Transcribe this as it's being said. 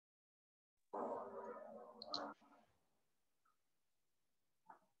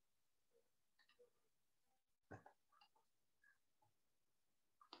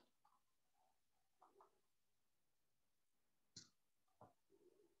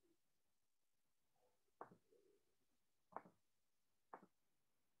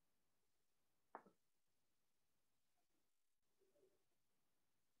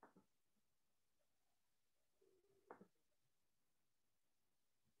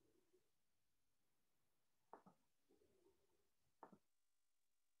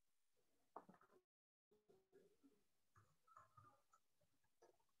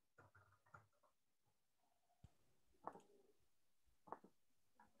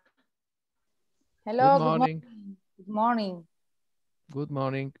Good Hello, good morning. morning. Good morning. Good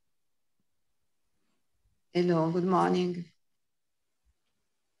morning. Hello, good morning.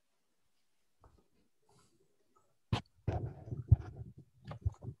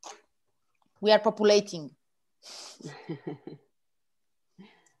 We are populating.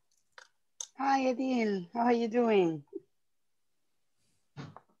 Hi, Adil. How are you doing?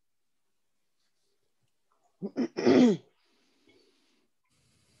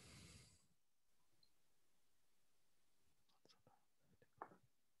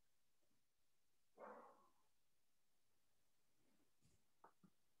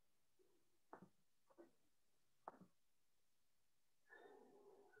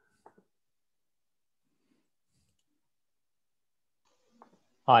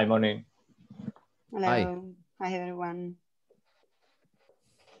 Hi, morning. Hi. Hello. Hi, everyone.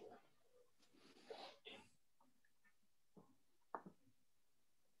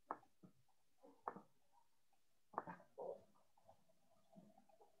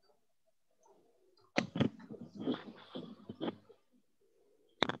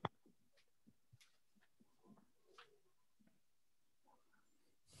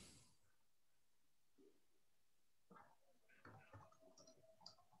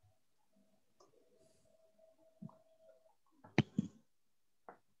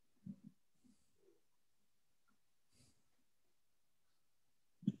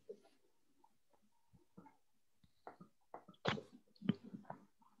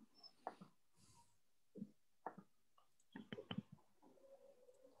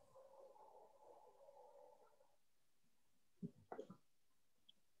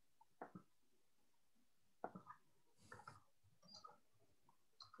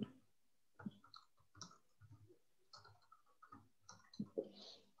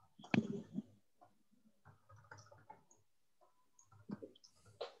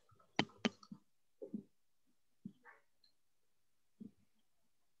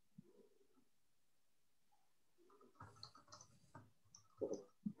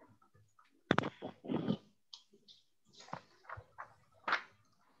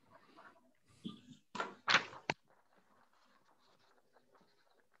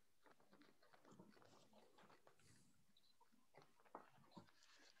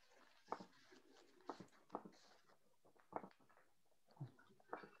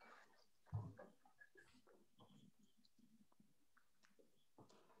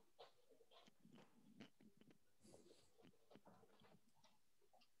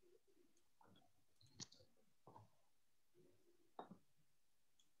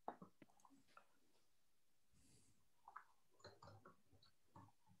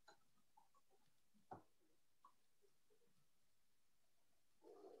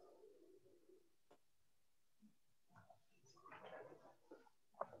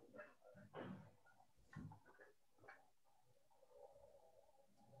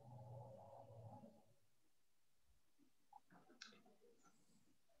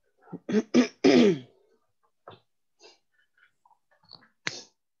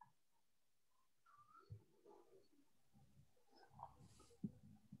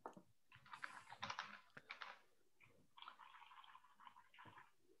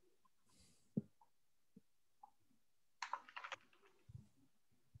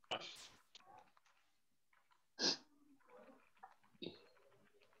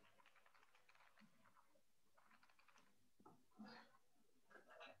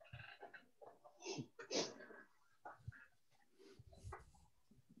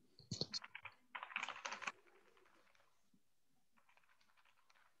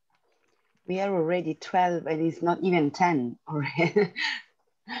 We are already 12 and it's not even 10 already.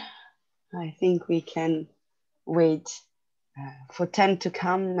 I think we can wait for 10 to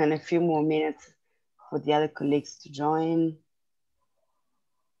come and a few more minutes for the other colleagues to join.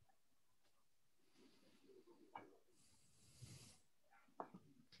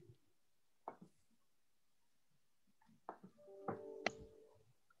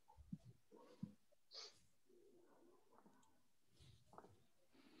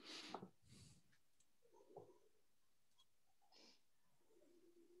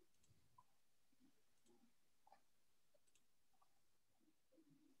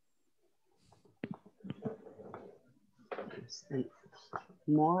 And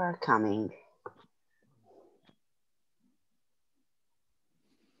more are coming.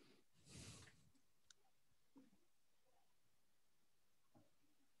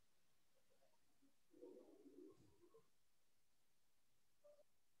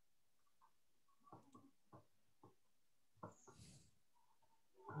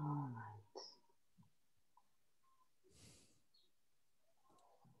 All right.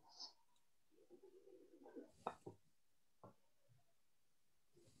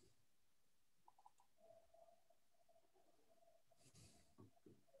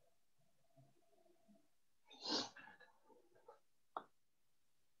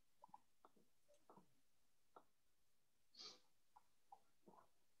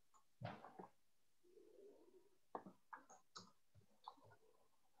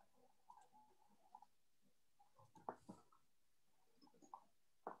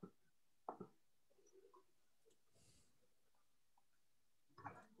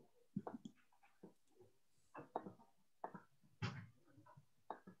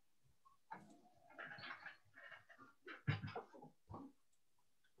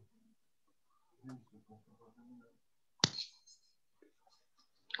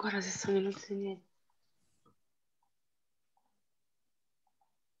 Guarda se sono in segnali.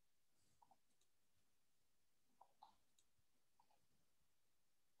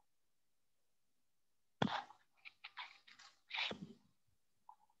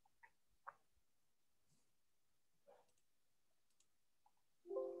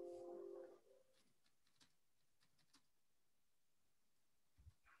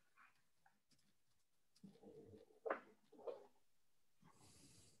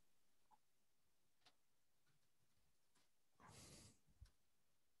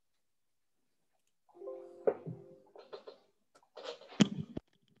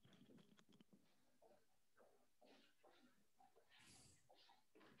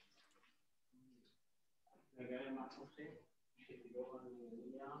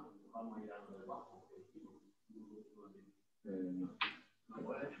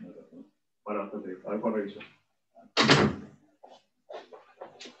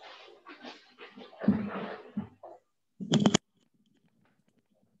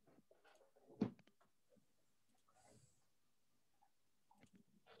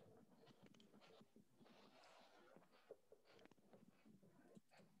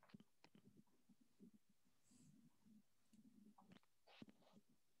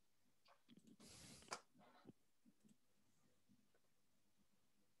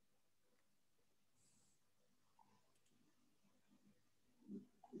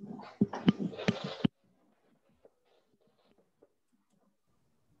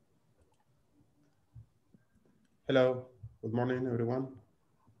 Hello, good morning, everyone.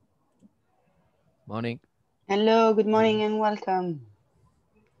 Morning. Hello, good morning and welcome.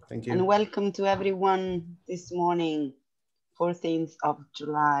 Thank you. And welcome to everyone this morning, 14th of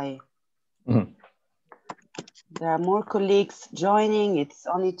July. There are more colleagues joining. It's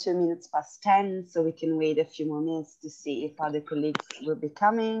only 2 minutes past 10, so we can wait a few more minutes to see if other colleagues will be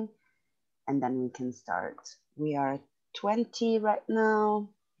coming, and then we can start. We are 20 right now,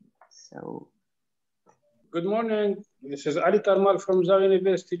 so. Good morning. This is Ali Karmal from Zawi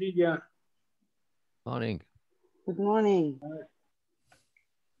University, Libya. Morning. Good morning.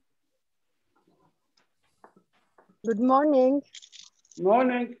 Good morning.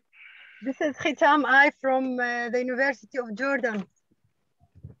 Morning. This is Khitam I from the University of Jordan.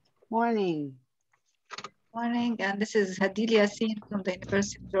 Morning. Morning, and this is Hadil Yassin from the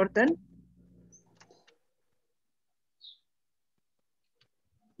University of Jordan.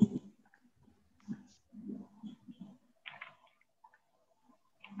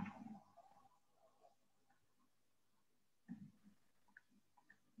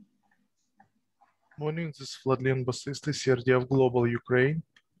 Morning, this is Vladlen Basisty, CRDF Global Ukraine.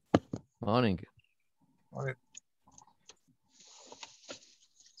 Morning. Morning.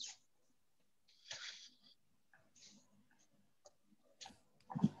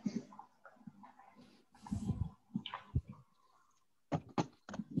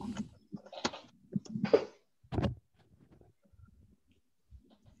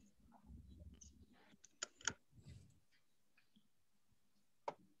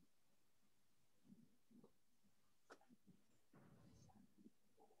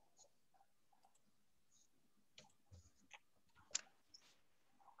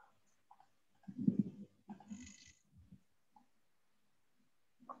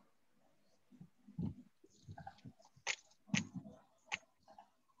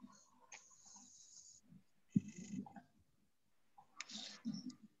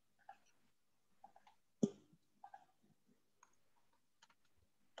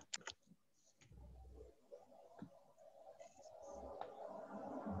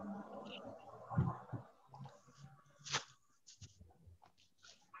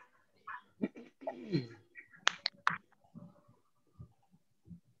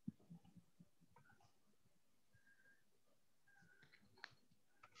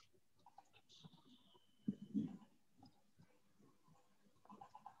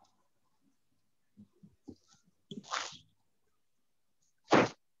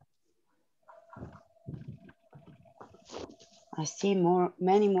 I see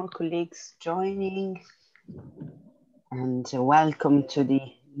many more colleagues joining, and welcome to the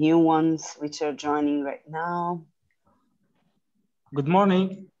new ones which are joining right now. Good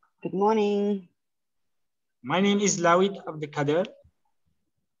morning. Good morning. My name is Lawit Abdelkader.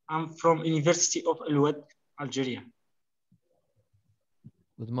 I'm from University of Al-Wad, Algeria.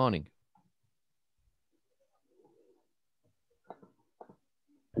 Good morning.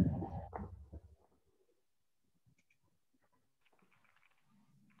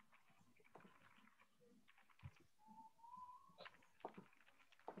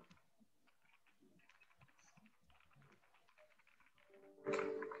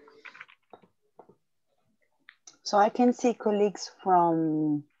 So I can see colleagues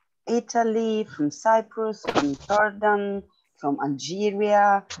from Italy, from Cyprus, from Jordan, from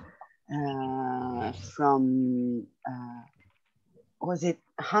Algeria, from, was it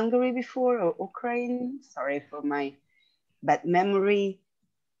Hungary before or Ukraine? Sorry for my bad memory.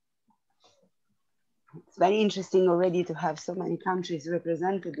 It's very interesting already to have so many countries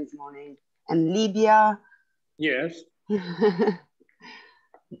represented this morning. And Libya. Yes.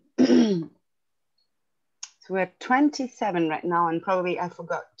 So we're 27 right now, and probably I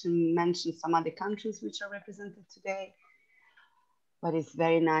forgot to mention some other countries which are represented today. But it's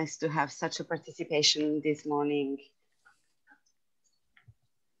very nice to have such a participation this morning.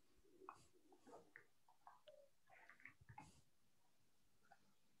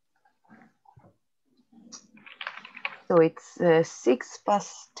 So it's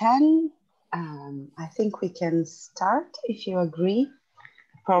 10:06. I think we can start if you agree.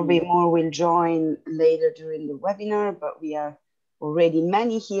 Probably more will join later during the webinar, but we are already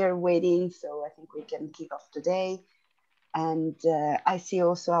many here waiting, so I think we can kick off today. And I see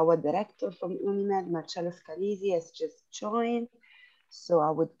also our director from UNIMED, Marcello Scalisi, has just joined. So I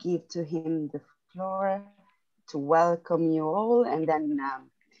would give to him the floor to welcome you all, and then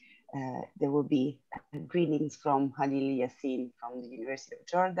there will be greetings from Hadil Yassin from the University of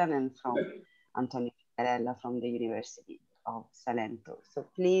Jordan and from Antonio Ficarella from the University of Salento. So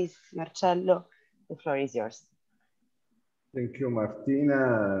please, Marcello, the floor is yours. Thank you, Martina.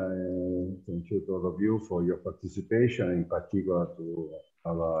 Thank you to all of you for your participation, in particular to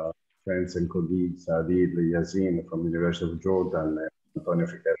our friends and colleagues, Hadil Yassin from the University of Jordan and Antonio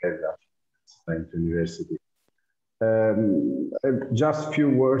Ficarella from Salento University. Just a few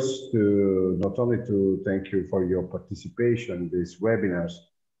words to not only to thank you for your participation in these webinars,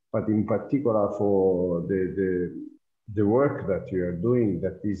 but in particular for the work that you are doing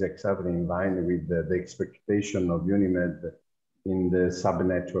that is exactly in line with the expectation of UNIMED in the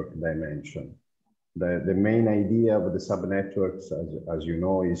subnetwork dimension. The main idea of the subnetworks, as you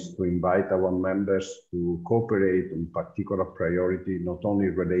know, is to invite our members to cooperate on particular priority, not only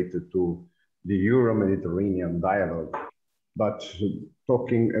related to the Euro-Mediterranean dialogue, but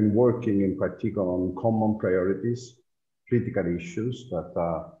talking and working in particular on common priorities, critical issues that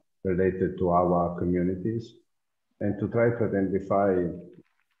are related to our communities, and to try to identify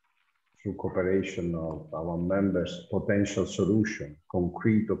through cooperation of our members potential solution,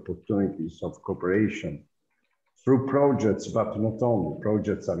 concrete opportunities of cooperation through projects, but not only.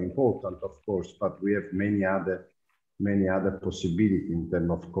 Projects are important, of course, but we have many other possibilities in terms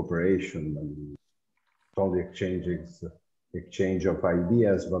of cooperation, and not only exchange of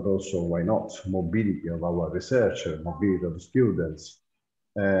ideas, but also, why not, mobility of our researchers, mobility of students,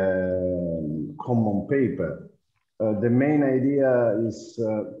 common paper. The main idea is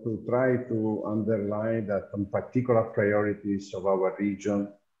to try to underline that on particular priorities of our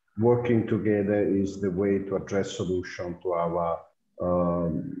region, working together is the way to address solution to our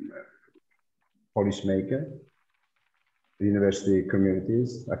policymaker, university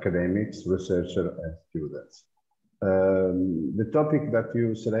communities, academics, researchers, and students. The topic that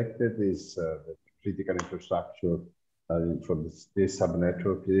you selected is the critical infrastructure for this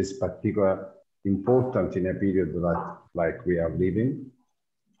subnetwork. It is particularly important in a period like we are living.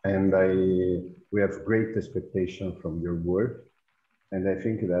 And we have great expectation from your work. And I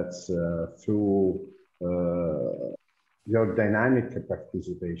think that's through your dynamic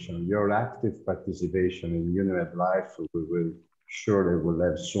participation, your active participation in UNIMED life, we will surely will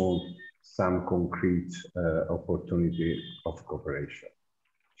have soon some concrete opportunity of cooperation.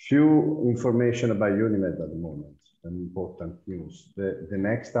 Few information about UNIMED at the moment, and important news. The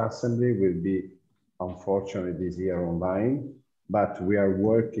next assembly will be, unfortunately, this year online, but we are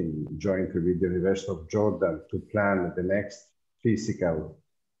working jointly with the University of Jordan to plan the next physical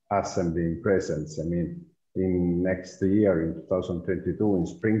assembly in presence. I mean, in next year, in 2022, in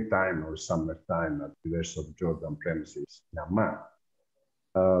springtime or summertime at the University of Jordan premises in Amman.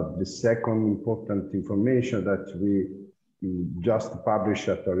 The second important information that we just published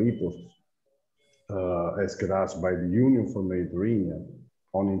at a report asked us by the Union for Mediterranean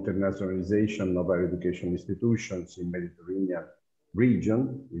on internationalization of higher education institutions in Mediterranean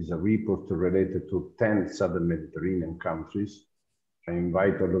region is a report related to 10 southern Mediterranean countries. I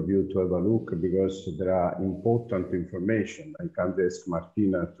invite all of you to have a look because there are important information. I can ask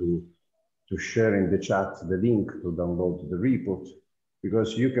Martina to share in the chat the link to download the report,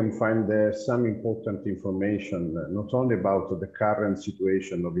 because you can find there some important information, not only about the current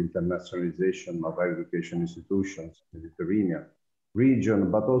situation of internationalization of higher education institutions in the Mediterranean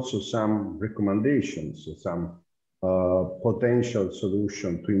region, but also some recommendations, some potential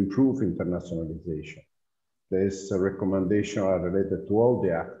solution to improve internationalization. These recommendations are related to all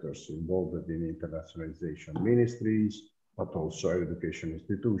the actors involved in internationalization ministries, but also education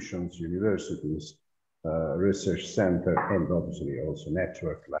institutions, universities, research center, and obviously also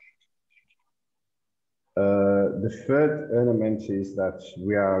network. The third element is that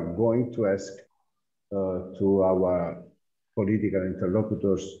we are going to ask to our political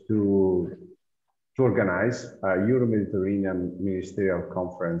interlocutors to organize a Euro-Mediterranean Ministerial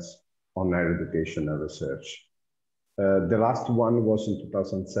Conference on higher education and research. The last one was in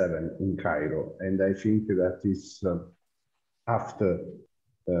 2007 in Cairo, and I think that is after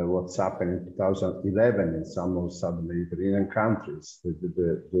what's happened in 2011 in some of Southern Mediterranean countries,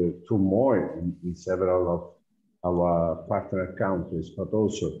 the turmoil in several of our partner countries, but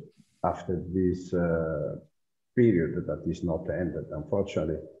also after this period that is not ended,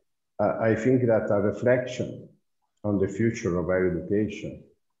 unfortunately. I think that a reflection on the future of higher education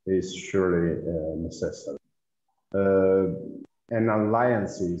is surely necessary. And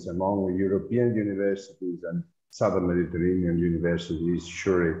alliances among European universities and Southern Mediterranean universities is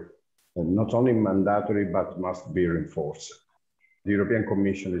surely not only mandatory, but must be reinforced. The European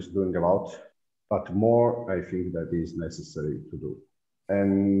Commission is doing a lot, but more I think that is necessary to do.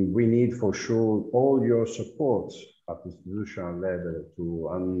 And we need for sure all your support at institutional level to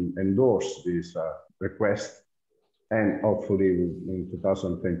endorse this request. And hopefully in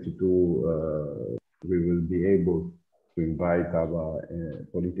 2022, we will be able to invite our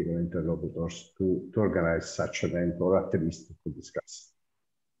political interlocutors to organize such an event, or at least to discuss.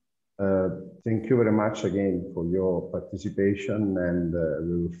 Thank you very much again for your participation, and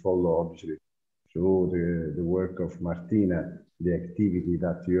we will follow obviously through the work of Martina, the activity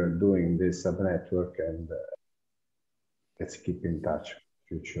that you are doing in this sub-network, and let's keep in touch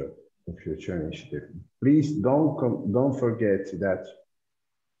for future initiative. Please don't forget that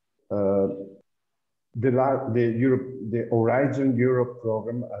the Horizon Europe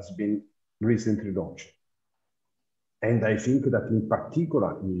program has been recently launched. And I think that in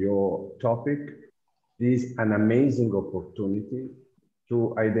particular in your topic, this is an amazing opportunity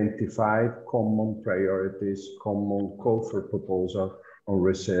to identify common priorities, common call for proposal on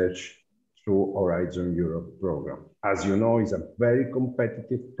research through Horizon Europe program. As you know, it's a very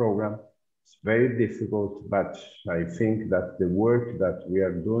competitive program. It's very difficult, but I think that the work that we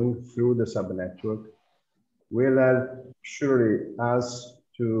are doing through the sub-network will help surely us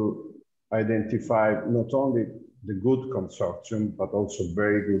to identify not only the good consortium, but also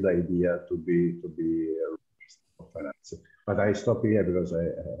very good idea to be financed. But I stop here because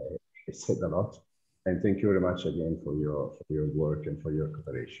I said a lot. And thank you very much again for your work and for your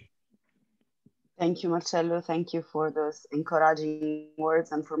cooperation. Thank you, Marcello. Thank you for those encouraging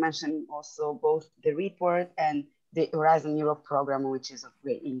words and for mentioning also both the report and the Horizon Europe program, which is of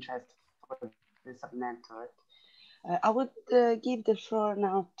great interest for the sub-network. I would give the floor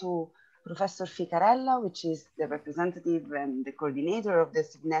now to Professor Ficarella, which is the representative and the coordinator of the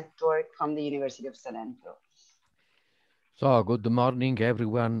sub-network from the University of Salento. So, good morning,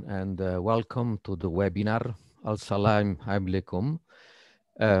 everyone, and welcome to the webinar. Al-Salam Alaikum.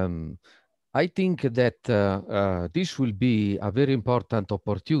 I think that this will be a very important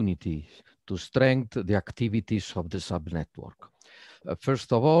opportunity to strengthen the activities of the sub-network.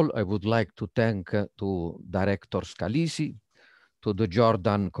 First of all, I would like to thank to Director Scalisi, to the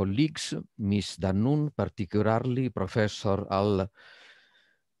Jordan colleagues, Ms. Dannoun, particularly Professor Al-Shaidat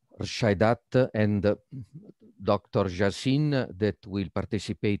and Dr. Jassin that will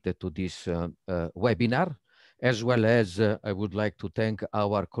participate to this webinar, as well as I would like to thank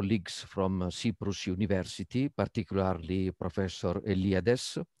our colleagues from Cyprus University, particularly Professor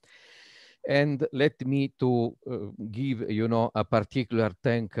Eliades. And let me to give, a particular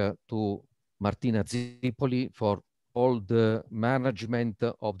thank to Martina Zipoli for all the management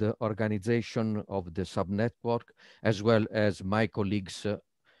of the organization of the sub-network, as well as my colleagues,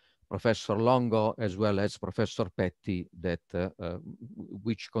 Professor Longo, as well as Professor Petti, that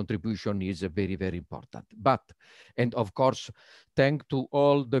which contribution is very, very important. And of course, thank to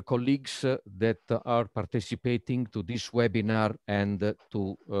all the colleagues that are participating to this webinar and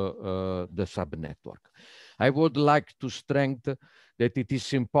to the sub-network. I would like to strengthen that it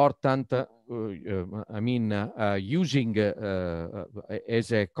is important, using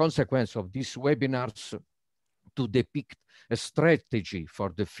as a consequence of these webinars to depict a strategy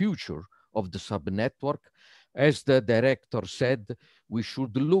for the future of the sub-network. As the director said, we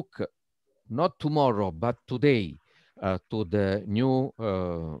should look not tomorrow, but today to the new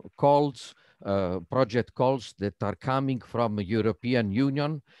calls, project calls that are coming from the European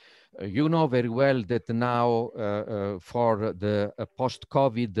Union. You know very well that now for the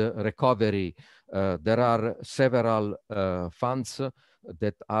post-COVID recovery, there are several funds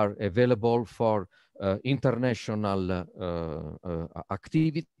that are available for international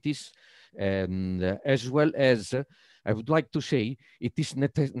activities, and as well as I would like to say it is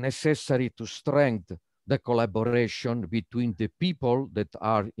necessary to strengthen the collaboration between the people that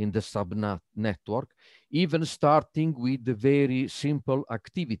are in the subnet network, even starting with the very simple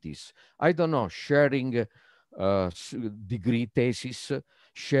activities. I don't know, sharing degree thesis,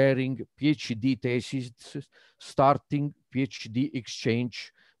 sharing PhD thesis, starting PhD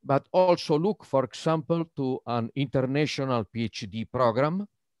exchange, but also look, for example, to an international PhD program,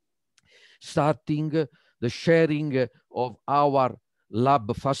 starting the sharing of our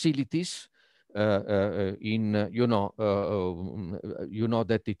lab facilities in, you know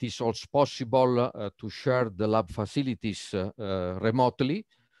that it is also possible to share the lab facilities remotely,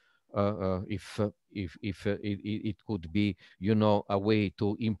 if it could be, you know, a way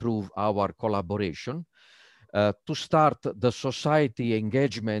to improve our collaboration. To start the society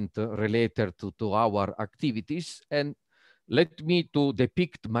engagement related to our activities, and let me to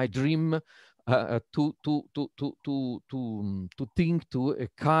depict my dream to think to a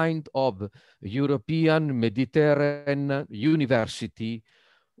kind of European Mediterranean university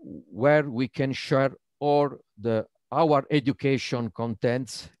where we can share all our education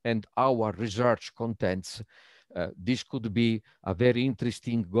contents and our research contents. This could be a very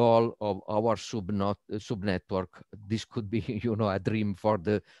interesting goal of our subnetwork. This could be, you know, a dream for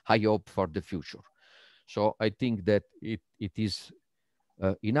the, I hope, for the future. So I think that it is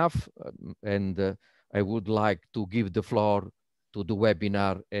enough, and I would like to give the floor to the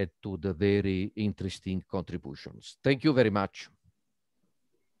webinar and to the very interesting contributions. Thank you very much.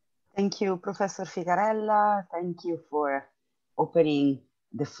 Thank you, Professor Figarella. Thank you for opening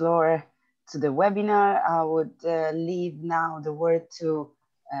the floor to the webinar. I would leave now the word to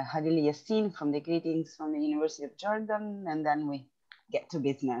Hadil Yassin from the Greetings from the University of Jordan, and then we get to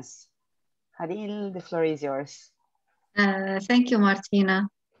business. Hadil, the floor is yours. Thank you, Martina.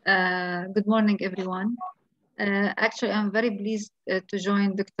 Good morning, everyone. Actually, I'm very pleased to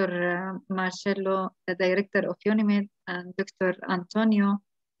join Dr. Marcello, the director of UNIMED, and Dr. Antonio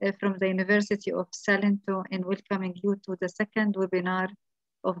from the University of Salento in welcoming you to the second webinar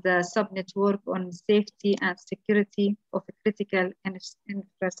of the subnetwork on safety and security of critical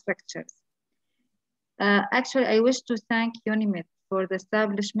infrastructures. Actually, I wish to thank UNIMED for the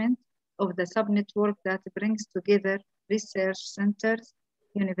establishment of the subnetwork that brings together research centers,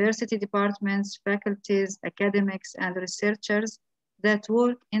 university departments, faculties, academics, and researchers that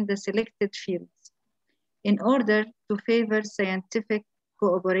work in the selected fields in order to favor scientific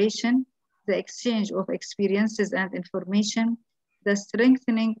cooperation, the exchange of experiences and information, the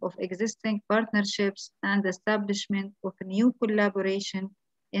strengthening of existing partnerships, and the establishment of new collaboration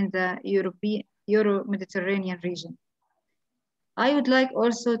in the Euro-Mediterranean region. I would like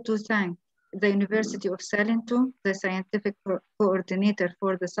also to thank the University of Salento, the scientific coordinator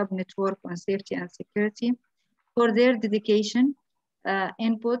for the subnetwork on safety and security, for their dedication,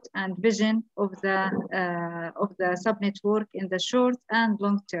 input, and vision of the subnetwork in the short and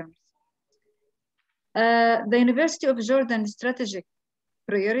long terms. The University of Jordan strategic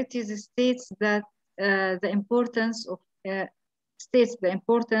priorities states that the importance of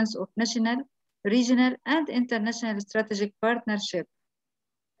national, regional, and international strategic partnership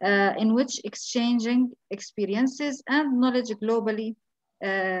in which exchanging experiences and knowledge globally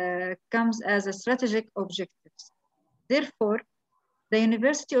comes as a strategic objective. Therefore, the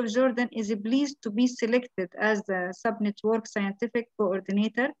University of Jordan is pleased to be selected as the subnetwork scientific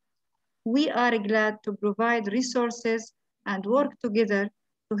coordinator. We are glad to provide resources and work together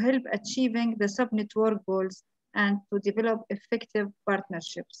to help achieving the subnetwork goals and to develop effective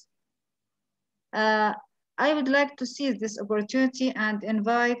partnerships. I would like to seize this opportunity and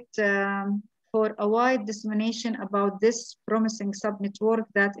invite for a wide dissemination about this promising subnetwork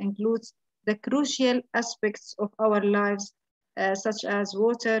that includes the crucial aspects of our lives, such as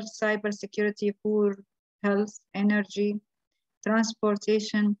water, cybersecurity, food, health, energy,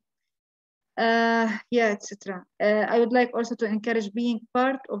 transportation, etc. I would like also to encourage being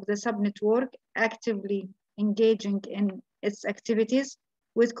part of the subnetwork, actively engaging in its activities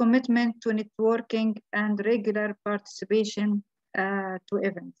with commitment to networking and regular participation to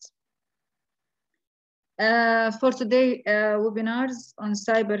events. For today webinars on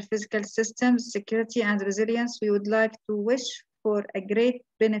cyber physical systems, security and resilience, we would like to wish for a great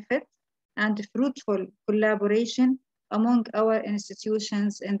benefit and fruitful collaboration among our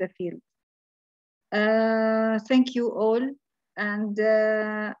institutions in the field. Thank you all And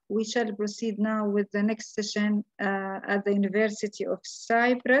we shall proceed now with the next session at the University of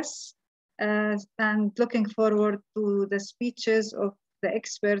Cyprus, and looking forward to the speeches of the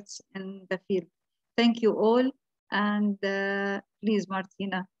experts in the field. Thank you all, and please,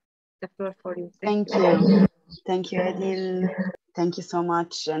 Martina, the floor for you. Thank you. Thank you, Adil. Thank you so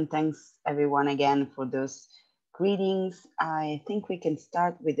much, and thanks everyone again for those greetings. I think we can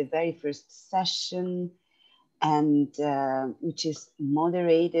start with the very first session, and which is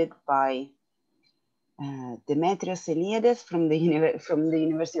moderated by Demetrios Eliades from the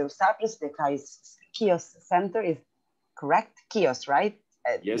University of Cyprus. The Chios Center is correct? Chios, right?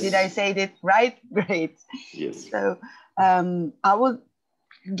 Yes. Did I say it right? Great. Yes. So I will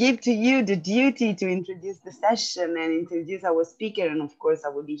give to you the duty to introduce the session and introduce our speaker. And of course, I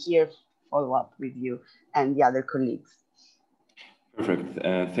will be here to follow up with you and the other colleagues. Perfect.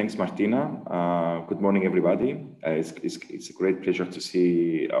 Thanks, Martina. Good morning, everybody. It's a great pleasure to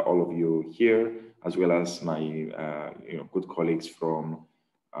see all of you here, as well as my good colleagues from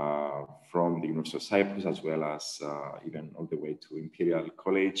the University of Cyprus, as well as even all the way to Imperial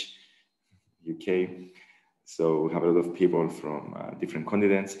College, UK. So we have a lot of people from different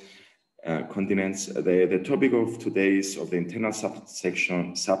continents. The topic of today's of the internal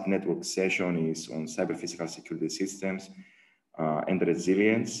sub-network session is on cyber-physical security systems and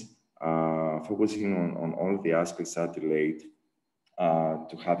resilience, focusing on all the aspects that relate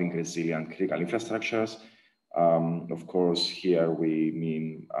to having resilient critical infrastructures. Of course, here we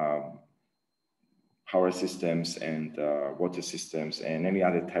mean power systems and water systems and any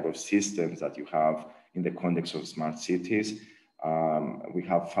other type of systems that you have in the context of smart cities. We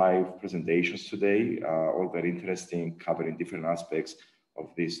have 5 presentations today, all very interesting, covering different aspects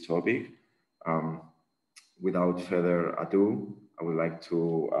of this topic. Without further ado, I would like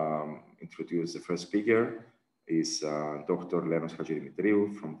to introduce the first speaker. Is Dr. Lenos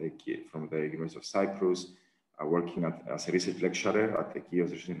Hadjidimitriou from the University of Cyprus, working as a research lecturer at the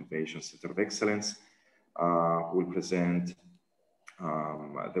Chios Research Innovation Center of Excellence, who will present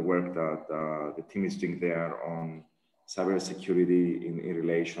the work that the team is doing there on cybersecurity in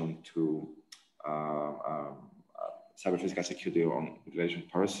relation to cyber-physical security in relation to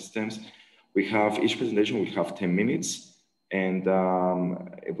power systems. We have each presentation will have 10 minutes, and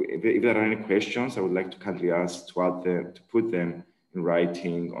if there are any questions, I would like to kindly ask to put them in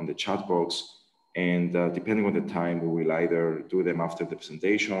writing on the chat box, and depending on the time, we will either do them after the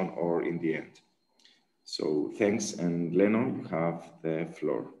presentation or in the end. So thanks, and Leno, you have the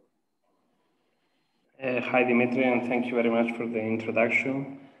floor. Hi, Dimitri, and thank you very much for the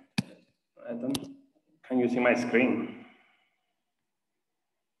introduction. Can you see my screen?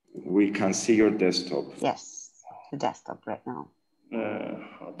 We can see your desktop. Yes, the desktop right now.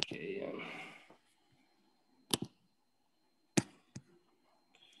 Okay.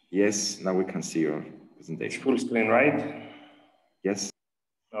 Yes, now we can see your presentation. Full screen, right? Yes.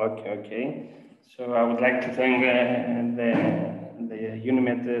 Okay. So I would like to thank the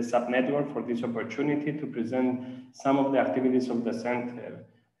UNIMED subnetwork for this opportunity to present some of the activities of the center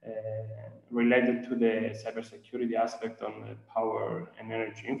related to the cybersecurity aspect on the power and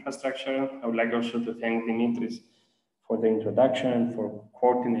energy infrastructure. I would like also to thank Dimitris for the introduction and for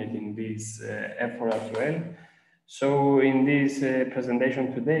coordinating this effort as well. So in this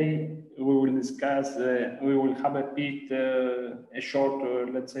presentation today, we will discuss, we will have a bit, a short,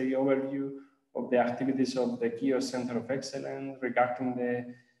 let's say, overview of the activities of the Chios Center of Excellence regarding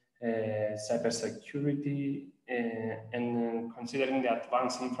the cybersecurity and considering the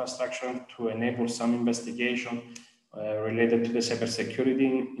advanced infrastructure to enable some investigation related to the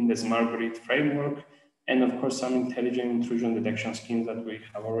cybersecurity in the smart grid framework, and of course some intelligent intrusion detection schemes that we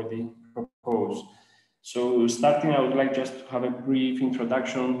have already proposed. So starting, I would like just to have a brief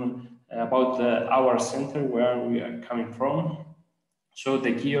introduction about our center, where we are coming from. So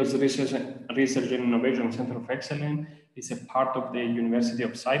the Chios Research and Innovation Center of Excellence is a part of the University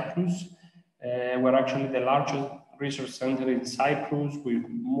of Cyprus. We're actually the largest research center in Cyprus with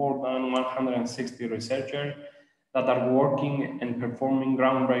more than 160 researchers that are working and performing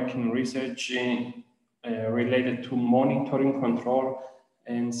groundbreaking research related to monitoring, control,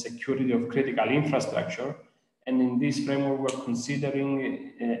 and security of critical infrastructure. And in this framework, we're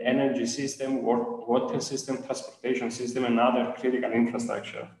considering energy system, water system, transportation system, and other critical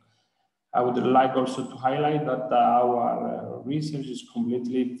infrastructure. I would like also to highlight that our research is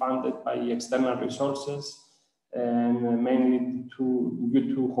completely funded by external resources, and mainly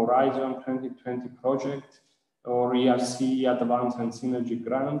due to Horizon 2020 project or ERC Advanced and Synergy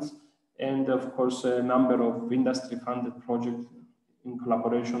grants, and of course a number of industry-funded projects in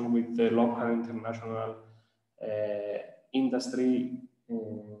collaboration with the local international industry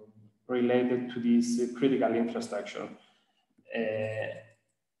related to this critical infrastructure.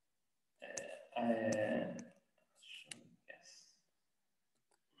 Yes.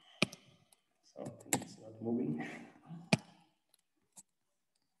 Something is not moving.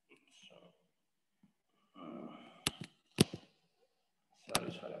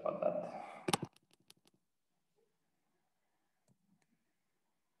 Sorry about that.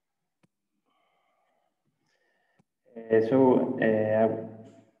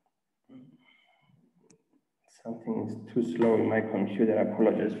 Something is too slow in my computer. I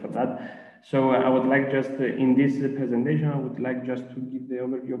apologize for that. So I would like just in this presentation, I would like just to give the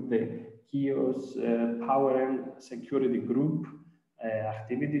overview of the KIOS Power and Security Group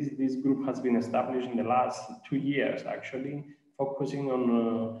activities. This group has been established in the last 2 years, actually, focusing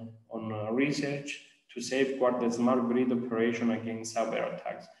on research to safeguard the smart grid operation against cyber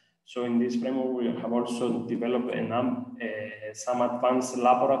attacks. So in this framework, we have also developed some advanced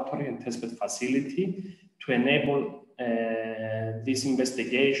laboratory and testbed facility to enable this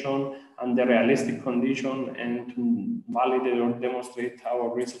investigation under realistic condition and to validate or demonstrate our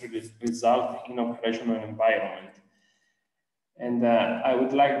research result in operational environment. And I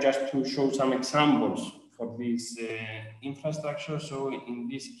would like just to show some examples for this infrastructure. So in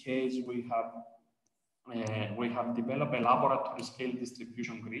this case, we have developed a laboratory scale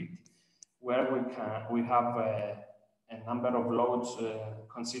distribution grid where we have a number of loads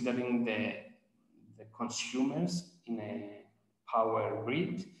considering the consumers in a power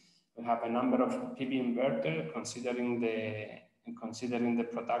grid. We have a number of PV inverter considering the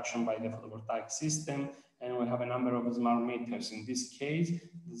production by the photovoltaic system, and we have a number of smart meters. In this case,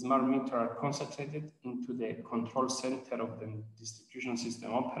 the smart meters are concentrated into the control center of the distribution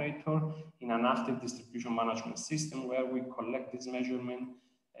system operator in an active distribution management system where we collect this measurement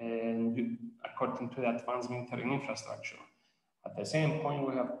and according to the advanced metering infrastructure. At the same point,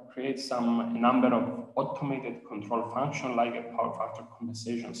 we have created a number of automated control functions like a power factor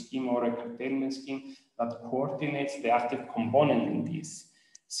compensation scheme or a curtailment scheme that coordinates the active component in this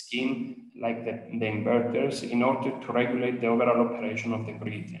scheme, like the inverters, in order to regulate the overall operation of the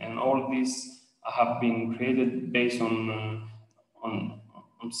grid. And all these have been created based on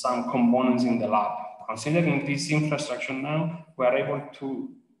some components in the lab. Considering this infrastructure now, we are able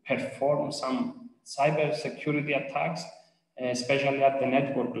to perform some cyber security attacks, especially at the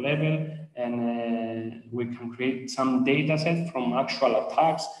network level, and we can create some data set from actual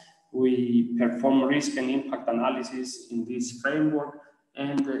attacks. We perform risk and impact analysis in this framework,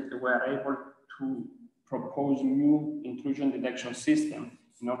 and we are able to propose new intrusion detection system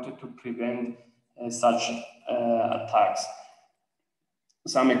in order to prevent such attacks.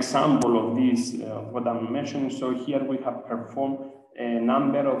 Some example of this, what I'm mentioning. So here we have performed a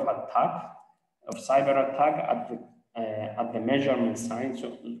number of cyber attack at the measurement side,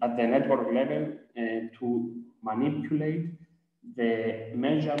 so at the network level, to manipulate the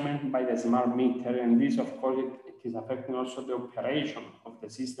measurement by the smart meter, and this, of course, it is affecting also the operation of the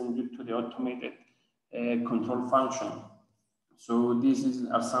system due to the automated control function. So these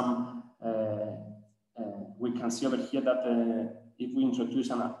are some. We can see over here that if we introduce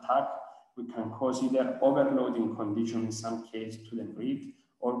an attack, we can cause either overloading condition in some case to the grid,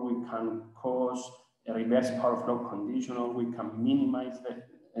 or we can cause a reverse power flow condition, or we can minimize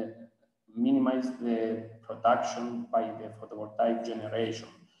the production by the photovoltaic generation.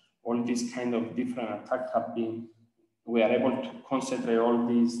 All these kind of different attacks have been, we are able to concentrate all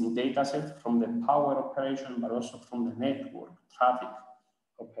these data sets from the power operation, but also from the network traffic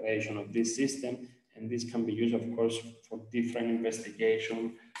operation of this system. And this can be used, of course, for different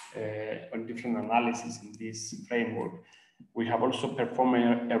investigation or different analysis in this framework. We have also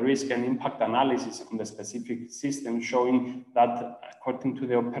performed a risk and impact analysis on the specific system, showing that according to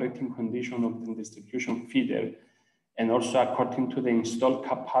the operating condition of the distribution feeder, and also according to the installed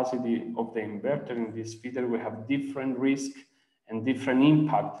capacity of the inverter in this feeder, we have different risk and different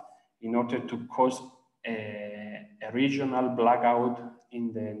impact in order to cause a regional blackout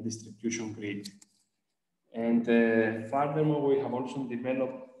in the distribution grid. And furthermore, we have also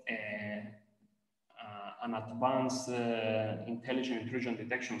developed an advanced intelligent intrusion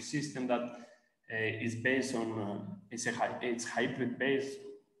detection system that is based on, it's hybrid based,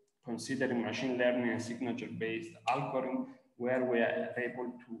 considering machine learning and signature based algorithm, where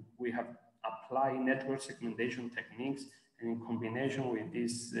we have applied network segmentation techniques, and in combination with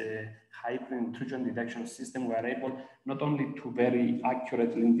this hybrid intrusion detection system, we are able not only to very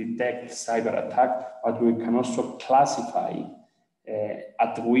accurately detect cyber attack, but we can also classify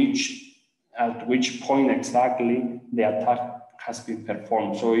at which point exactly the attack has been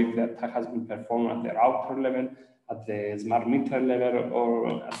performed. So if the attack has been performed at the router level, at the smart meter level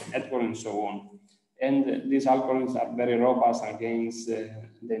or at the network and so on. And these algorithms are very robust against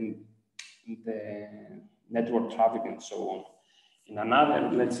the network traffic and so on. In another,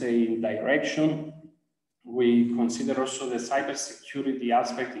 let's say, direction, we consider also the cybersecurity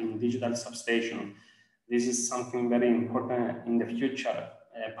aspect in digital substation. This is something very important in the future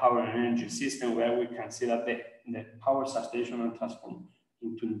power and energy system, where we can see that the power substation are transformed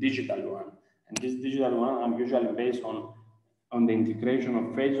into digital one. And this digital one are usually based on the integration of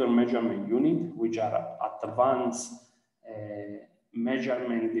phasor measurement unit, which are advanced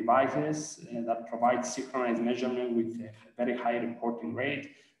measurement devices that provide synchronized measurement with a very high reporting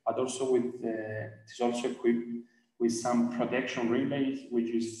rate, but also with it is also equipped with some protection relays,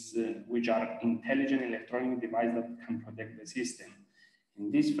 which are intelligent electronic devices that can protect the system.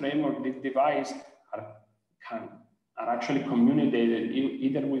 In this framework, this device are actually communicated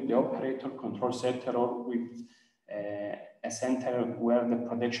either with the operator control center or with a center where the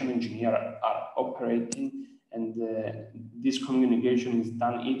protection engineer are operating. And this communication is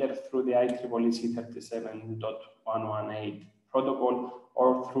done either through the IEEE 37.118 protocol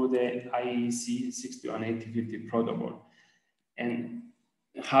or through the IEC 61850 protocol. And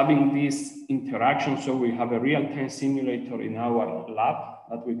having this interaction, so we have a real-time simulator in our lab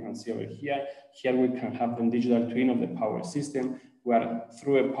that we can see over here. Here we can have the digital twin of the power system, where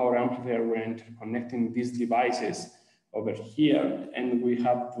through a power amplifier, we're interconnecting these devices over here, and we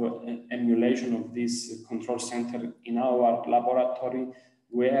have emulation of this control center in our laboratory,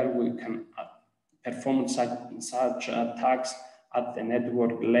 where we can perform such attacks at the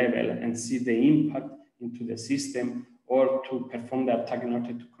network level and see the impact into the system, or to perform the attack in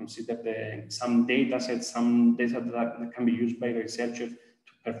order to consider some data sets, some data that can be used by researchers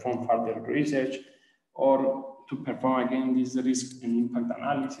to perform further research, or to perform again this risk and impact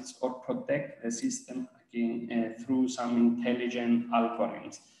analysis, or protect the system again through some intelligent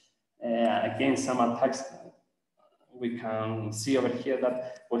algorithms. Again, some attacks, we can see over here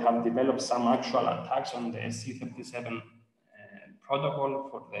that we have developed some actual attacks on the C37 protocol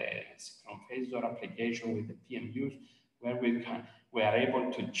for the synchron phasor application with the PMUs, where we are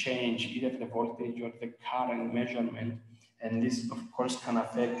able to change either the voltage or the current measurement, and this of course can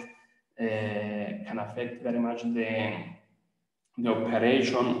affect very much the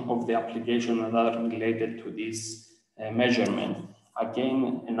operation of the application that are related to this measurement.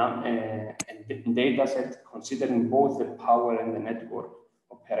 Again, a data set considering both the power and the network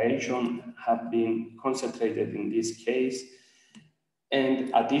operation have been concentrated in this case.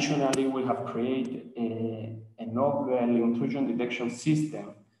 And additionally, we have created a novel intrusion detection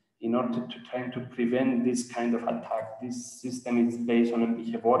system in order to try to prevent this kind of attack. This system is based on a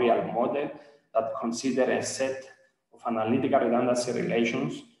behavioral model that considers a set of analytical redundancy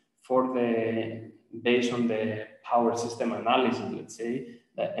relations based on the power system analysis, let's say,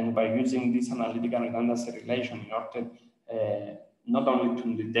 and by using this analytical redundancy relation in order not only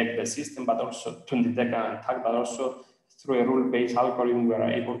to detect the system, but also to detect an attack, but also through a rule-based algorithm, we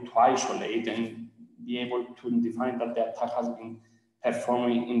are able to isolate and be able to define that the attack has been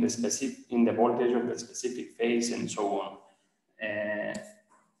performing in the voltage of the specific phase and so on.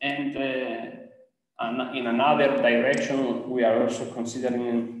 In another direction, we are also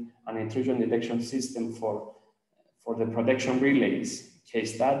considering an intrusion detection system for the protection relays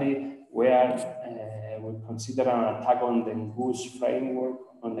case study, where we consider an attack on the Goose framework,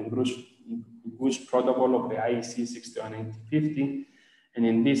 on the Goose protocol of the IEC 61850. And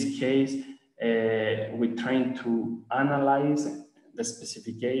in this case, we're trying to analyze the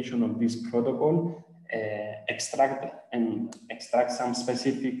specification of this protocol, extract some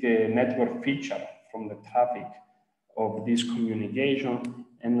specific network feature from the traffic of this communication,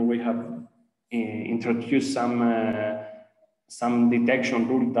 and we have introduced some detection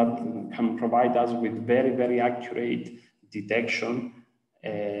rule that can provide us with very, very accurate detection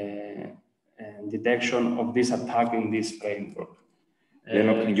of this attack in this framework.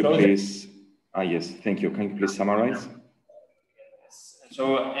 Leno, can you please? Yes, thank you. Can you please summarize?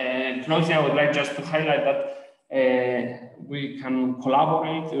 So, closing, I would like just to highlight that we can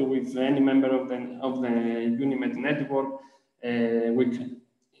collaborate with any member of the UNIMED network.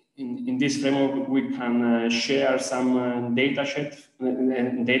 In this framework, we can share some data set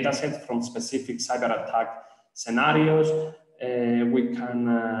from specific cyber attack scenarios. We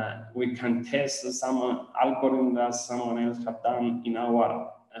can test some algorithm that someone else have done in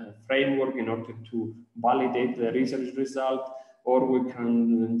our framework in order to validate the research result, or we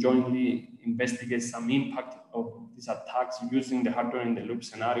can jointly investigate some impact of these attacks using the hardware in the loop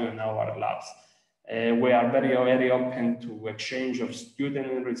scenario in our labs. We are very open to exchange of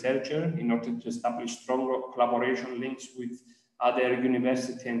student and researcher in order to establish stronger collaboration links with other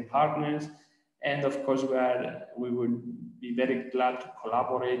university and partners. And of course, we would be very glad to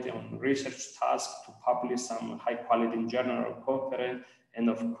collaborate on research tasks to publish some high quality journal or conference. And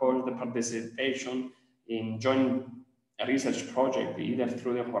of course, the participation in joint research project, either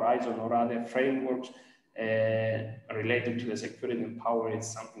through the Horizon or other frameworks related to the security and power, is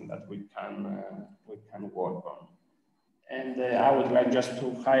something that we can work on. And I would like just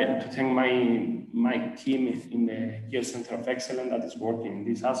to thank my team in the GEO Center of Excellence that is working in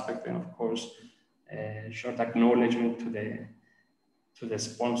this aspect, and of course, short acknowledgement to the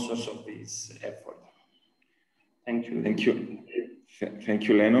sponsors of this effort. Thank you. Thank you. Thank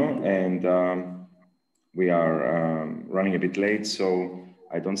you, Leno. And we are running a bit late, so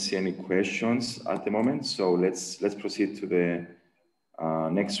I don't see any questions at the moment. So let's proceed to the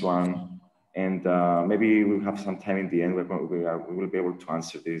next one. And maybe we'll have some time in the end. We will be able to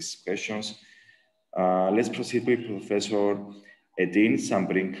answer these questions. Let's proceed with Professor Edin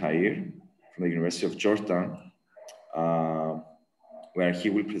Sambrin Kair from the University of Jordan, where he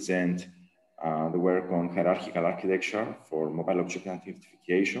will present the work on hierarchical architecture for mobile object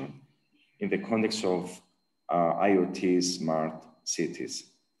identification in the context of IoT smart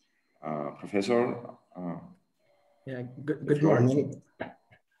cities. Professor? Yeah, good morning.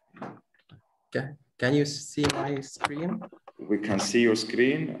 Can you see my screen? We can see your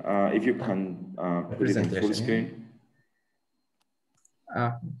screen. If you can put it in full screen.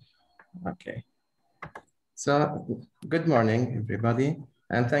 Okay. So, good morning, everybody,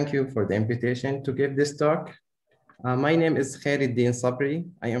 and thank you for the invitation to give this talk. My name is Khairuddin Sabri.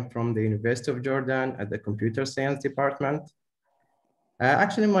 I am from the University of Jordan at the Computer Science Department.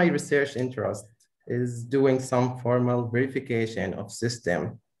 Actually, my research interest is doing some formal verification of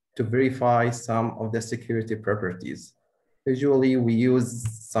system to verify some of the security properties. Usually, we use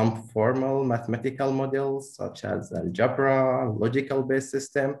some formal mathematical models such as algebra, logical-based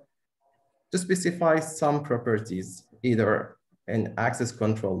system, to specify some properties, either in access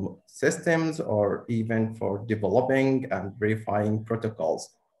control systems or even for developing and verifying protocols.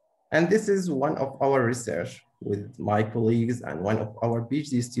 And this is one of our research with my colleagues and one of our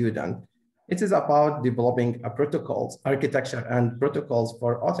PhD students. It is about developing a protocols, architecture and protocols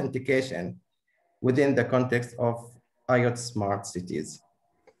for authentication within the context of IoT smart cities.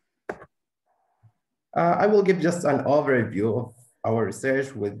 I will give just an overview of our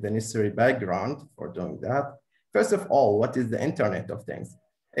research with the necessary background for doing that. First of all, what is the Internet of Things?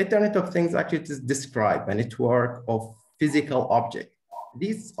 Internet of Things actually describe a network of physical objects.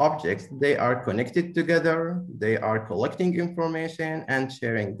 These objects, they are connected together, they are collecting information and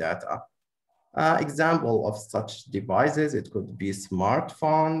sharing data. Example of such devices, it could be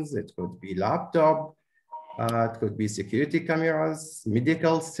smartphones, it could be laptop, it could be security cameras,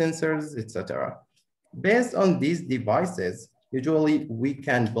 medical sensors, etc. Based on these devices, usually we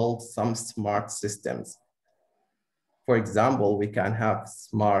can build some smart systems. For example, we can have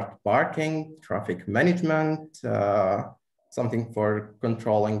smart parking, traffic management, something for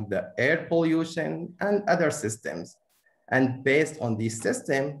controlling the air pollution and other systems. And based on this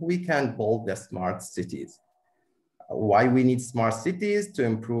system, we can build the smart cities. Why we need smart cities? To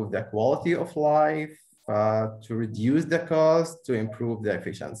improve the quality of life, to reduce the cost, to improve the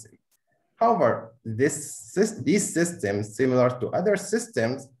efficiency. However, these systems, similar to other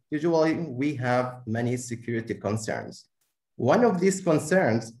systems, usually we have many security concerns. One of these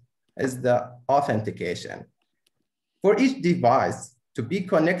concerns is the authentication. For each device to be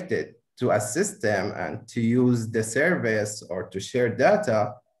connected to a system and to use the service or to share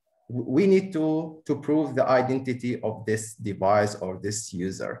data, we need to prove the identity of this device or this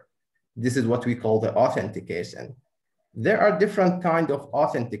user. This is what we call the authentication. There are different kinds of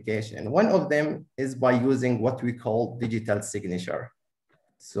authentication. One of them is by using what we call digital signature.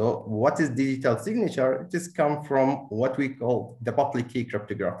 So what is digital signature? It is come from what we call the public key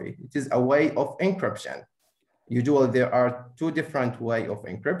cryptography. It is a way of encryption. Usually there are two different ways of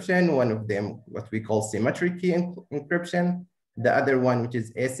encryption. One of them, what we call symmetric key encryption. The other one, which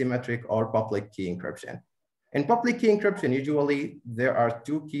is asymmetric or public key encryption. In public key encryption, usually there are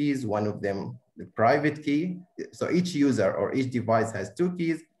two keys. One of them, the private key. So each user or each device has two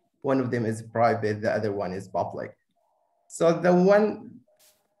keys. One of them is private, the other one is public. So the one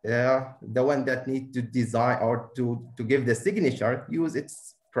that needs to design or to give the signature use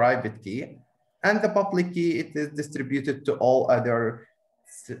its private key. And the public key, it is distributed to all other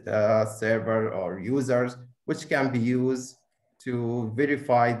server or users, which can be used to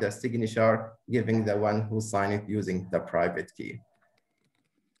verify the signature, giving the one who signed it using the private key.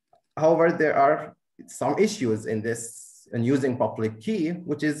 However, there are some issues in this and using public key,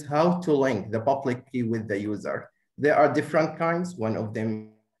 which is how to link the public key with the user. There are different kinds. One of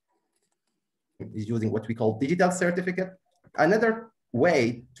them is using what we call digital certificate. Another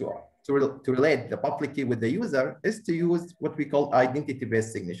way to relate the public key with the user is to use what we call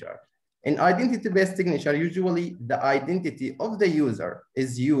identity-based signature. In identity-based signature, usually the identity of the user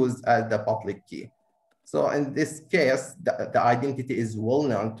is used as the public key. So in this case, the identity is well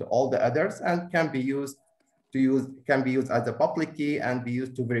known to all the others and can be used as a public key and be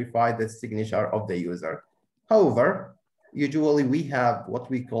used to verify the signature of the user. However, usually we have what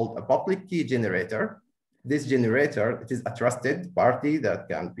we call a public key generator. This generator, it is a trusted party that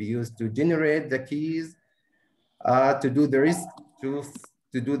can be used to generate the keys, to do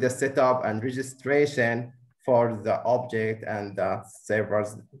the setup and registration for the object and the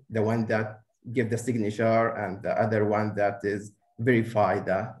servers, the one that give the signature and the other one that is verify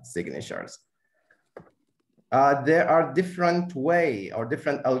the signatures. There are different way or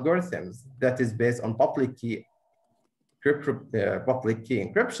different algorithms that is based on public key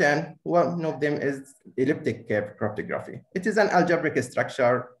encryption. One of them is elliptic curve cryptography. It is an algebraic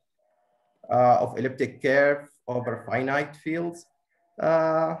structure of elliptic curve over finite fields.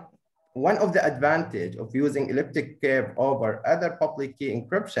 One of the advantages of using elliptic curve over other public key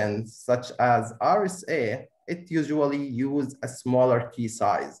encryptions, such as RSA, it usually uses a smaller key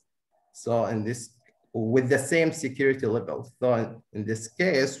size. So in this, with the same security level. So in this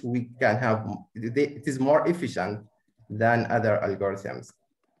case, we can have, it is more efficient than other algorithms.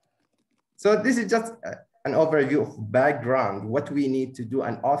 So this is just an overview of background, what we need to do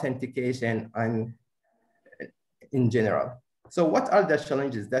an authentication and in general. So what are the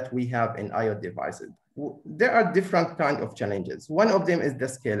challenges that we have in IoT devices? There are different kinds of challenges. One of them is the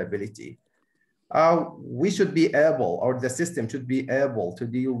scalability. We should be able, or the system should be able to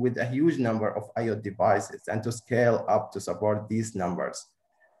deal with a huge number of IoT devices and to scale up to support these numbers.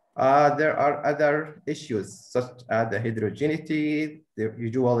 There are other issues such as the heterogeneity.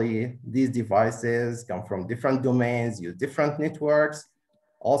 Usually these devices come from different domains, use different networks.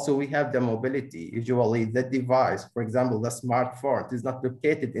 Also, we have the mobility. Usually the device, for example, the smartphone, it is not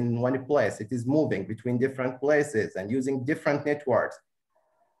located in one place. It is moving between different places and using different networks.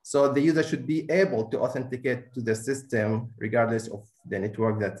 So the user should be able to authenticate to the system regardless of the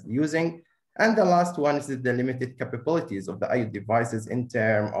network that's using. And the last one is the limited capabilities of the IoT devices in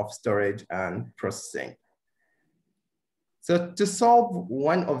terms of storage and processing. So to solve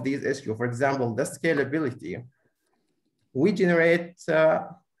one of these issues, for example, the scalability, we generate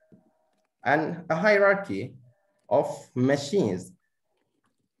a hierarchy of machines.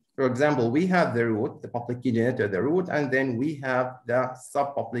 For example, we have the root, the public key generator, the root, and then we have the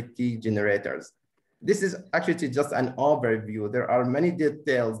sub-public key generators. This is actually just an overview. There are many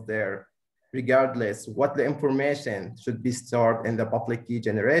details there, regardless what the information should be stored in the public key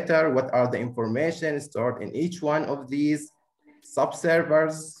generator, what are the information stored in each one of these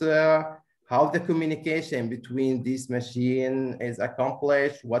sub-servers, how the communication between this machine is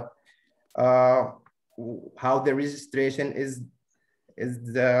accomplished, how the registration is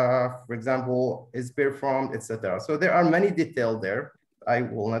for example, is performed, etc. So there are many details there. I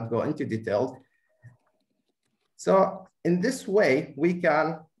will not go into details. So in this way, we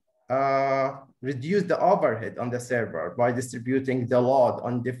can reduce the overhead on the server by distributing the load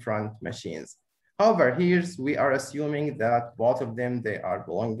on different machines. However, here we are assuming that both of them, they are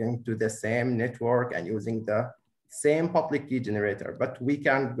belonging to the same network and using the same public key generator, but we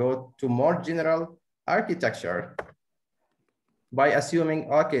can go to more general architecture by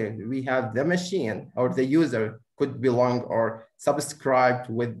assuming, okay, we have the machine or the user could belong or subscribed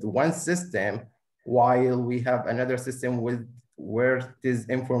with one system, while we have another system with where this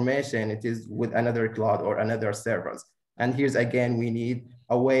information, it is with another cloud or another servers. And here's again, we need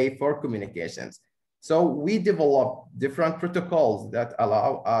a way for communications. So we develop different protocols that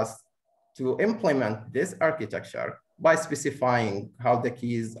allow us to implement this architecture by specifying how the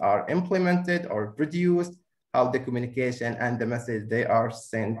keys are implemented or produced, how the communication and the message they are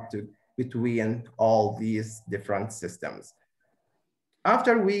sent to between all these different systems.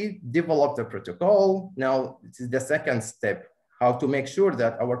 After we develop the protocol, now this is the second step, how to make sure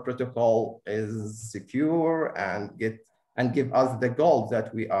that our protocol is secure and give us the goals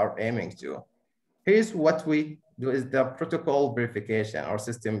that we are aiming to. Here's what we do is the protocol verification or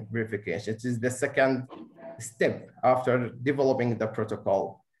system verification. It is the second step after developing the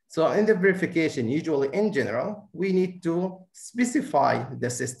protocol. So in the verification, usually in general, we need to specify the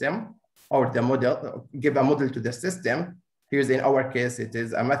system or the model, give a model to the system. Here's in our case, it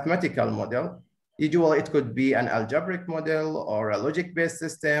is a mathematical model. Usually it could be an algebraic model or a logic-based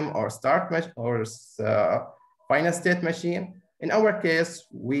system or final state machine. In our case,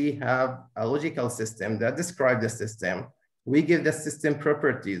 we have a logical system that describes the system. We give the system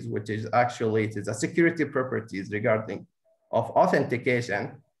properties, which is actually, it is a security properties regarding of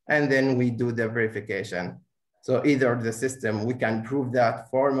authentication, and then we do the verification. So either the system, we can prove that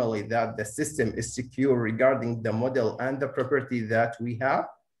formally that the system is secure regarding the model and the property that we have,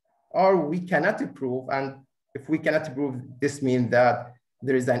 or we cannot prove. And if we cannot prove, this means that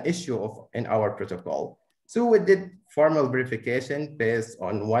there is an issue in our protocol. So we did formal verification based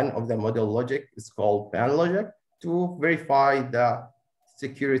on one of the model logic, it's called PAN logic, to verify the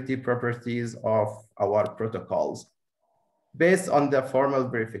security properties of our protocols. Based on the formal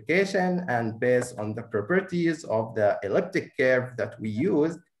verification and based on the properties of the elliptic curve that we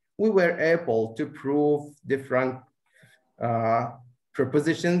use, we were able to prove different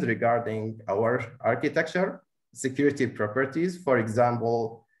propositions regarding our architecture, security properties. For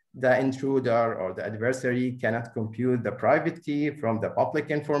example, the intruder or the adversary cannot compute the private key from the public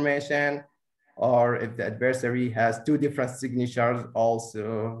information, or if the adversary has two different signatures,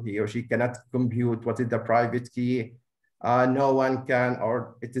 also he or she cannot compute what is the private key. No one can,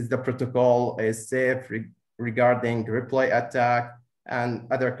 or it is the protocol is safe regarding replay attack and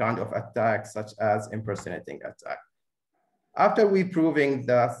other kind of attacks such as impersonating attack. After we proving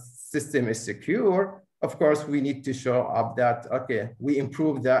the system is secure, of course, we need to show up that, okay, we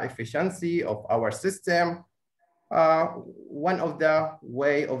improve the efficiency of our system. One of the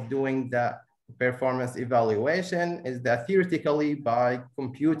way of doing the performance evaluation is that theoretically by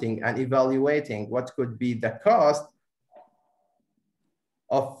computing and evaluating what could be the cost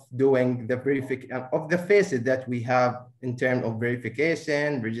of doing the verification of the phases that we have in terms of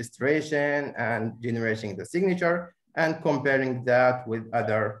verification, registration, and generating the signature, and comparing that with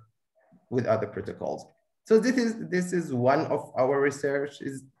other protocols. So this is one of our research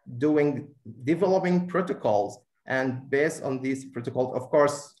is developing protocols, and based on these protocols, of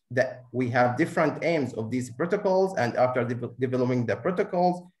course, that we have different aims of these protocols, and after developing the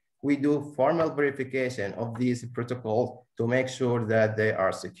protocols, we do formal verification of these protocols to make sure that they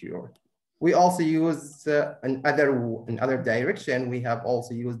are secure. We also use another direction. We have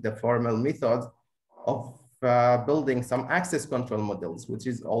also used the formal methods of building some access control models, which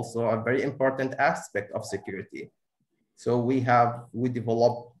is also a very important aspect of security. So we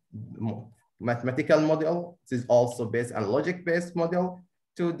develop mathematical model. This is also based on logic-based model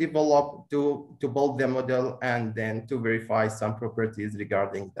to develop, to build the model and then to verify some properties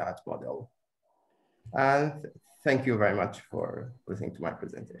regarding that model. And thank you very much for listening to my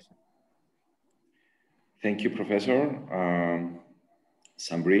presentation. Thank you, Professor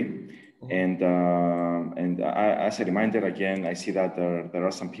Sambri. And as a reminder, again, I see that there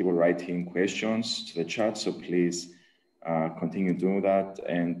are some people writing questions to the chat, so please continue doing that,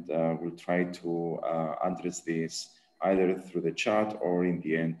 and we'll try to address this either through the chat or in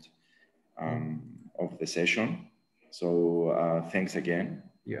the end of the session. So thanks again.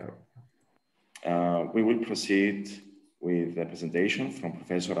 Yeah. We will proceed with the presentation from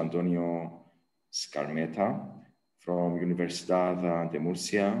Professor Antonio Scarmeta from Universidad de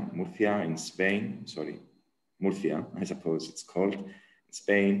Murcia in Spain. Sorry, Murcia, I suppose it's called, in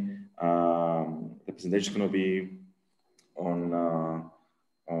Spain. The presentation is going to be on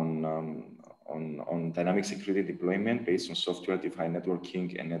dynamic security deployment based on software-defined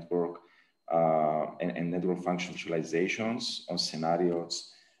networking and network function visualizations on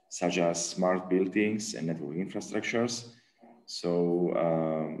scenarios such as smart buildings and network infrastructures. So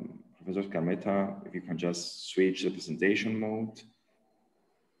Professor Scarmeta, if you can just switch the presentation mode.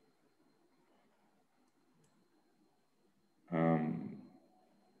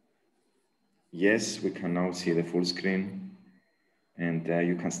 Yes, we can now see the full screen, and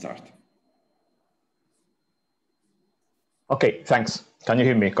you can start. Okay, thanks. Can you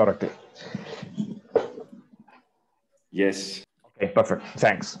hear me correctly? Yes. Okay, perfect.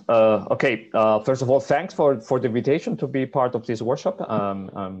 Thanks. First of all, thanks for the invitation to be part of this workshop.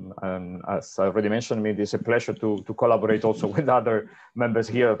 As I already mentioned, it is a pleasure to collaborate also with other members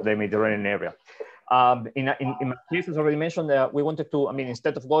here of the Mediterranean area. In my case, as already mentioned, we wanted to,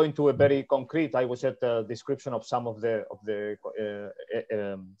 instead of going to a very concrete, I was at the description of some of the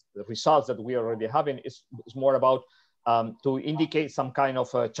results that we are already having. It's more about to indicate some kind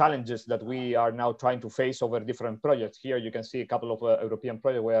of challenges that we are now trying to face over different projects. Here you can see a couple of European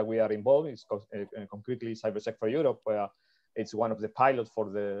projects where we are involved. It's concretely CyberSec for Europe, where it's one of the pilots for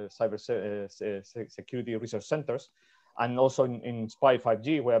the cyber security research centers. and also in SPY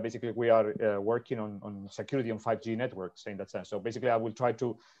 5G, where basically we are working on security on 5G networks in that sense. So basically, I will try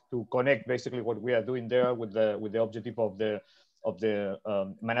to connect basically what we are doing there with the objective of the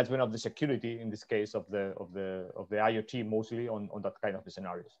management of the security, in this case of the IoT, mostly on that kind of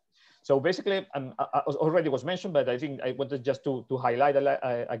scenarios. So basically, already was mentioned, but I think I wanted just to highlight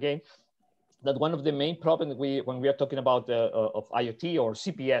again that one of the main problems when we are talking about of IoT or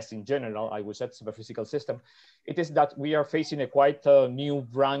CPS in general, I would say cyber physical system, it is that we are facing a quite new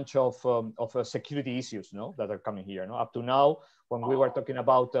branch of security issues, no, that are coming here. No? Up to now, when we were talking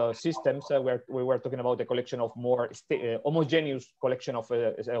about systems, we were talking about a collection of more homogeneous collection of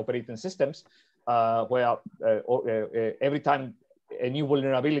operating systems, where every time a new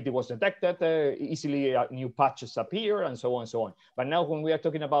vulnerability was detected, easily new patches appear, and so on and so on. But now when we are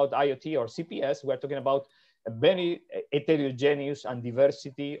talking about IoT or CPS, we are talking about a very heterogeneous and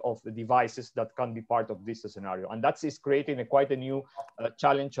diversity of the devices that can be part of this scenario. And that is creating quite a new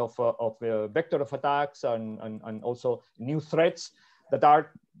challenge of vector of attacks and also new threats that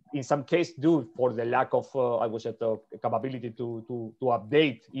are in some case due for the lack of, I would say, the capability to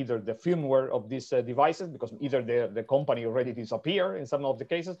update either the firmware of these devices, because either the company already disappeared in some of the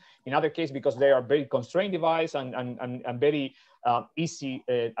cases, in other cases because they are very constrained device and very easy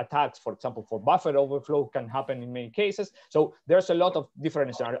attacks, for example, for buffer overflow can happen in many cases. So there's a lot of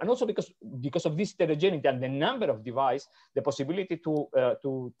different scenarios. And also because of this heterogeneity and the number of devices, the possibility to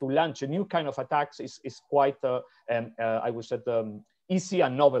launch a new kind of attacks is quite, I would say, easy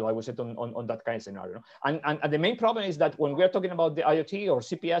and novel, I would say, on that kind of scenario. And the main problem is that when we're talking about the IoT or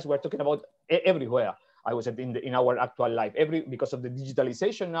CPS, we're talking about everywhere, I would say, in our actual life. Because of the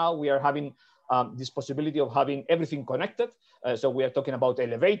digitalization now, we are having this possibility of having everything connected. So we are talking about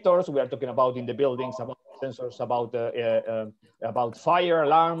elevators, we are talking about in the buildings, about sensors, about fire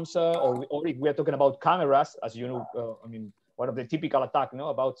alarms, or if we are talking about cameras, as you know, I mean, one of the typical attack, no,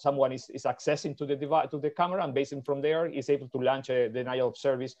 about someone is accessing to the device, to the camera, and based from there is able to launch a denial of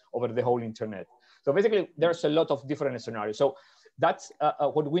service over the whole internet. So basically, there's a lot of different scenarios. So that's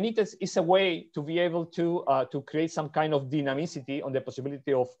what we need is a way to be able to create some kind of dynamicity on the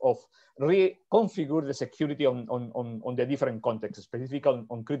possibility of reconfigure the security on the different contexts, specifically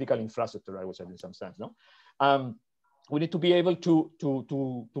on critical infrastructure, I would say in some sense, no. We need to be able to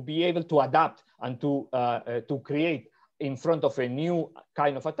adapt and to create in front of a new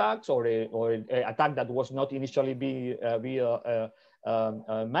kind of attacks or an attack that was not initially managed,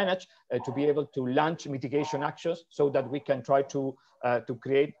 to be able to launch mitigation actions so that we can try to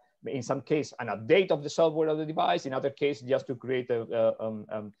create, in some case, an update of the software of the device, in other case, just to create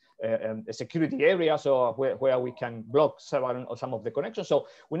a security area, so where we can block some of the connections. So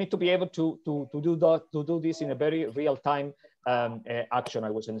we need to be able to do this in a very real time action, I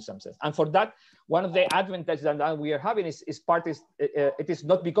would say, in some sense. And for that, one of the advantages that we are having is it is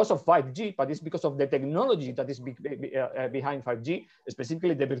not because of 5G, but it's because of the technology that is behind 5G,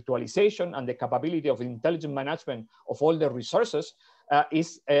 specifically the virtualization and the capability of intelligent management of all the resources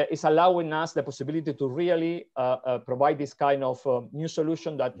is allowing us the possibility to really provide this kind of new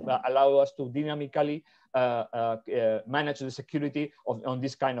solution that allow us to dynamically manage the security on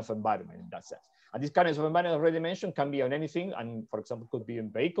this kind of environment in that sense. And this kind of environment already mentioned can be on anything, and for example, could be in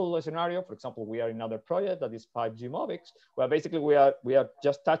vehicle scenario. For example, we are in another project that is 5G Mobix, where basically we are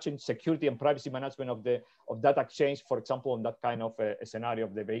just touching security and privacy management of data exchange, for example, on that kind of a scenario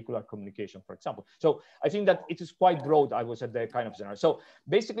of the vehicular communication, for example. So I think that it is quite broad, I would say, the kind of scenario. So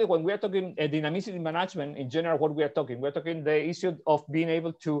basically, when we are talking dynamicity management in general, what we're talking the issue of being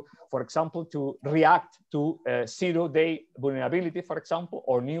able to, for example, to react to zero-day vulnerability, for example,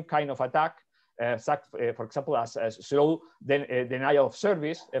 or new kind of attack. For example, as slow denial of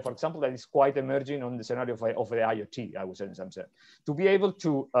service, for example, that is quite emerging on the scenario of the IoT, I would say in some sense. To be able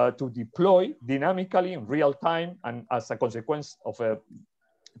to deploy dynamically in real time, and as a consequence of a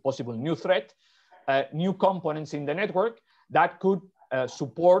possible new threat, new components in the network that could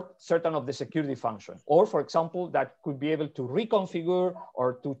support certain of the security function, or for example, that could be able to reconfigure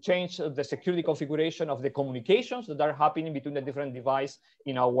or to change the security configuration of the communications that are happening between the different devices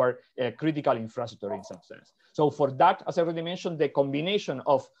in our critical infrastructure in some sense. So for that, as I already mentioned, the combination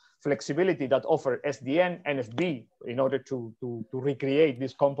of flexibility that offer SDN, NFV in order to recreate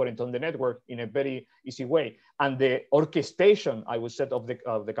this component on the network in a very easy way, and the orchestration, I would say, of the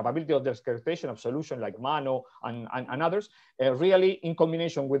capability of the orchestration of solutions like Mano and others, really in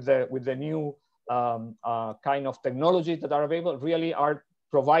combination with the new kind of technologies that are available, really are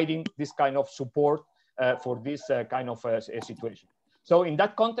providing this kind of support for this kind of situation. So in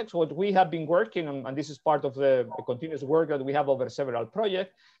that context, what we have been working on, and this is part of the continuous work that we have over several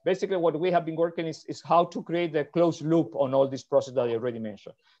projects, basically what we have been working is how to create a closed loop on all these processes that I already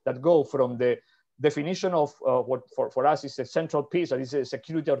mentioned, that go from the definition of what for us is a central piece, that is a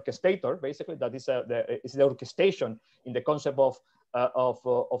security orchestrator, basically, that is the orchestration in the concept of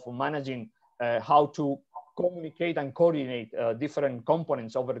managing how to communicate and coordinate different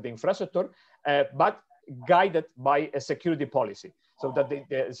components over the infrastructure, but guided by a security policy. So that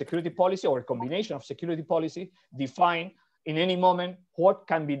the security policy or a combination of security policy define in any moment what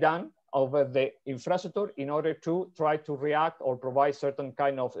can be done over the infrastructure in order to try to react or provide certain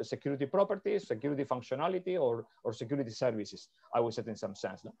kind of security properties, security functionality, or security services, I would say in some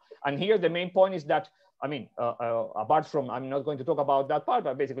sense. No? And here the main point is that, I mean, apart from, I'm not going to talk about that part,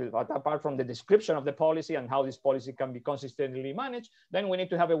 but basically apart from the description of the policy and how this policy can be consistently managed, then we need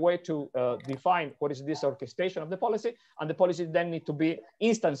to have a way to define what is this orchestration of the policy, and the policy then need to be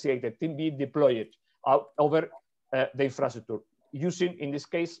instantiated, to be deployed over the infrastructure, using, in this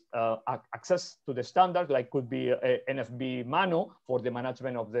case, access to the standard, like could be NFV Mano for the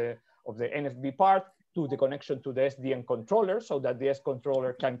management of the NFV part, to the connection to the SDN controller, so that the S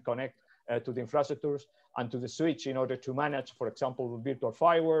controller can connect to the infrastructures and to the switch in order to manage, for example, virtual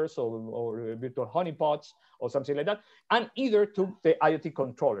firewalls or virtual honeypots or something like that, and either to the IoT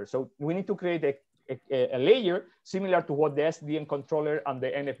controller. So we need to create a layer similar to what the SDN controller and the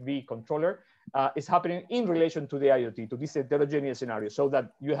NFV controller is happening in relation to the IoT, to this heterogeneous scenario, so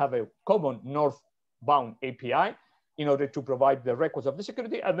that you have a common northbound API in order to provide the records of the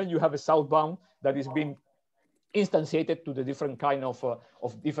security, and then you have a southbound that is being instantiated to the different kind of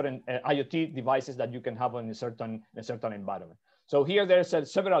different IoT devices that you can have in a certain environment. So here there's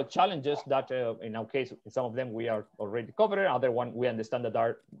several challenges that in our case, some of them we are already covering, other one we understand that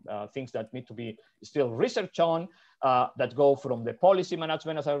are things that need to be still researched on, that go from the policy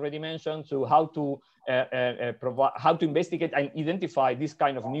management, as I already mentioned, to how to provide, how to investigate and identify this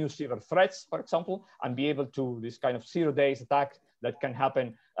kind of new cyber threats, for example, and be able to this kind of 0 days attack that can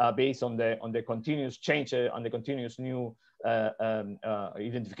happen based on the continuous change and the continuous new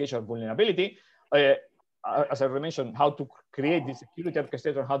identification of vulnerability. As I mentioned, how to create this security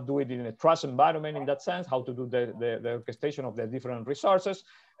orchestrator, how to do it in a trust environment in that sense, how to do the orchestration of the different resources,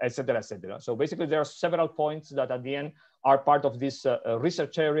 et cetera, et cetera. So basically there are several points that at the end are part of this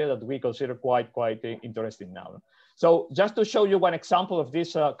research area that we consider quite interesting now. So just to show you one example of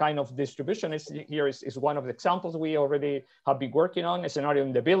this kind of distribution, here is one of the examples we already have been working on, a scenario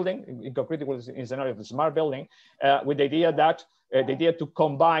in the building, in concrete a scenario of the smart building, with the idea that the idea to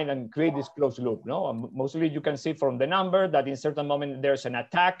combine and create this closed loop. No, mostly you can see from the number that in certain moment there's an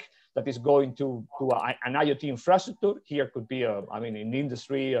attack that is going to an IoT infrastructure. Here could be I mean, in the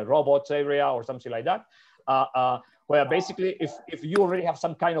industry, a robots area or something like that. Where basically, if you already have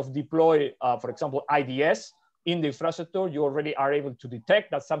some kind of deploy, for example, IDS in the infrastructure, you already are able to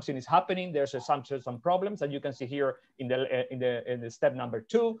detect that something is happening. There's some problems that you can see here in the step number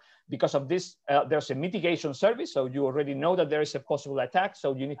 2. Because of this, there's a mitigation service. So you already know that there is a possible attack.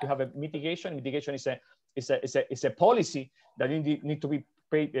 So you need to have a mitigation. Mitigation is a policy that need to be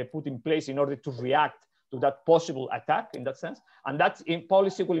put in place in order to react to that possible attack in that sense. And that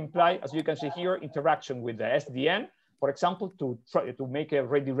policy will imply, as you can see here, interaction with the SDN, for example, to make a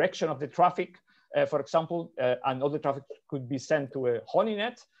redirection of the traffic. For example, and all the traffic could be sent to a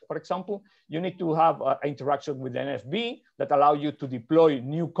honeynet, for example. You need to have interaction with NFV that allow you to deploy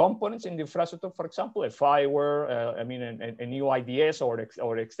new components in the infrastructure, for example, a firewall, I mean, a new IDS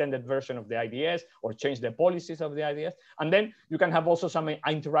or extended version of the IDS, or change the policies of the IDS. And then you can have also some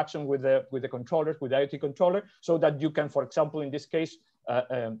interaction with the controllers, with the IoT controller, so that you can, for example, in this case,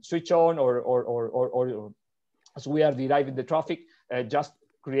 switch on or as we are deriving the traffic, just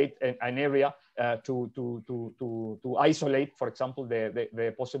create an area to isolate, for example,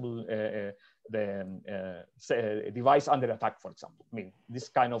 the possible device under attack, for example. I mean, this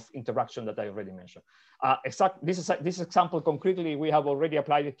kind of interaction that I already mentioned. This example concretely, we have already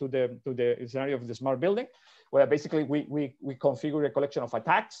applied it to the scenario of the smart building, where basically we configure a collection of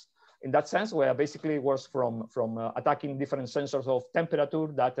attacks. In that sense, where basically it was from attacking different sensors of temperature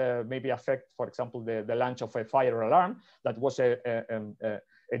that maybe affect, for example, the launch of a fire alarm. That was a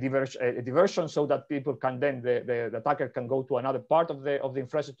diversion, so that people can then, the attacker can go to another part of the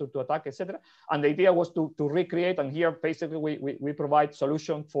infrastructure to attack, etc. And the idea was to recreate, and here basically we provide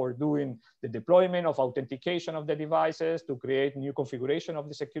solution for doing the deployment of authentication of the devices, to create new configuration of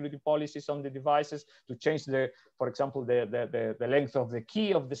the security policies on the devices, to change for example, the length of the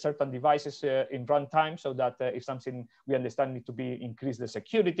key of the certain devices in runtime, so that if something we understand need to be increase the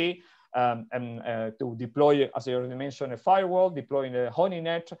security, to deploy, as I already mentioned, a firewall, deploying a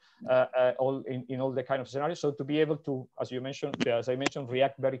honeynet, all in all the kind of scenarios. So to be able to, as I mentioned,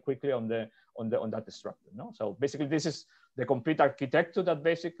 react very quickly on that structure. No? So basically, this is the complete architecture that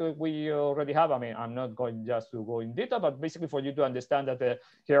basically we already have. I mean, I'm not going just to go in detail, but basically for you to understand that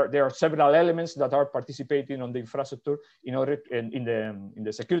there are several elements that are participating on the infrastructure in order in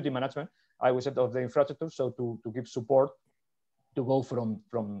the security management, I would say, of the infrastructure. So to give support to go from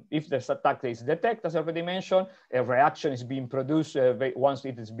if the attack is detected, as I already mentioned, a reaction is being produced once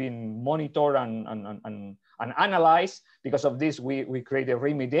it is being monitored and analyzed. Because of this, we create a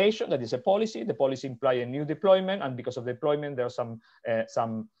remediation, that is a policy. The policy implies a new deployment, and because of deployment, there's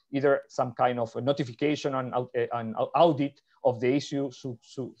either some kind of a notification and audit of the issue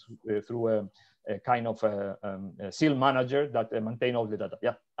through a kind of a SIEM manager that maintain all the data.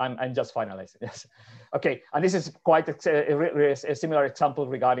 Yeah, I'm just finalizing. Yes. Okay, and this is quite a similar example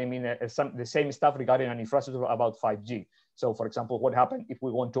regarding the same stuff regarding an infrastructure about 5G. So, for example, what happened if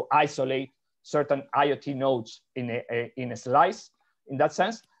we want to isolate certain IoT nodes in a slice? In that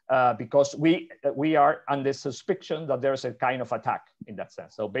sense, because we are under suspicion that there's a kind of attack in that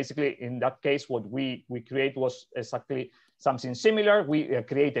sense. So basically, in that case, what we create was exactly something similar. We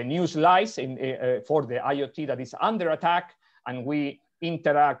create a new slice for the IoT that is under attack, and we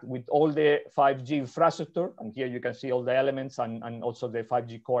interact with all the 5G infrastructure. And here you can see all the elements and also the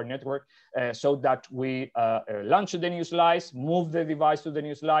 5G core network, so that we launch the new slice, move the device to the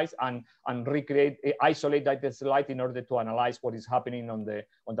new slice, and recreate, isolate that slice in order to analyze what is happening on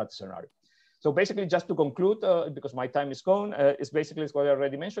that scenario. So basically, just to conclude, because my time is gone, is basically what I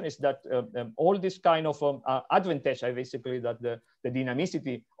already mentioned, is that all this kind of advantage, basically that the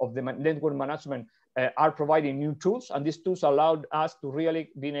dynamicity of the network management are providing new tools, and these tools allowed us to really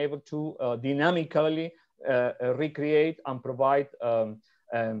being able to dynamically recreate and provide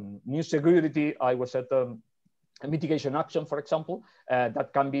new security, I was at mitigation action, for example,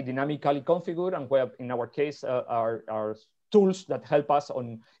 that can be dynamically configured, and where in our case are tools that help us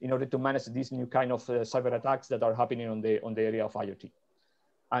in order to manage these new kind of cyber attacks that are happening on the area of IoT.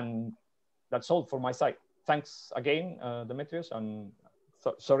 And that's all for my side. Thanks again, Demetrios, and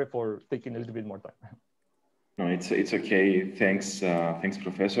sorry for taking a little bit more time. No, it's okay. Thanks, thanks,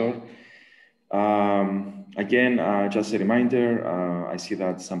 Professor. Again, just a reminder. I see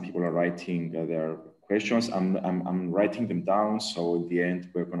that some people are writing their questions. I'm writing them down. So at the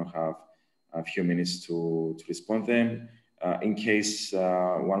end, we're going to have a few minutes to respond them. In case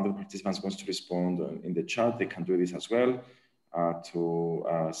one of the participants wants to respond in the chat, they can do this as well to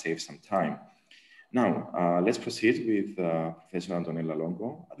save some time. Now, let's proceed with Professor Antonella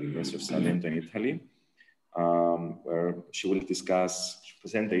Longo at the University of Salento in Italy, where she will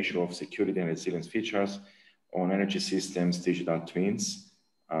present the issue of security and resilience features on energy systems, digital twins.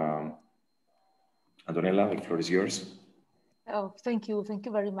 Antonella, the floor is yours. Oh, thank you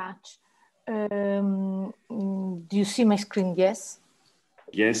very much. Do you see my screen? Yes?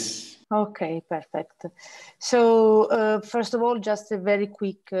 Yes. Okay, perfect. So first of all, just a very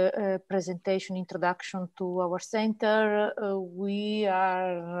quick presentation, introduction to our center. We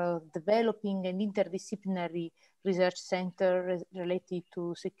are developing an interdisciplinary research center related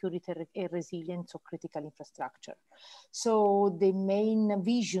to security and resilience of critical infrastructure. So the main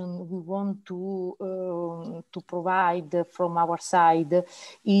vision we want to provide from our side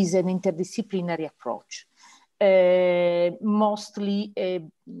is an interdisciplinary approach. Mostly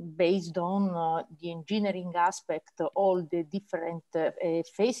based on the engineering aspect, all the different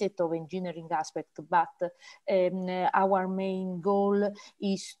facets of engineering aspect, but our main goal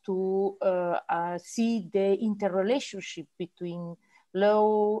is to see the interrelationship between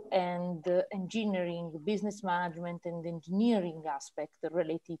law and engineering, business management and engineering aspect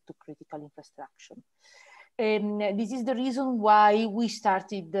related to critical infrastructure. This is the reason why we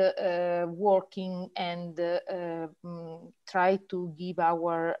started working and try to give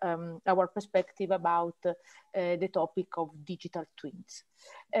our perspective about the topic of digital twins.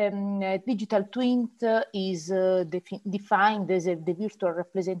 Digital twin is defined as the virtual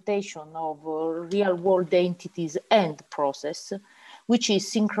representation of real-world entities and process, which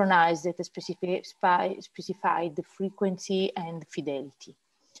is synchronized at a specified frequency and fidelity.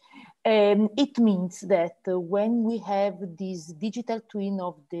 It means that when we have this digital twin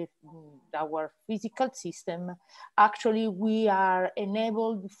of our physical system, actually we are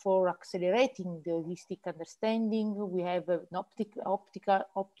enabled for accelerating the holistic understanding. We have an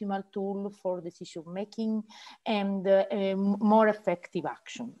optimal tool for decision making and more effective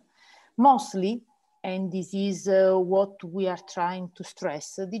action. Mostly, and this is what we are trying to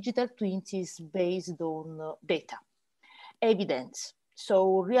stress, digital twins is based on data, evidence.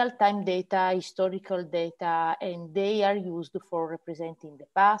 So real-time data, historical data, and they are used for representing the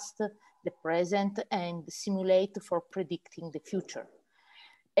past, the present, and simulate for predicting the future.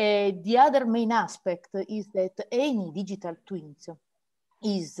 The other main aspect is that any digital twins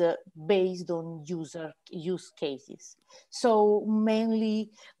is based on use cases. So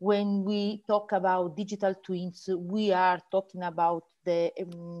mainly when we talk about digital twins, we are talking about the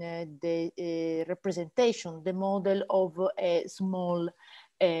representation, the model of a small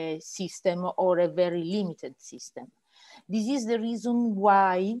system or a very limited system. This is the reason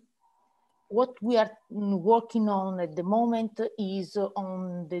why what we are working on at the moment is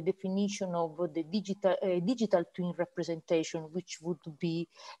on the definition of the digital twin representation, which would be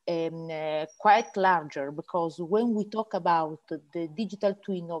quite larger, because when we talk about the digital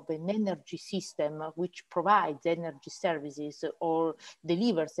twin of an energy system which provides energy services or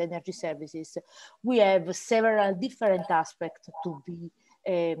delivers energy services, we have several different aspects to be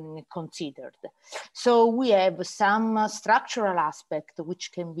considered. So we have some structural aspect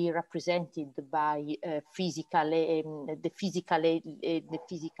which can be represented by the physical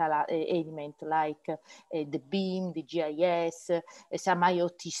element like the beam, the GIS, some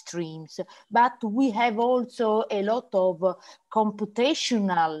IoT streams, but we have also a lot of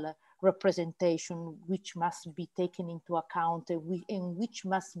computational representation which must be taken into account and which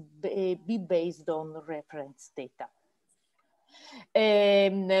must be based on reference data.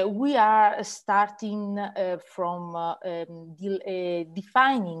 We are starting from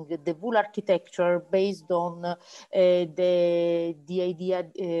defining the WUL architecture based on the idea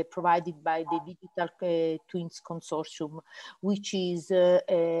provided by the Digital Twins Consortium, which is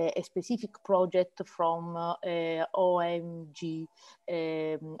a specific project from OMG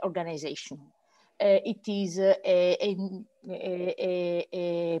organization. It is a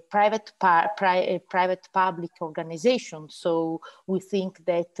private-public organization, so we think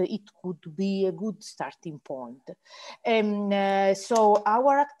that it could be a good starting point. So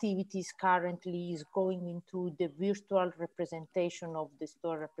our activities currently is going into the virtual representation of the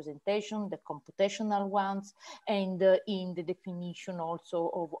store representation, the computational ones, and in the definition also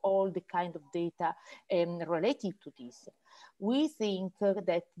of all the kind of data related to this. We think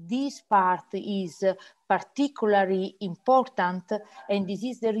that this part is particularly important, and this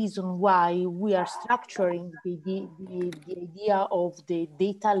is the reason why we are structuring the idea of the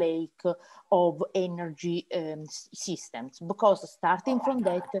data lake of energy systems, because starting from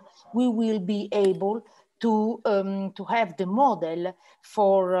that, we will be able to have the model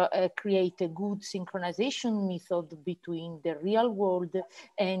for create a good synchronization method between the real world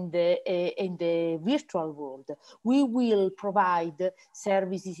and the virtual world. We will provide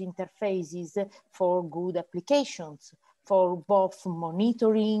services interfaces for good applications, for both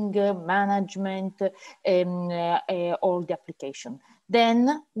monitoring, management, and all the application.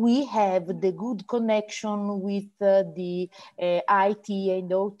 Then we have the good connection with the IT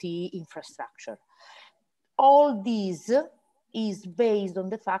and OT infrastructure. All this is based on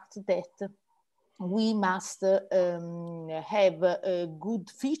the fact that we must have good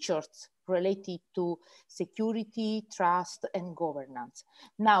features related to security, trust, and governance.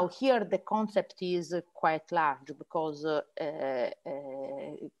 Now, here the concept is quite large, because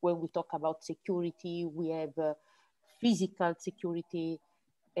when we talk about security, we have physical security,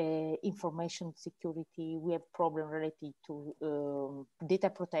 information security, we have problem related to data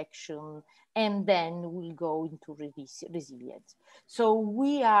protection, and then we'll go into resilience. So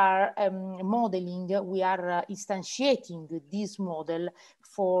we are modeling, we are instantiating this model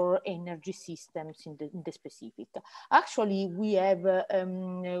for energy systems in the specific. Actually, we have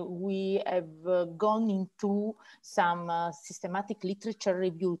gone into some systematic literature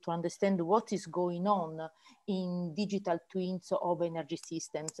review to understand what is going on in digital twins of energy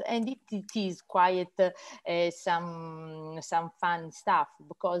systems, and it is quite some fun stuff,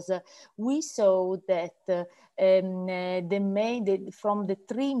 because we saw that from the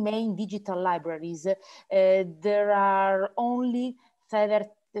three main digital libraries, there are only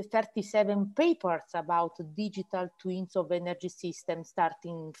 37 papers about digital twins of energy systems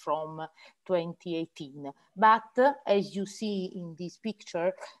starting from 2018. But as you see in this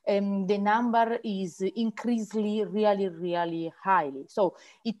picture, the number is increasingly really highly. So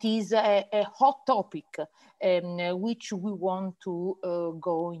it is a hot topic which we want to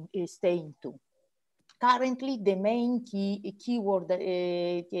stay into. Currently, the main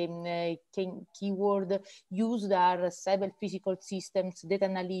keyword used are cyber physical systems, data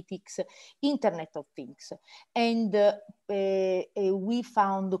analytics, Internet of Things. And we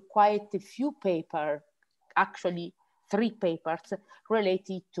found quite a few papers, actually 3 papers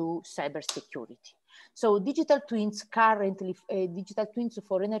related to cybersecurity. So digital twins currently, digital twins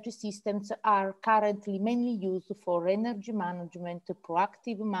for energy systems are currently mainly used for energy management,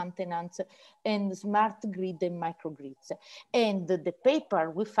 proactive maintenance, and smart grid and microgrids. And the paper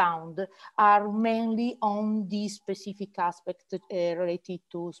we found are mainly on this specific aspect related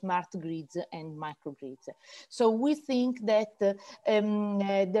to smart grids and microgrids. So we think that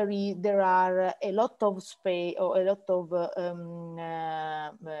there are a lot of space or a lot of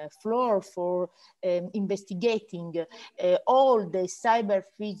floor for investigating all the cyber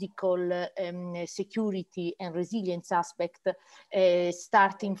physical security and resilience aspect,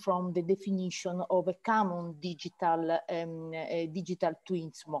 starting from the definition of a common digital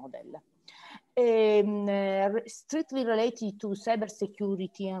twins model. Strictly related to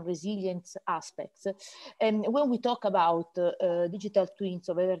cybersecurity and resilience aspects. When we talk about digital twins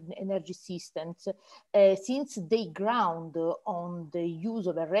of energy systems, since they ground on the use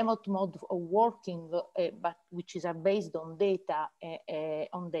of a remote mode of working, but which is based on data,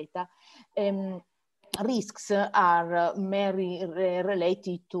 risks are mainly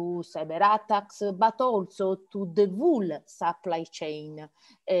related to cyber attacks, but also to the whole supply chain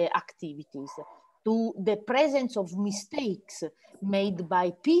activities, to the presence of mistakes made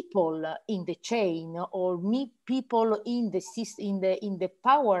by people in the chain or people in the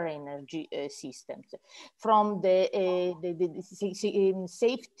power energy systems, from the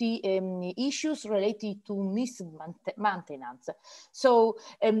safety issues related to maintenance. So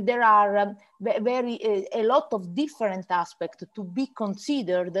there are a lot of different aspects to be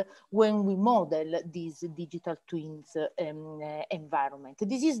considered when we model this digital twins environment.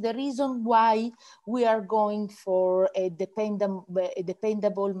 This is the reason why we are going for a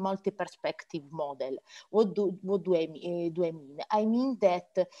dependable multi-perspective model. What do I mean? I mean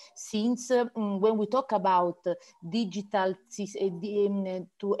that since when we talk about digital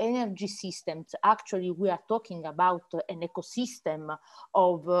to energy systems, actually we are talking about an ecosystem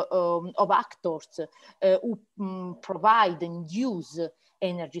of actors who provide and use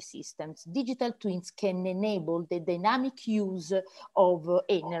energy systems. Digital twins can enable the dynamic use of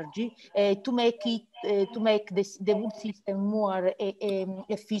energy to make the whole system more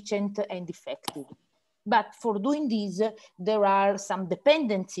efficient and effective. But for doing this, there are some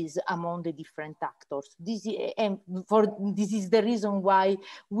dependencies among the different actors. This is the reason why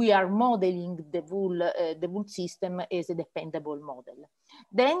we are modeling the whole system as a dependable model.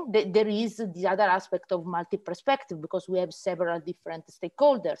 Then there is the other aspect of multi-perspective, because we have several different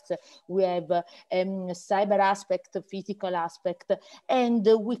stakeholders. We have cyber aspect, physical aspect, and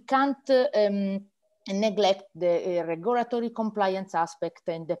we can't neglect the regulatory compliance aspect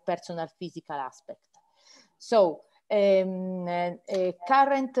and the personal physical aspect. So current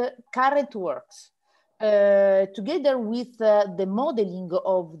works. Together with the modeling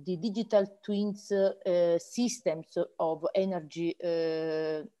of the digital twins systems of energy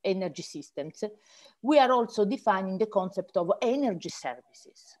systems, we are also defining the concept of energy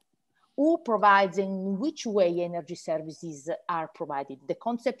services. Who provides and in which way energy services are provided? The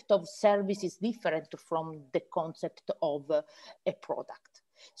concept of service is different from the concept of a product.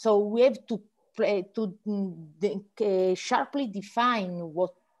 So we have to sharply define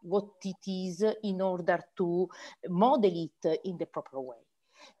what it is in order to model it in the proper way.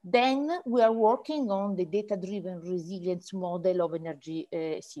 Then we are working on the data-driven resilience model of energy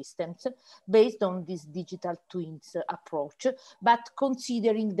systems based on this digital twins approach, but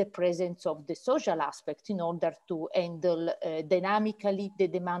considering the presence of the social aspect in order to handle dynamically the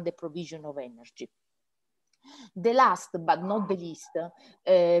demand and provision of energy. The last but not the least,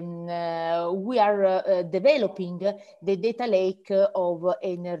 we are developing the data lake of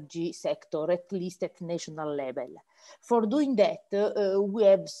energy sector, at least at national level. For doing that, we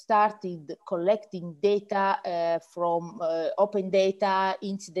have started collecting data from open data,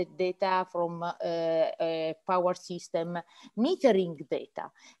 incident data from power system, metering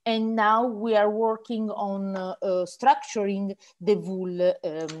data. And now we are working on structuring the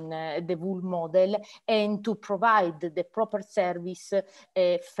whole model and to provide the proper service,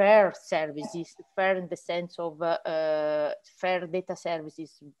 fair services, fair in the sense of fair data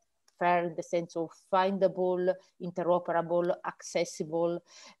services, fair in the sense of findable, interoperable, accessible,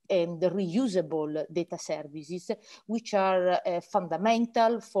 and reusable data services, which are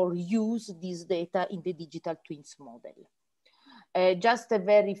fundamental for use this data in the digital twins model. Just a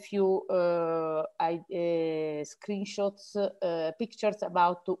very few screenshots, pictures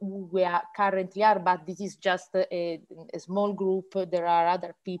about who we currently are, but this is just a small group. There are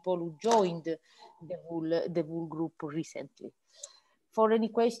other people who joined the whole group recently. For any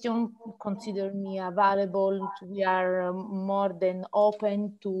question, consider me available. We are more than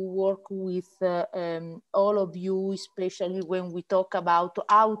open to work with all of you, especially when we talk about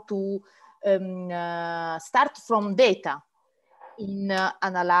how to start from data in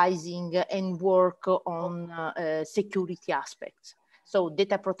analyzing and work on security aspects. So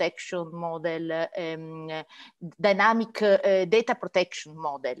data protection model, dynamic data protection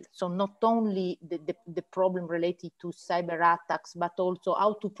model. So not only the problem related to cyber attacks, but also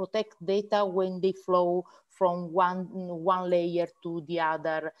how to protect data when they flow from one layer to the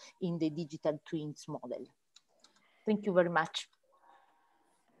other in the digital twins model. Thank you very much.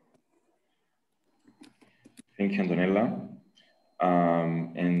 Thank you, Antonella.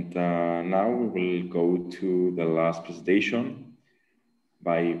 Now we will go to the last presentation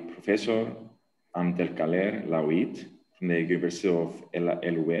by Professor Abdelkader Louit from the University of El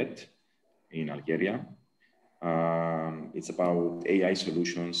Oued in Algeria. It's about AI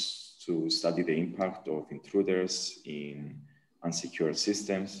solutions to study the impact of intruders in unsecure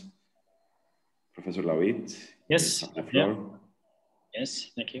systems. Professor Louit, yes, you have the floor. Yeah. Yes,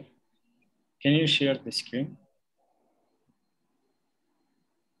 thank you. Can you share the screen?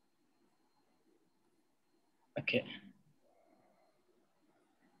 Okay.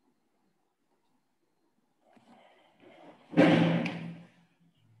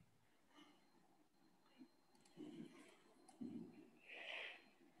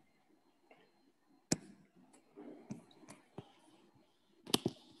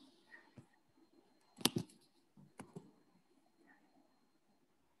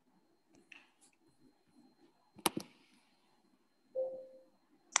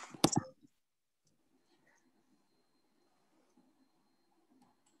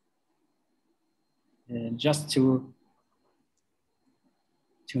 Just to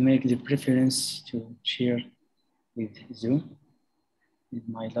make the preference to share with Zoom with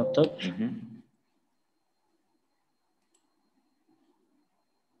my laptop. Mm-hmm.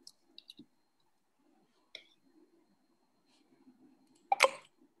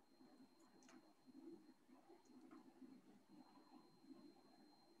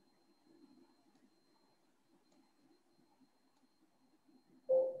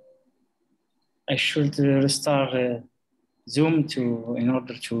 I should restart Zoom in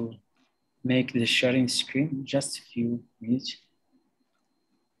order to make the sharing screen. Just a few minutes.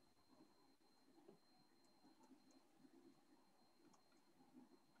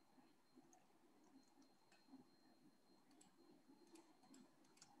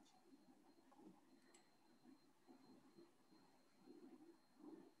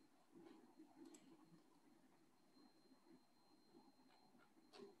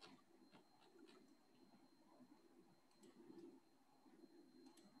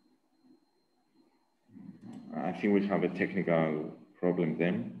 I think we have a technical problem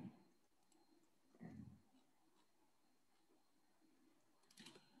then.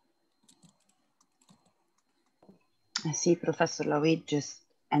 I see Professor Louit just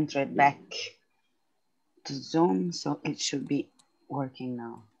entered back to Zoom, so it should be working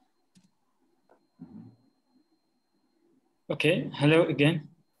now. Okay, hello again.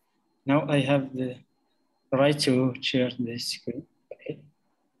 Now I have the right to share the screen. Okay.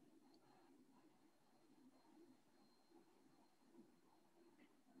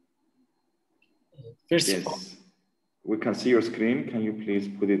 First yes, of all, we can see your screen. Can you please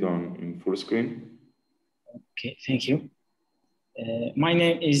put it on in full screen? Okay, thank you. My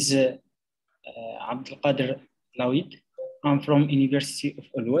name is Abdelkader Louit. I'm from University of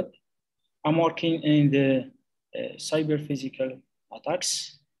El Oued. I'm working in the cyber physical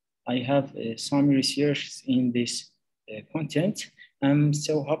attacks. I have some research in this content. I'm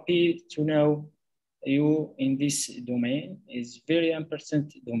so happy to know you in this domain. It's very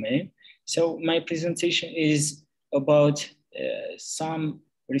important domain. So my presentation is about some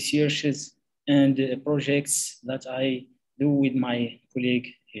researches and projects that I do with my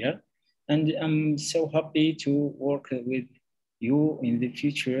colleague here. And I'm so happy to work with you in the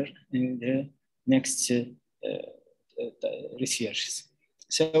future in the next research.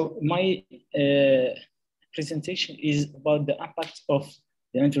 So my presentation is about the impact of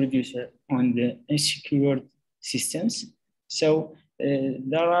the introducer on the insecure systems. So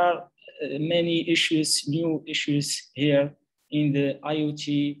there are many issues, new issues here in the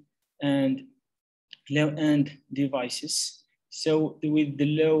IoT and low-end devices. So with the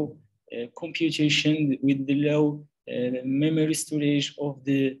low computation, with the low memory storage of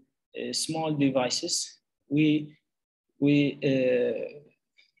the small devices, we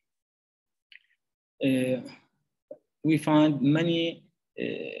find many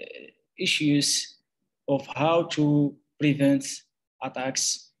issues of how to prevent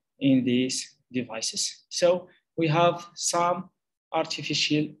attacks in these devices. So we have some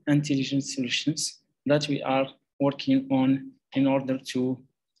artificial intelligence solutions that we are working on in order to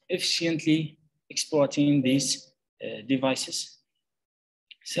efficiently exploiting these devices.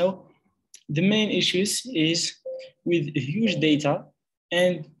 So the main issues is with huge data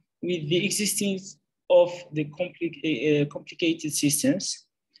and with the existence of the complicated systems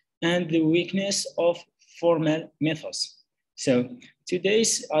and the weakness of formal methods. So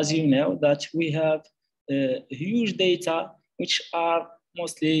today's, as you know, that we have huge data which are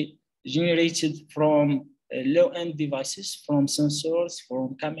mostly generated from low-end devices, from sensors,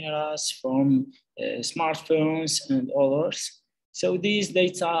 from cameras, from smartphones and others. So these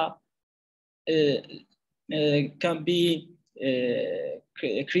data can be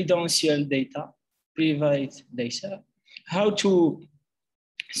credential data, private data, how to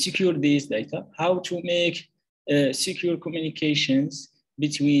secure these data, how to make secure communications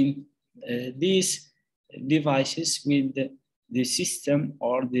between these devices with the system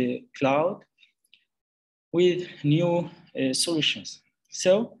or the cloud with new solutions.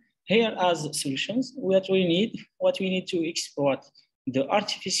 So here as solutions, what we need to exploit the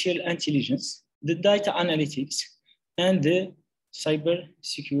artificial intelligence, the data analytics, and the cyber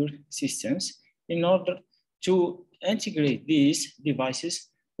secure systems in order to integrate these devices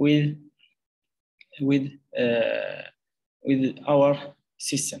with our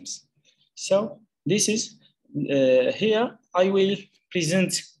systems. So this is here I will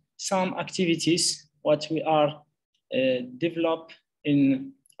present some activities what we are developed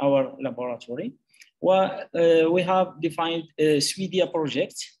in our laboratory. Well, we have defined a SWIDIA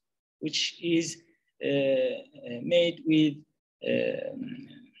project, which is made with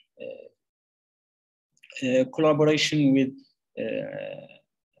collaboration with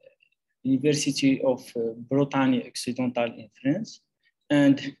University of Bretagne Occidentale in France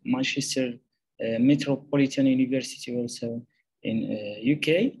and Manchester Metropolitan University also in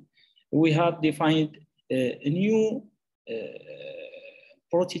UK. We have defined a new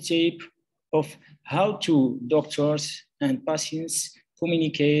prototype of how to doctors and patients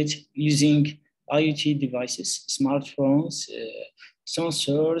communicate using IoT devices, smartphones,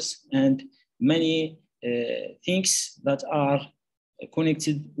 sensors, and many things that are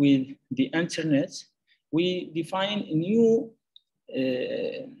connected with the internet. We define new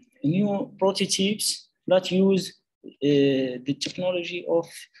prototypes that use the technology of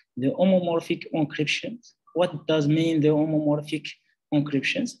the homomorphic encryption. What does mean the homomorphic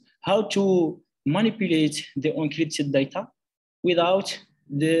encryptions? How to manipulate the encrypted data without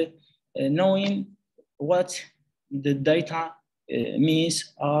the knowing what the data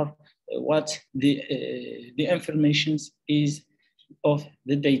means or what the information is of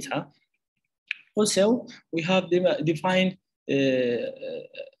the data. Also, we have defined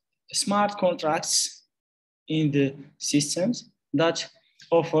smart contracts in the systems that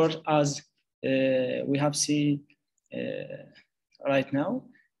offer, as we have seen right now,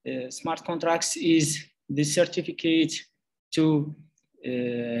 smart contracts is the certificate to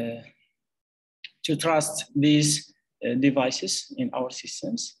trust these devices in our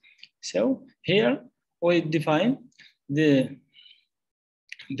systems. So here we define the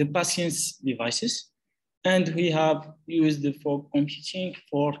patient's devices, and we have used the fog computing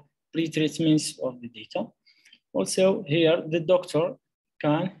for pre-treatments of the data. Also here, the doctor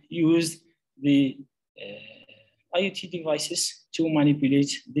can use the IoT devices to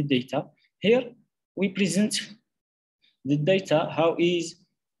manipulate the data. Here, we present the data, how is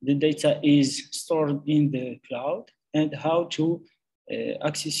the data is stored in the cloud and how to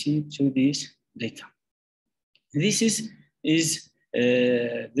access it to this data. This is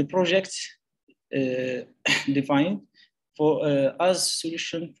the project defined for as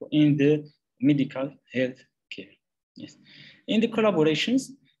solution in the medical health care. Yes. In the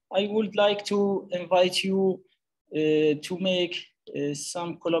collaborations, I would like to invite you to make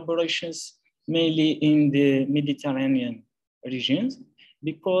some collaborations mainly in the Mediterranean regions,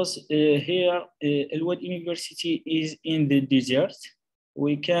 because here Al-Wad University is in the desert.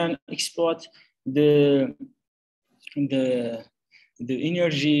 We can exploit the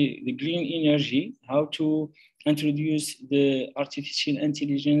energy, the green energy, how to introduce the artificial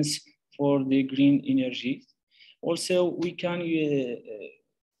intelligence for the green energy. Also, we can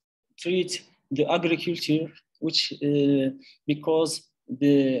treat the agriculture, which because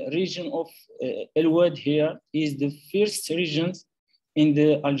the region of Al-Wad here is the first region in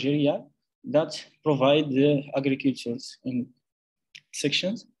the Algeria that provide the agricultures in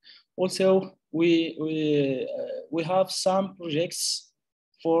sections. Also, we have some projects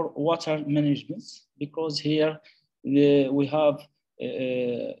for water management, because here we have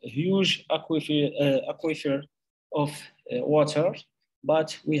huge aquifer of water,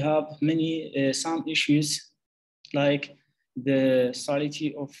 but we have many some issues like the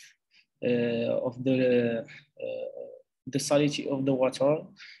salinity of the salinity of the water.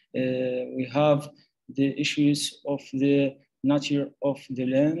 We have the issues of the nature of the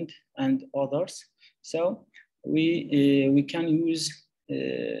land and others. So we can use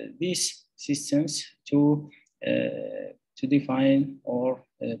these systems to define or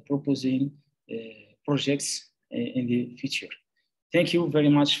proposing projects in the future. Thank you very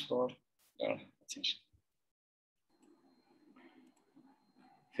much for your attention.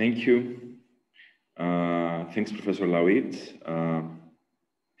 Thank you. Thanks, Professor Lawid.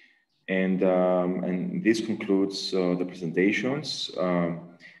 And this concludes the presentations.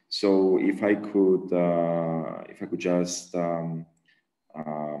 So if I could just,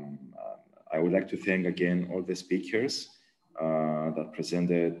 I would like to thank again all the speakers that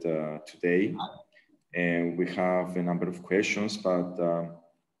presented today. And we have a number of questions, but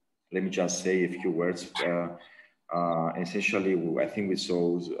let me just say a few words. Essentially, I think we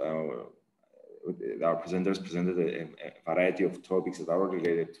saw our presenters presented a variety of topics that are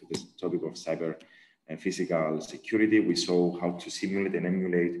related to this topic of cyber and physical security. We saw how to simulate and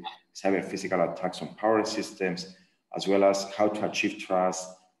emulate cyber physical attacks on power systems, as well as how to achieve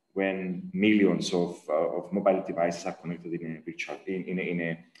trust when millions of mobile devices are connected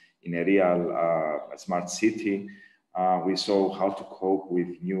in a real smart city. We saw how to cope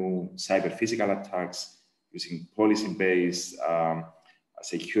with new cyber physical attacks using policy-based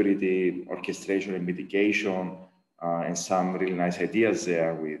security, orchestration and mitigation, and some really nice ideas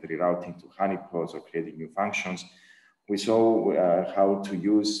there with rerouting to honeypots or creating new functions. We saw how to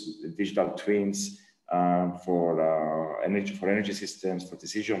use digital twins for energy systems, for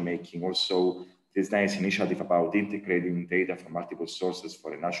decision making. Also, this nice initiative about integrating data from multiple sources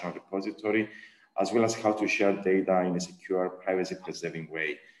for a national repository, as well as how to share data in a secure, privacy-preserving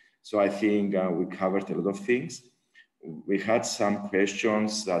way. So I think we covered a lot of things. We had some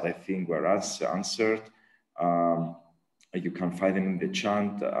questions that I think were answered. You can find them in the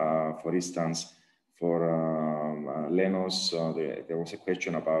chat. For instance, for Lenos, there was a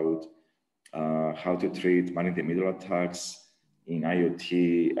question about how to treat man-in-the-middle attacks in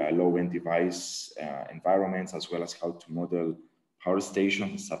IoT low-end device environments, as well as how to model power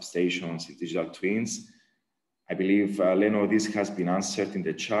stations, substations in digital twins. I believe, Leno, this has been answered in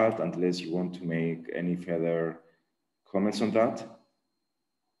the chat, unless you want to make any further comments on that.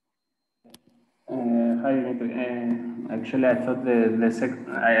 Hi, Dimitri. Actually, I thought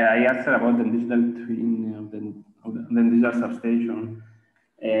I asked about the digital twin of the digital substation,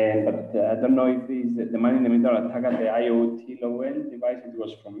 but I don't know if it's the man-in-the-middle attack at the IoT low-end device. It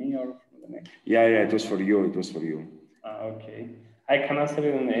was from me or from the next? Yeah, it was for you. It was for you. Okay, I can answer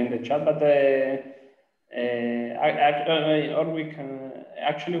it in the chat, but or we can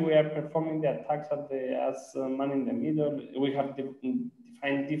actually we are performing the attacks as man in the middle. We have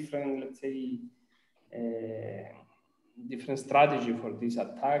defined different, let's say, different strategy for this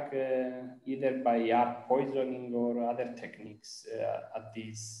attack, either by arc poisoning or other techniques at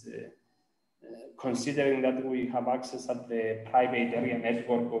this, considering that we have access at the private area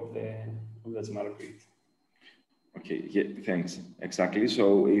network of the smart grid. Okay, yeah, thanks. Exactly.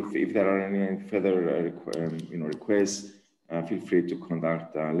 So if there are any further requests, feel free to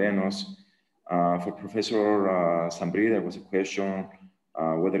contact Lenos. For Professor Sambri, there was a question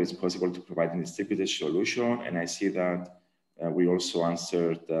whether it's possible to provide a distributed solution, and I see that we also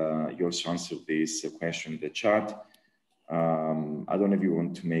answered. You also answered this question in the chat. I don't know if you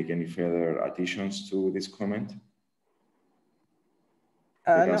want to make any further additions to this comment.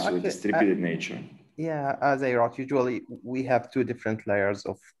 No, actually, distributed nature. Yeah, as I wrote, usually we have two different layers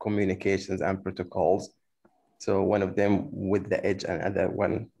of communications and protocols. So one of them with the edge and other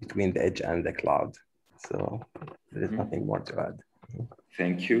one between the edge and the cloud. So there is nothing more to add.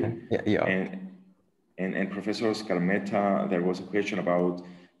 Thank you. Yeah. And Professor Scarmetta, there was a question about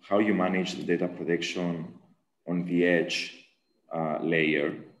how you manage the data protection on the edge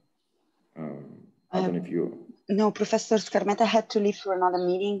layer. I don't know if you... No, Professor Scarmetta had to leave for another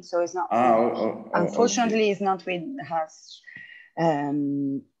meeting, so it's not. Unfortunately, okay. It's not with us.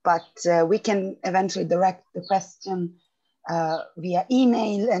 But we can eventually direct the question via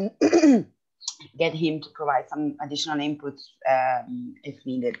email and get him to provide some additional inputs if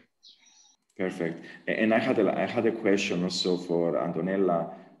needed. Perfect. And I had a question also for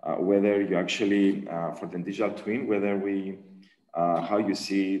Antonella, whether you actually for the digital twin, whether we. How you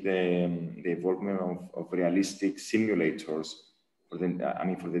see the involvement of realistic simulators for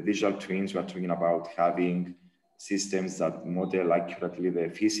the digital twins. We are talking about having systems that model accurately the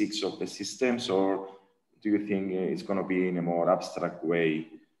physics of the systems, or do you think it's going to be in a more abstract way?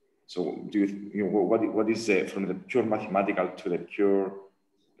 So do you, what is from the pure mathematical to the pure,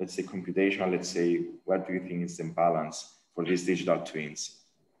 let's say, computational, let's say, what do you think is the balance for these digital twins?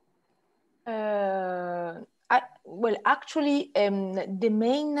 Well, actually, the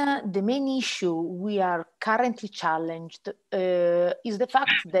main issue we are currently challenged is the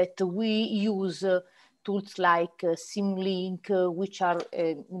fact that we use tools like Simulink, which are,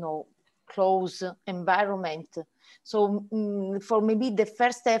 closed environment. So for maybe the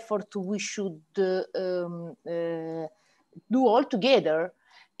first effort we should do all together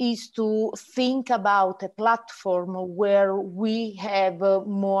is to think about a platform where we have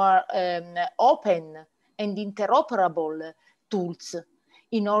more open and interoperable tools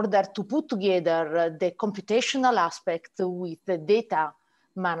in order to put together the computational aspect with the data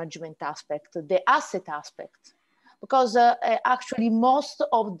management aspect, the asset aspect. Because actually most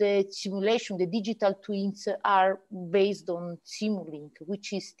of the simulation, the digital twins are based on Simulink,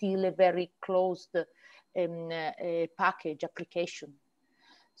 which is still a very closed package application.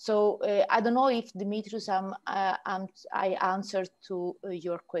 So I don't know if Dimitrios, I answered to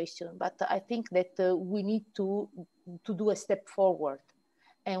your question, but I think that we need to do a step forward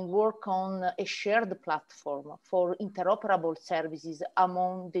and work on a shared platform for interoperable services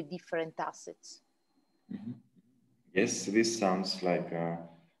among the different assets. Mm-hmm. Yes, this sounds like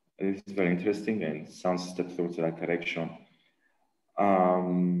it's very interesting and sounds a step towards the right direction.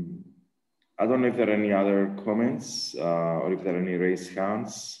 I don't know if there are any other comments or if there are any raised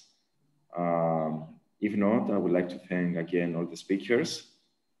hands. If not, I would like to thank again all the speakers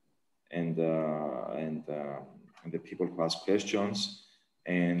and the people who asked questions.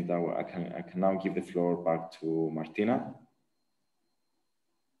 And I can now give the floor back to Martina.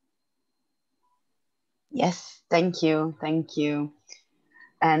 Yes, thank you. Thank you.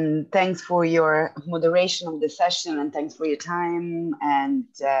 And thanks for your moderation of the session, and thanks for your time. And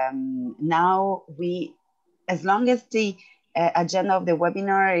now as long as the agenda of the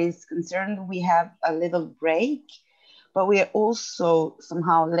webinar is concerned, we have a little break, but we are also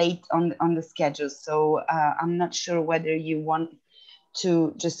somehow late on the schedule. So I'm not sure whether you want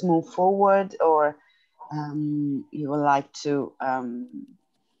to just move forward or you would like to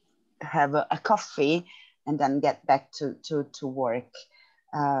have a coffee and then get back to work.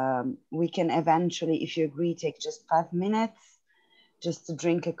 We can eventually, if you agree, take just 5 minutes just to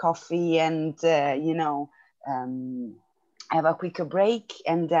drink a coffee and, have a quicker break,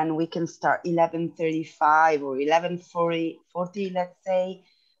 and then we can start 11:35 or 11:40, let's say,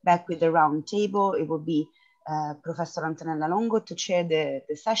 back with the round table. It will be Professor Antonella Longo to chair the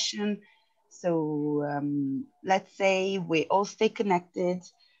session. So let's say we all stay connected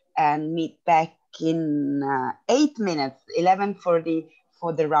and meet back in 8 minutes, 11:40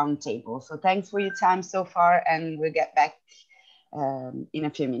 for the round table. So thanks for your time so far, and we'll get back in a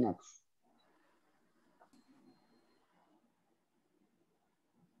few minutes.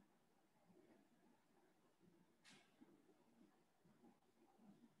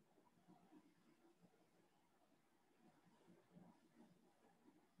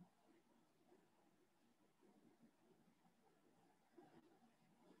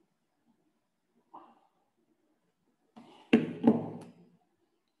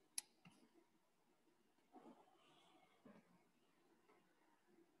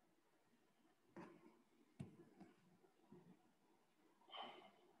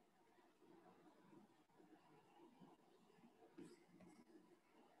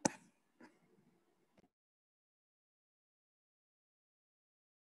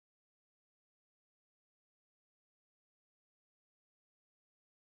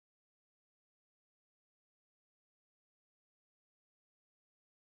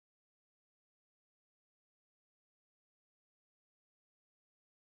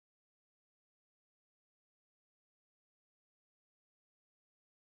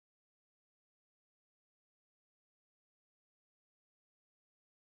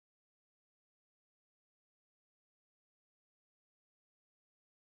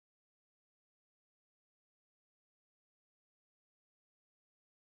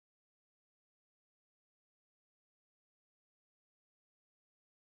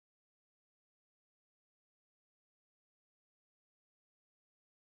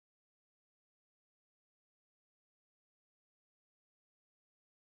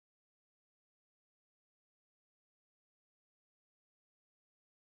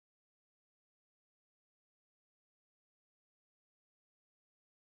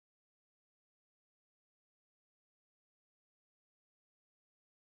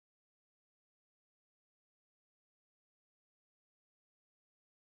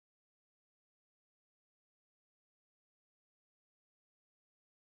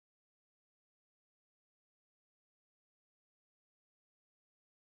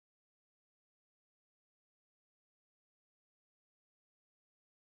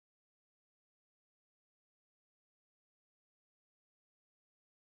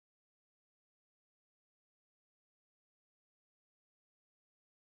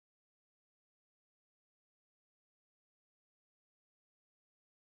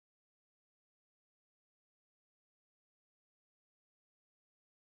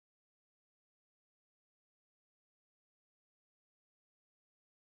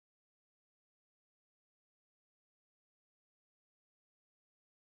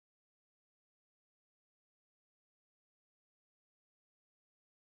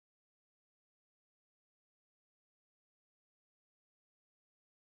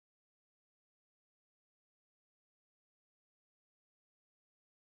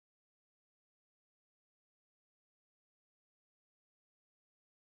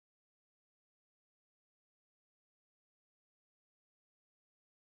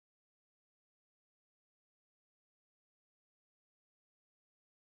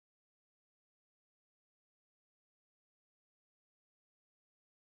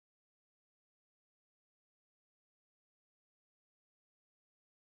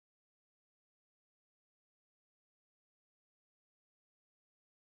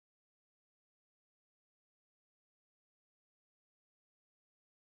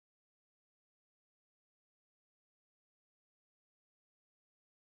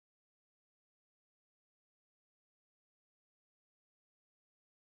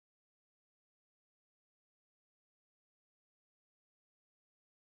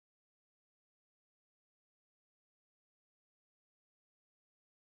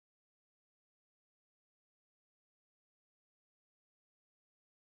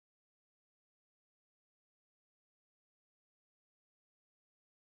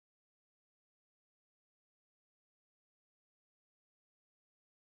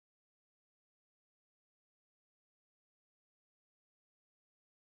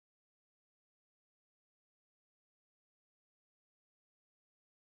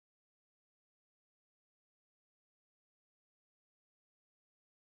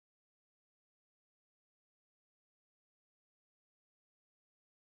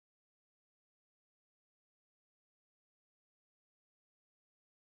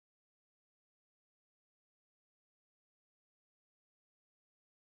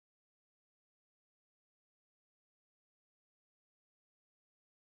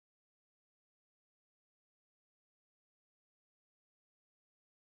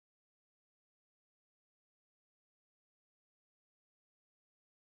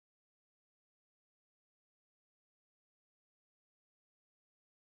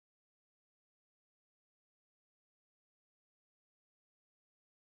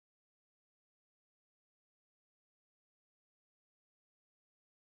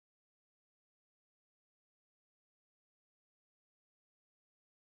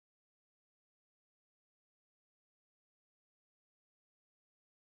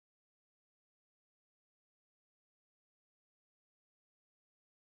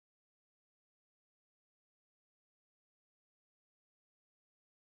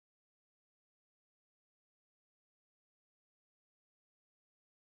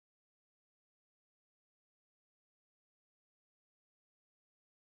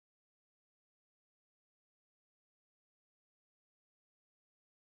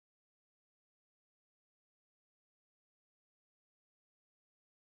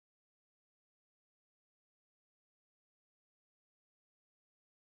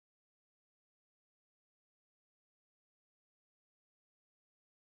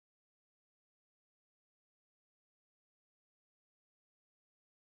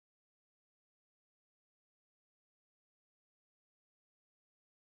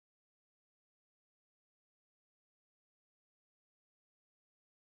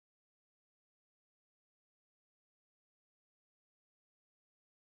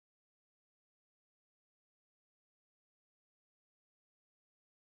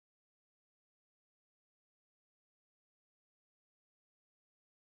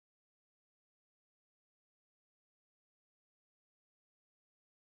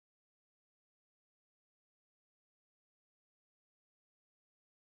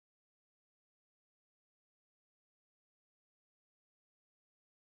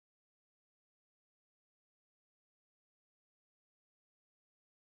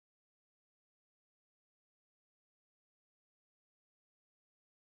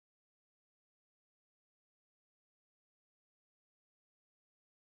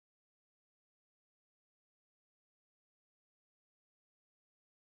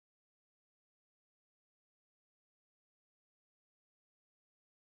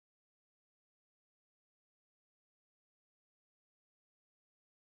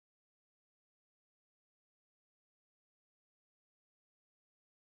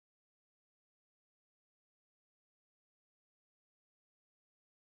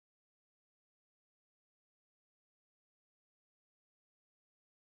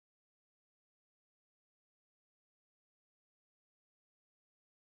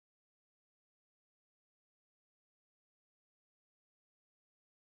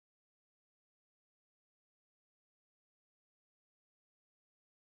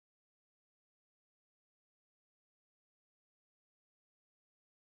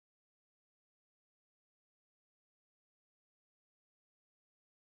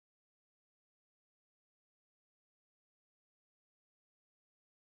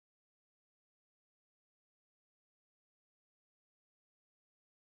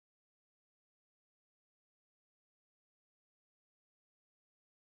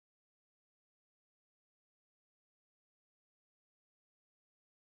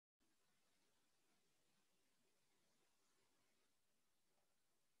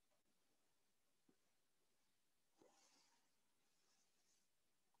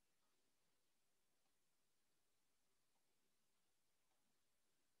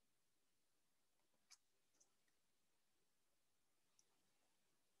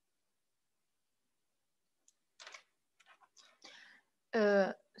 We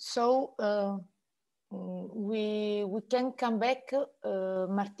can come back,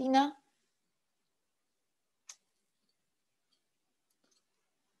 Martina.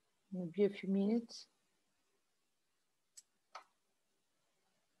 Maybe a few minutes.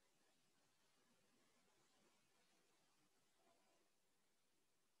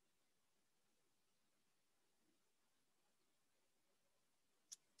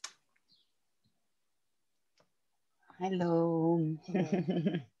 Hello.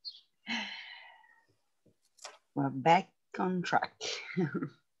 We're back on track.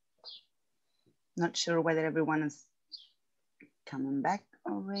 Not sure whether everyone is coming back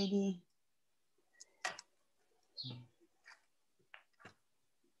already.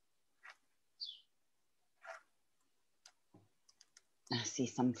 I see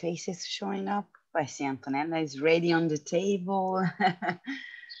some faces showing up. I see Antonella is ready on the table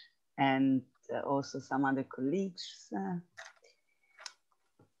and also some other colleagues.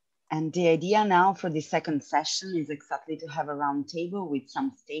 And the idea now for the second session is exactly to have a round table with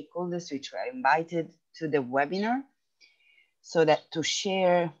some stakeholders which were invited to the webinar, so that to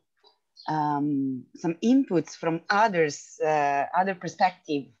share some inputs from others, other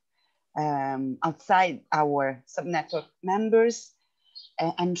perspective outside our subnetwork members,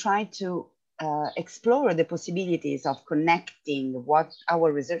 and try to explore the possibilities of connecting what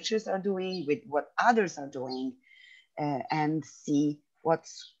our researchers are doing with what others are doing, and see what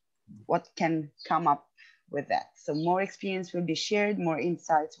can come up with that. So more experience will be shared, more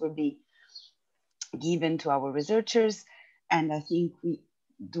insights will be given to our researchers. And I think we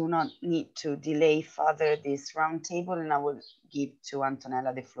do not need to delay further this roundtable, and I will give to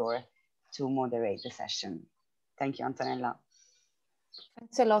Antonella the floor to moderate the session. Thank you, Antonella.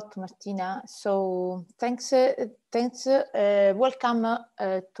 Thanks a lot, Martina. So thanks. Welcome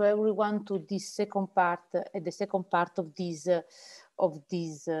to everyone to this second part, the second part of this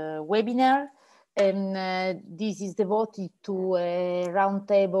webinar. And this is devoted to a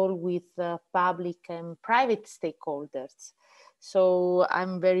roundtable with public and private stakeholders. So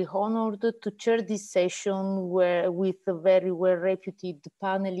I'm very honored to chair this session with very well-reputed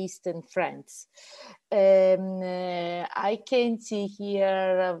panelists and friends. I can see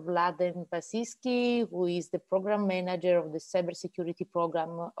here Vladen Basisky, who is the program manager of the cybersecurity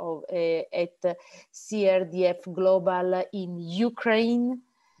program at CRDF Global in Ukraine.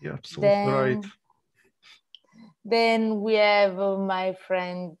 Yeah, absolutely right. Then we have my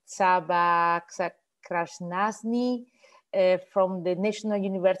friend Saba Krasnasny from the National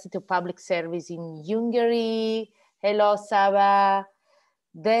University of Public Service in Hungary. Hello, Saba.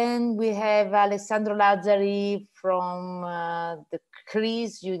 Then we have Alessandro Lazzari from the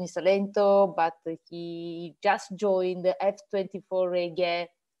CRIS Unisalento, but he just joined the F24 Rege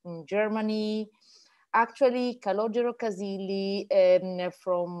in Germany. Actually, Calogero Casilli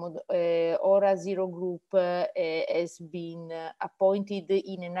from Ora Zero Group has been appointed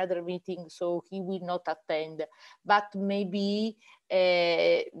in another meeting, so he will not attend. But maybe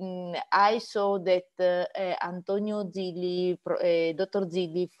I saw that Antonio Zilli, Dr.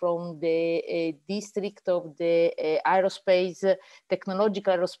 Zilli from the district of the aerospace,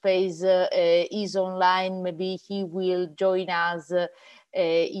 technological aerospace is online. Maybe he will join us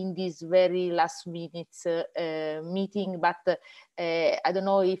in this very last minute meeting, but I don't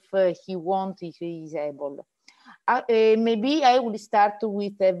know if he wants, if he is able. Maybe I will start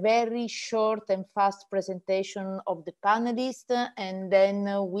with a very short and fast presentation of the panelists, and then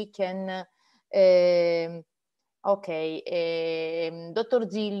we can, Dr.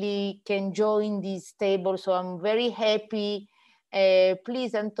 Zilli can join this table, so I'm very happy.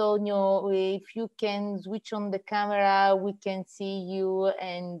 Please, Antonio, if you can switch on the camera, we can see you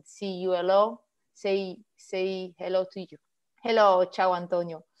and see you. Hello. Say hello to you. Hello, ciao,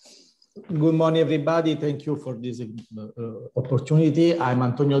 Antonio. Good morning, everybody. Thank you for this opportunity. I'm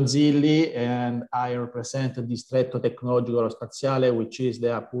Antonio Zilli, and I represent the Distretto Tecnologico Aerospaziale, which is the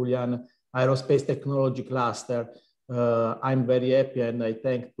Apulian Aerospace Technology Cluster. I'm very happy, and I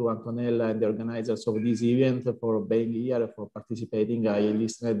thank to Antonella and the organizers of this event for being here, for participating. I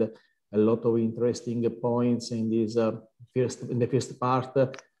listened a lot of interesting points in this in the first part.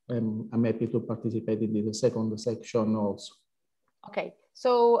 I'm happy to participate in the second section also. Okay,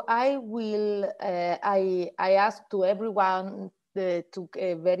 so I will. I ask to everyone to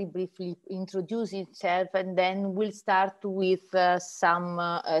very briefly introduce itself, and then we'll start with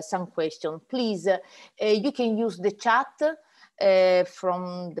some questions. Please, you can use the chat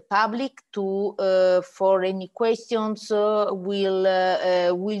from the public to for any questions.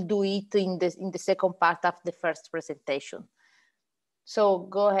 We'll do it in the second part of the first presentation. So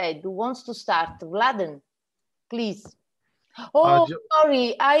go ahead. Who wants to start? Vladen, please. Oh,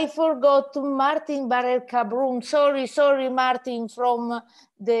 sorry, I forgot Martin Barrer-Cabrun. Sorry, Martin, from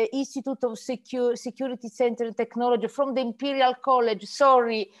the Institute of Security Center and Technology, from the Imperial College.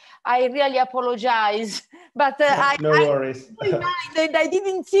 Sorry, I really apologize. But no worries. And I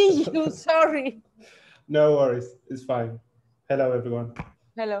didn't see you, sorry. No worries, it's fine. Hello, everyone.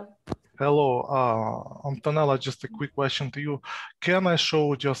 Hello. Hello, Antonella, just a quick question to you. Can I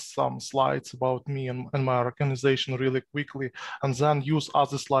show just some slides about me and my organization really quickly, and then use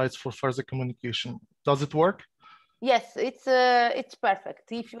other slides for further communication? Does it work? Yes, it's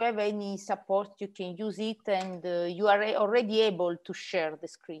perfect. If you have any support, you can use it, and you are already able to share the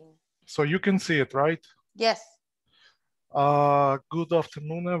screen. So you can see it, right? Yes. Good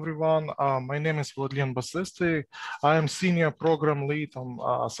afternoon, everyone. My name is Vladlen Basisty. I am Senior Program Lead on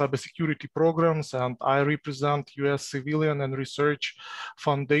Cybersecurity Programs, and I represent US Civilian and Research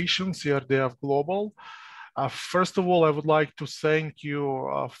Foundation, CRDF Global. First of all, I would like to thank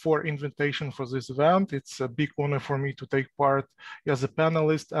you for invitation for this event. It's a big honor for me to take part as a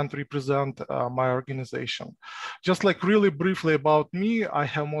panelist and represent my organization. Just like really briefly about me, I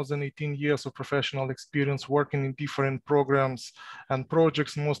have more than 18 years of professional experience working in different programs and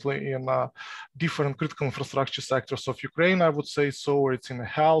projects, mostly in different critical infrastructure sectors of Ukraine, I would say. So it's in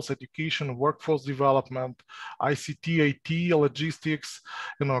health, education, workforce development, ICT, IT, logistics,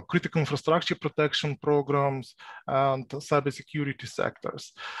 critical infrastructure protection programs, and cybersecurity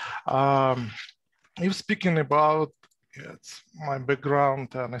sectors. If speaking about my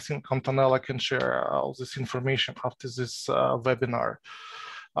background, and I think Antonella can share all this information after this webinar.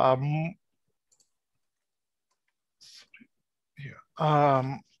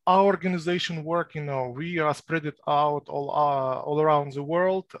 Our organization work, we are spread it out all around the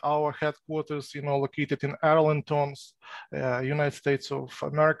world. Our headquarters, located in Arlington, United States of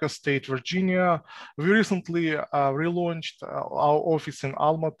America, State Virginia. We recently relaunched our office in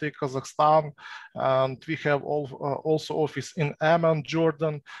Almaty, Kazakhstan, and we have also office in Amman,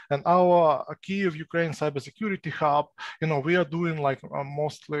 Jordan, and our Kyiv, Ukraine cybersecurity hub. We are doing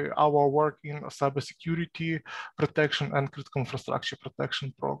mostly our work in cybersecurity protection and critical infrastructure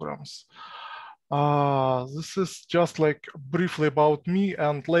protection programs. This is just briefly about me,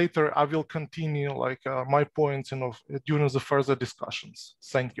 and later I will continue my points during the further discussions.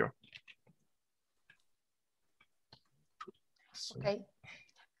 Thank you.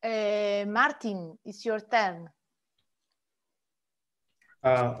 Okay. Martin, it's your turn.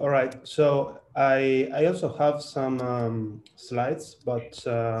 All right, so I also have some slides, but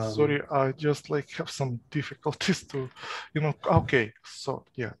sorry, I just have some difficulties to, okay, so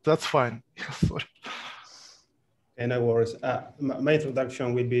yeah, that's fine. Sorry. Okay, no worries. My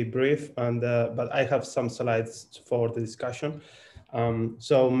introduction will be brief, and but I have some slides for the discussion.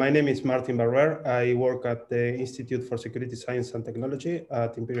 So my name is Martin Barrer. I work at the Institute for Security Science and Technology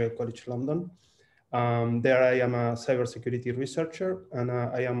at Imperial College London. There I am a cybersecurity researcher, and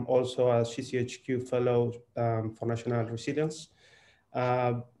I am also a CCHQ fellow for national resilience.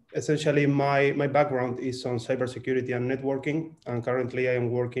 Essentially, my background is on cybersecurity and networking, and currently I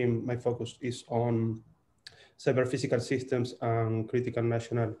am working, my focus is on cyber physical systems and critical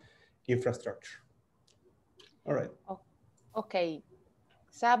national infrastructure. All right. Okay,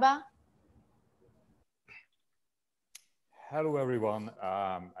 Saba? Hello, everyone.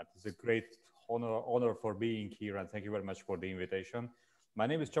 It's a great honor for being here, and thank you very much for the invitation. My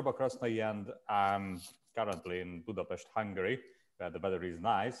name is Csaba Krasznai, and I'm currently in Budapest, Hungary, where the weather is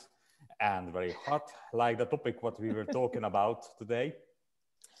nice and very hot, like the topic what we were talking about today.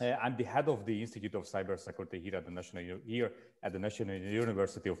 I'm the head of the Institute of Cybersecurity here at the National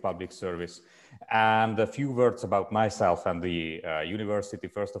University of Public Service. And a few words about myself and the university.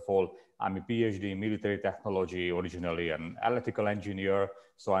 First of all, I'm a PhD in military technology, originally an electrical engineer.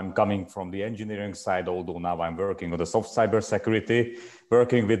 So I'm coming from the engineering side, although now I'm working on the soft cybersecurity,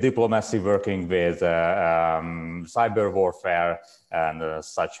 working with diplomacy, working with cyber warfare and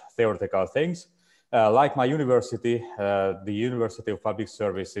such theoretical things. Like my university, the University of Public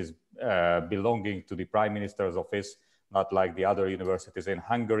Service is belonging to the Prime Minister's office, not like the other universities in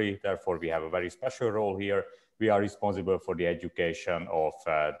Hungary. Therefore, we have a very special role here. We are responsible for the education of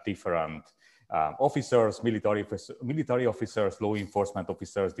different officers, military officers, law enforcement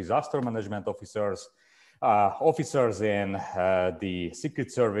officers, disaster management officers, officers in the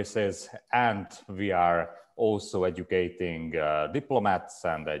secret services, and we are also educating diplomats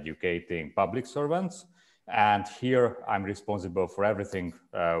and educating public servants. And here I'm responsible for everything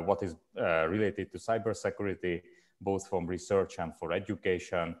what is related to cybersecurity, both from research and for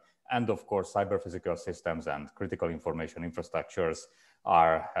education. And of course, cyber physical systems and critical information infrastructures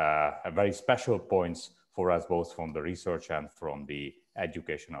are very special points for us, both from the research and from the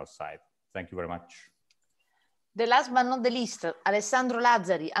educational side. Thank you very much. The last but not the least, Alessandro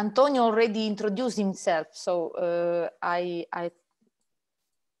Lazzari. Antonio already introduced himself, so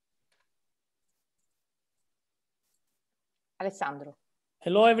Alessandro.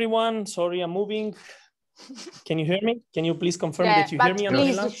 Hello, everyone. Sorry, I'm moving. Can you hear me? Can you please confirm yeah, that you hear me,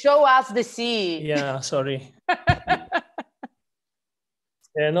 please Antonella? show us the sea. Yeah, sorry.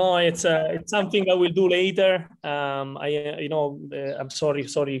 No, it's something I will do later. I'm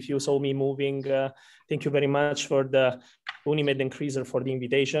sorry if you saw me moving. Thank you very much for the Unimed and CRISR for the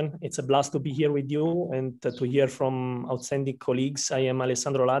invitation. It's a blast to be here with you and to hear from outstanding colleagues. I am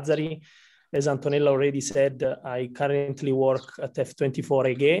Alessandro Lazzari. As Antonella already said, I currently work at F24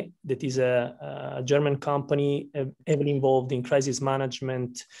 AG. That is a German company heavily involved in crisis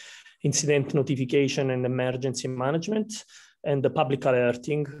management, incident notification, and emergency management, and the public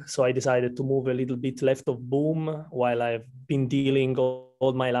alerting. So I decided to move a little bit left of boom, while I've been dealing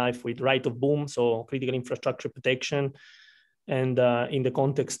all my life with right of boom, so critical infrastructure protection. And in the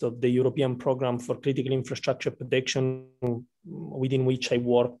context of the European Program for Critical Infrastructure Protection, within which I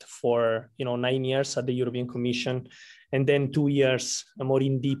worked for 9 years at the European Commission, and then 2 years more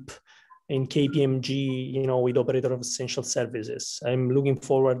in deep in KPMG, with Operator of Essential Services. I'm looking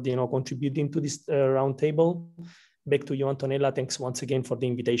forward, contributing to this roundtable. Back to you, Antonella. Thanks once again for the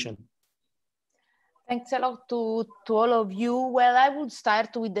invitation. Thanks a lot to all of you. Well, I would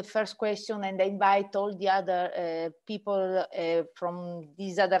start with the first question and invite all the other people from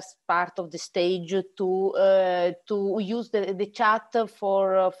this other part of the stage to use the chat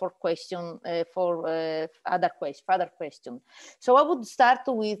for question for other questions. So I would start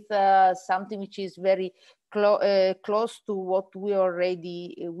with something which is very close to what we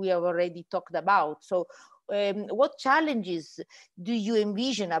have already talked about. So what challenges do you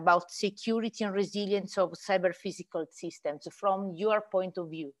envision about security and resilience of cyber physical systems from your point of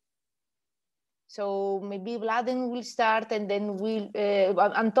view? So maybe Vladen will start, and then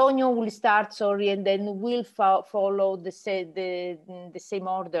Antonio will start, and then we'll follow the same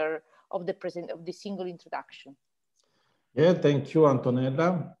order of the single introduction. Yeah, thank you,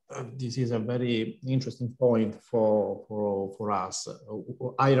 Antonella. This is a very interesting point for us.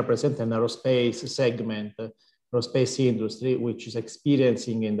 I represent an aerospace segment, aerospace industry, which is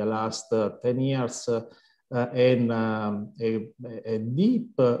experiencing in the last 10 years a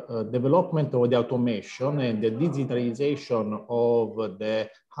deep development of the automation and the digitalization of the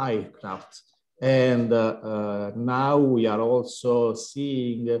aircraft. And now we are also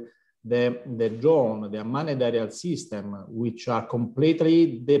seeing the drone, the unmanned aerial system, which are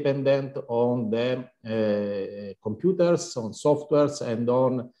completely dependent on the computers, on softwares, and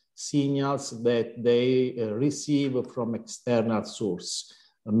on signals that they receive from external source,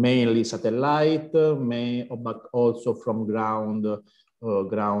 mainly satellite, but also from ground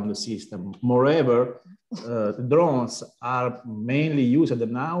system. Moreover, drones are mainly used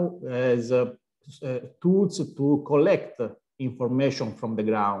now as tools to collect information from the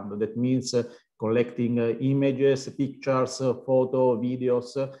ground. That means collecting images, pictures, photo,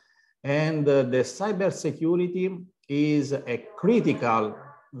 videos. And the cybersecurity is a critical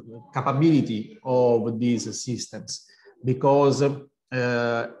capability of these systems, because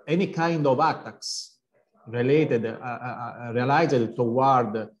any kind of attacks related, realized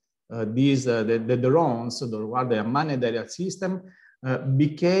toward the drones, toward the unmanned aerial system,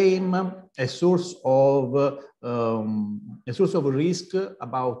 became a source of risk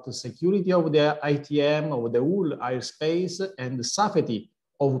about the security of the ITM, of the whole airspace, and the safety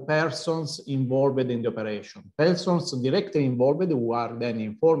of persons involved in the operation. Persons directly involved who are then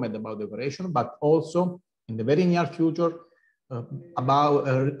informed about the operation, but also in the very near future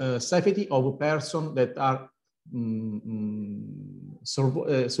about safety of persons that are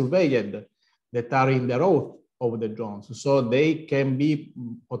surveyed, that are in the road of the drones. So they can be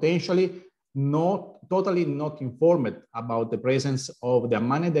potentially totally not informed about the presence of the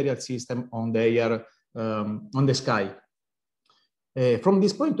unmanned aerial system on the sky. From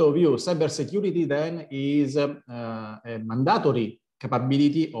this point of view, cybersecurity then is a mandatory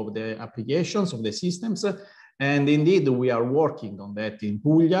capability of the applications of the systems. And indeed, we are working on that in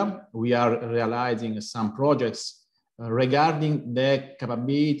Puglia. We are realizing some projects regarding the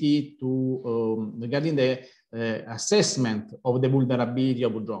capability to, regarding the assessment of the vulnerability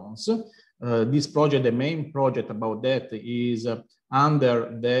of drones. This project, the main project about that, is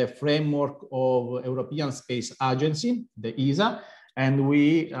under the framework of European Space Agency, the ESA, and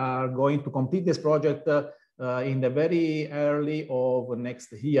we are going to complete this project in the very early of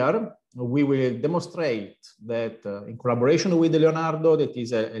next year. We will demonstrate that in collaboration with Leonardo, that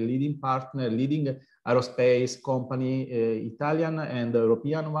is a leading partner, leading aerospace company, Italian and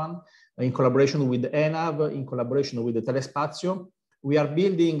European one, in collaboration with ENAV, in collaboration with the Telespazio. We are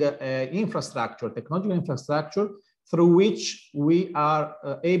building infrastructure, technological infrastructure, through which we are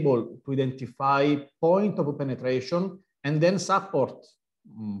able to identify point of penetration and then support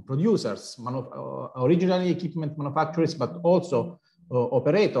producers, originally equipment manufacturers, but also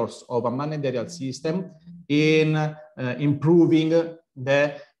operators of a managerial system in improving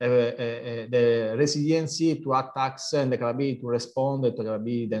the resiliency to attacks and the capability to respond, and the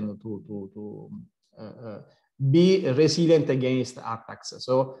capability then to be resilient against attacks.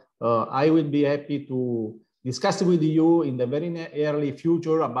 So I will be happy to discuss with you in the very early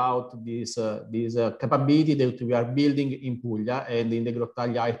future about this capability that we are building in Puglia and in the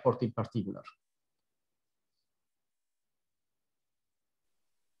Grottaglia airport in particular.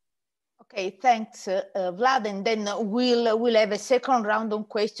 Okay, thanks, Vlad. And then we'll have a second round of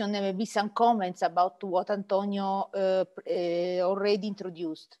questions and maybe some comments about what Antonio already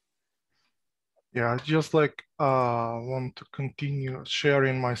introduced. Yeah, just like want to continue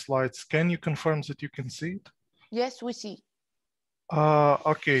sharing my slides. Can you confirm that you can see it? Yes, we see.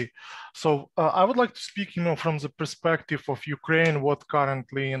 Okay, so I would like to speak, from the perspective of Ukraine, what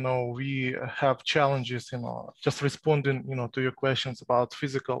currently, we have challenges, just responding, to your questions about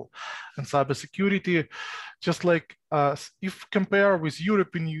physical and cybersecurity. Just like if compare with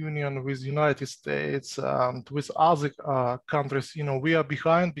European Union, with United States, and with other countries, we are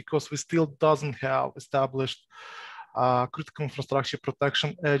behind because we still doesn't have established critical infrastructure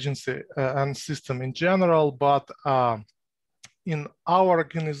protection agency and system in general, but in our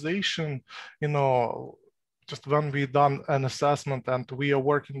organization, just when we done an assessment and we are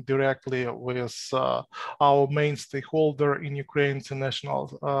working directly with our main stakeholder in Ukraine, the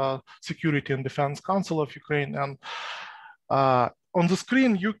National Security and Defense Council of Ukraine, and on the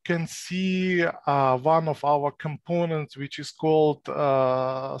screen, you can see one of our components, which is called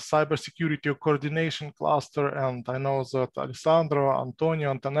Cybersecurity Coordination Cluster. And I know that Alessandro,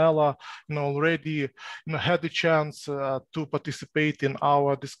 Antonio, Antonella, already had the chance to participate in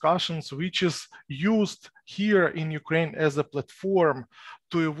our discussions, which is used here in Ukraine as a platform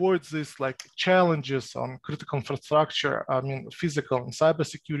to avoid these challenges on critical infrastructure, physical and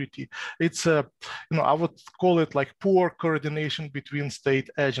cybersecurity. It's I would call it poor coordination between state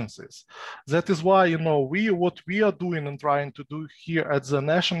agencies. That is why, what we are doing and trying to do here at the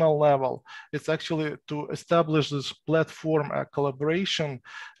national level, it's actually to establish this platform collaboration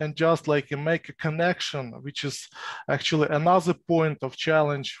and just make a connection, which is actually another point of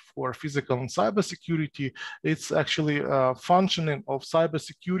challenge for physical and cybersecurity. It's actually functioning of cybersecurity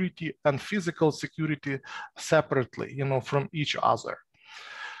and physical security separately, from each other.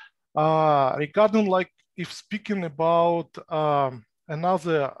 Regarding if speaking about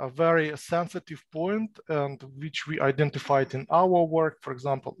another very sensitive point, and which we identified in our work, for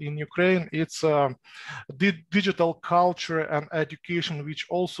example, in Ukraine, it's digital culture and education, which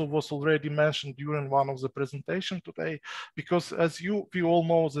also was already mentioned during one of the presentation today, because as we all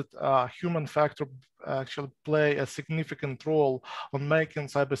know that human factor actually play a significant role on making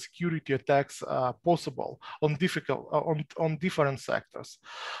cybersecurity attacks possible on different sectors.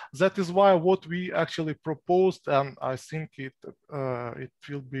 That is why what we actually proposed, and I think it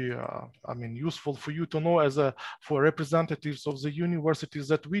will be useful for you to know for representatives of the universities,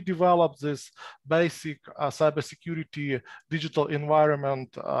 that we developed this basic cybersecurity digital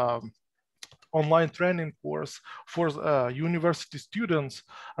environment online training course for university students,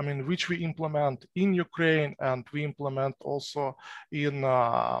 which we implement in Ukraine, and we implement also in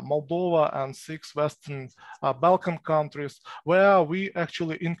Moldova and 6 Western Balkan countries, where we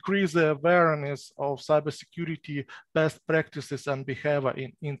actually increase the awareness of cybersecurity best practices and behavior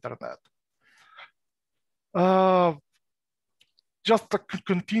in internet. Just to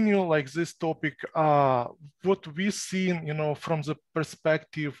continue this topic, what we've seen, from the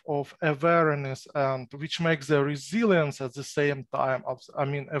perspective of awareness, and which makes the resilience at the same time of,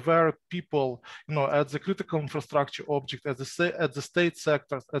 aware people, at the critical infrastructure object, at the state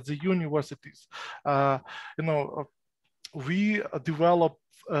sectors, at the universities, we developed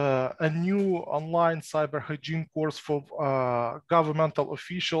a new online cyber hygiene course for governmental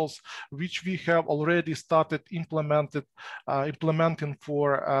officials, which we have already started implementing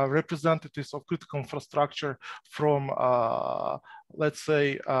for representatives of critical infrastructure from, let's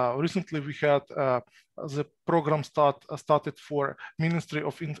say, recently we had the program started for Ministry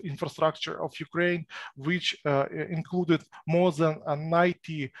of Infrastructure of Ukraine, which included more than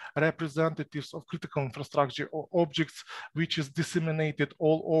 90 representatives of critical infrastructure objects, which is disseminated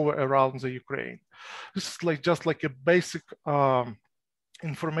all over around the Ukraine. This is just a basic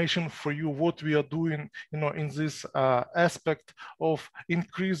information for you what we are doing, in this aspect of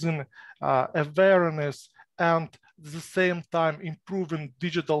increasing awareness and at the same time improving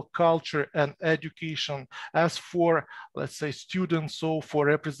digital culture and education as for, let's say, students, so for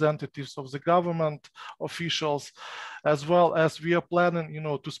representatives of the government officials, as well as we are planning,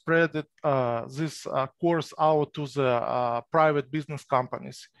 to spread this course out to the private business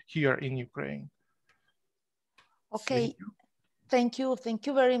companies here in Ukraine. Okay, thank you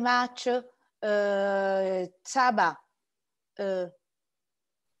very much, Csaba.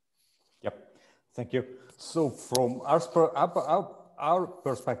 Yep, thank you. So from our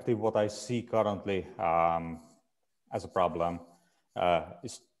perspective, what I see currently as a problem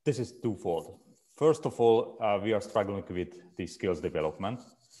this is twofold. First of all, we are struggling with the skills development.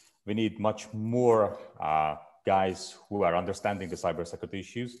 We need much more guys who are understanding the cybersecurity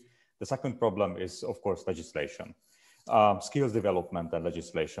issues. The second problem is, of course, legislation, skills development and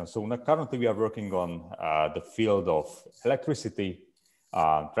legislation. So now currently we are working on the field of electricity,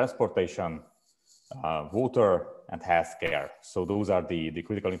 transportation, water, and healthcare. So those are the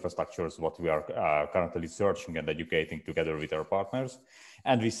critical infrastructures what we are currently researching and educating together with our partners.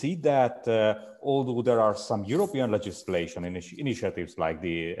 And we see that although there are some European legislation initiatives like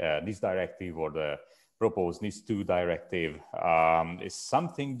the NIS directive or the proposed NIS2 directive is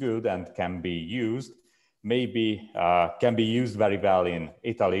something good and can be used, maybe can be used very well in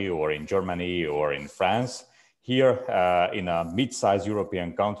Italy or in Germany or in France. Here in a mid-sized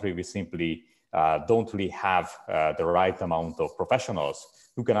European country, we simply don't really have the right amount of professionals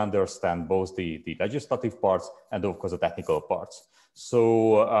who can understand both the legislative parts and of course the technical parts.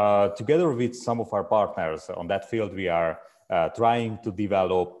 So together with some of our partners on that field, we are trying to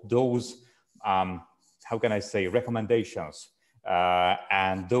develop those, how can I say, recommendations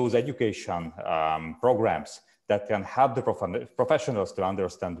and those education programs that can help the professionals to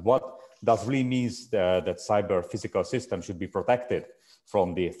understand what does really means that cyber physical systems should be protected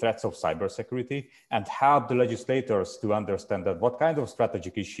from the threats of cybersecurity, and help the legislators to understand that what kind of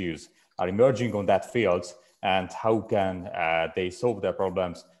strategic issues are emerging on that field and how can they solve their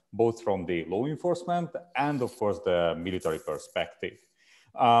problems, both from the law enforcement and of course the military perspective.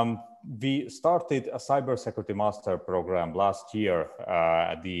 We started a cybersecurity master program last year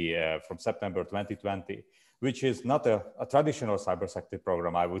from September 2020, which is not a traditional cybersecurity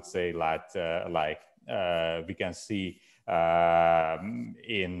program, I would say, like we can see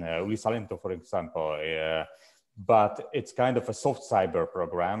in Ulisalento, for example, but it's kind of a soft cyber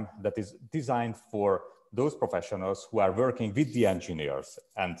program that is designed for those professionals who are working with the engineers,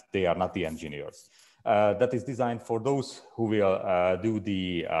 and they are not the engineers. That is designed for those who will do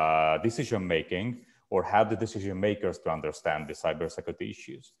the decision making or have the decision makers to understand the cybersecurity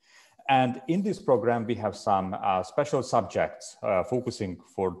issues. And in this program, we have some special subjects focusing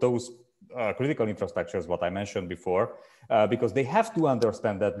for those critical infrastructures, what I mentioned before, because they have to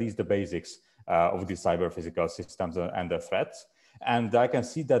understand at least the basics of the cyber physical systems and the threats. And I can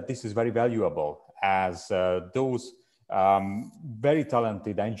see that this is very valuable, as those very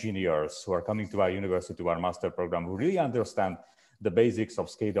talented engineers who are coming to our university, to our master program, who really understand the basics of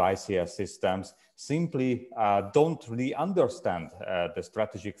SCADA ICS systems, simply don't really understand the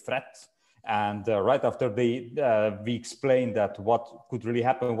strategic threats. And right after we explain that what could really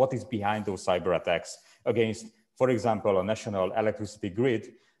happen, what is behind those cyber attacks against, for example, a national electricity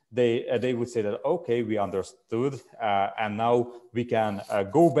grid, they would say that, okay, we understood, and now we can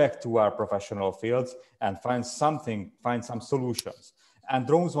go back to our professional fields and find some solutions. And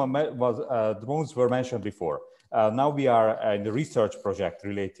drones were mentioned before. Now we are in the research project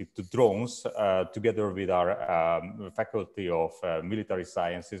related to drones together with our faculty of military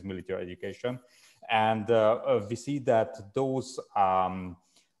sciences, military education. And we see that those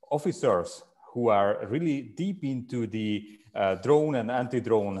officers who are really deep into the drone and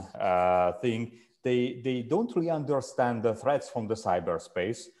anti-drone thing, they don't really understand the threats from the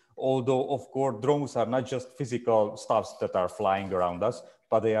cyberspace. Although, of course, drones are not just physical stuffs that are flying around us,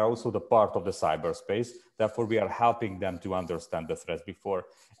 but they are also the part of the cyberspace. Therefore, we are helping them to understand the threats before.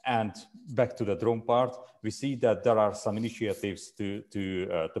 And back to the drone part, we see that there are some initiatives to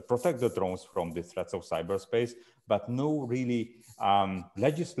protect the drones from the threats of cyberspace, but no really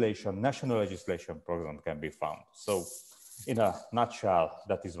national legislation program can be found. So in a nutshell,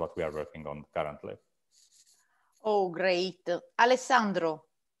 that is what we are working on currently. Oh, great. Alessandro,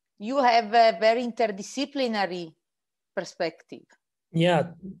 you have a very interdisciplinary perspective. Yeah,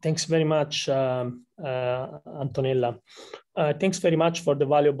 thanks very much, Antonella. Thanks very much for the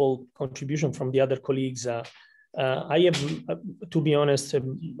valuable contribution from the other colleagues. I have, to be honest,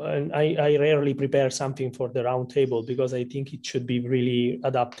 I rarely prepare something for the roundtable because I think it should be really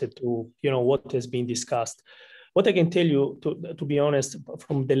adapted to, what has been discussed. What I can tell you, to be honest,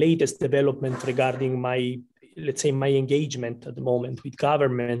 from the latest development regarding my, let's say, my engagement at the moment with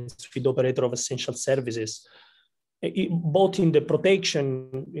governments, with operator of essential services, both in the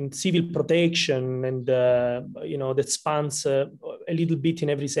protection, in civil protection, and that spans a little bit in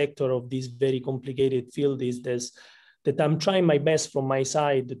every sector of this very complicated field, is this, that I'm trying my best from my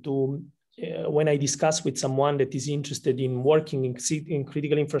side to, when I discuss with someone that is interested in working in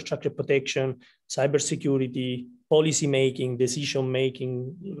critical infrastructure protection, cybersecurity, policy making, decision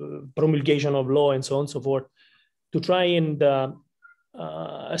making, promulgation of law, and so on and so forth, to try and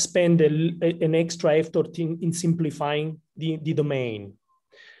spend an extra effort in simplifying the domain.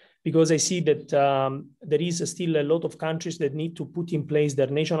 Because I see that there is still a lot of countries that need to put in place their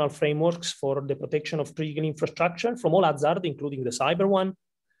national frameworks for the protection of critical infrastructure from all hazard, including the cyber one.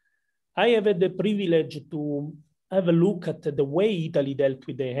 I have had the privilege to have a look at the way Italy dealt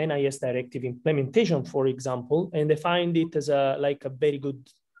with the NIS directive implementation, for example, and I find it as a very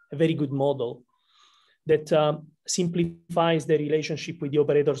good model that simplifies the relationship with the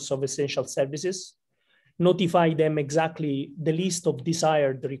operators of essential services, notify them exactly the list of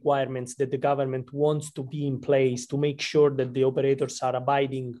desired requirements that the government wants to be in place to make sure that the operators are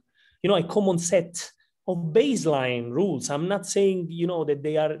abiding, a common set of baseline rules. I'm not saying,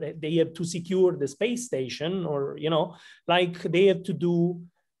 that they have to secure the space station or, they have to do,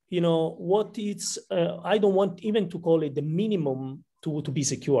 what it's, I don't want even to call it the minimum to be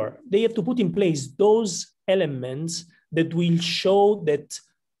secure. They have to put in place those elements that will show that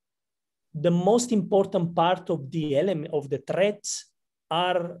the most important part of the element of the threats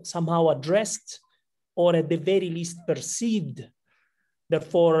are somehow addressed or at the very least perceived.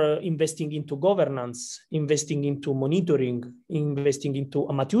 Therefore, investing into governance, investing into monitoring, investing into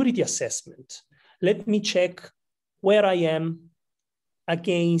a maturity assessment. Let me check where I am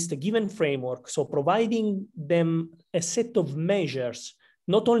against a given framework. So providing them a set of measures,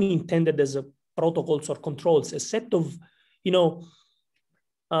 not only intended as protocols or controls, a set of,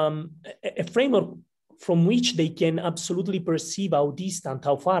 a framework from which they can absolutely perceive how distant,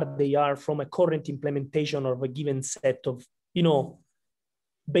 how far they are from a current implementation of a given set of,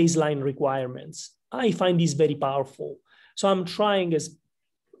 baseline requirements. I find this very powerful. So I'm trying, as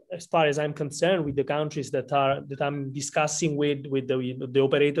far as I'm concerned, with the countries that I'm discussing with the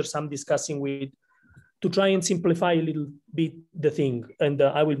operators I'm discussing with, to try and simplify a little bit the thing. And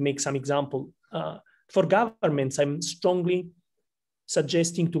I will make some example. For governments, I'm strongly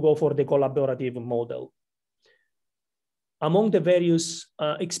suggesting to go for the collaborative model. Among the various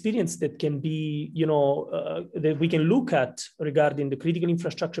experience that can be, that we can look at regarding the critical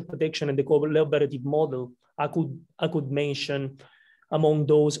infrastructure protection and the collaborative model, I could mention among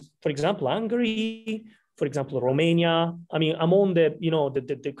those, for example, Hungary, for example, Romania. I mean, among the,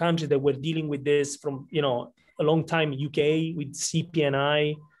 the countries that were dealing with this from, a long time, UK with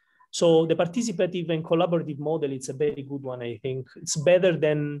CPNI. So the participative and collaborative model, it's a very good one, I think. It's better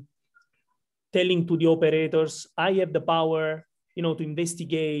than telling to the operators, I have the power, to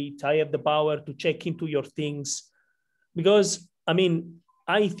investigate, I have the power to check into your things. Because,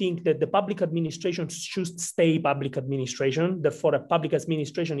 I think that the public administration should stay public administration. Therefore, a public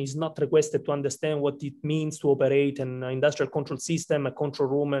administration is not requested to understand what it means to operate an industrial control system, a control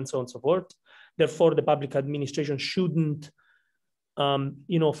room, and so on and so forth. Therefore, the public administration shouldn't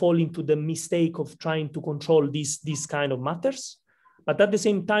fall into the mistake of trying to control these kind of matters. But at the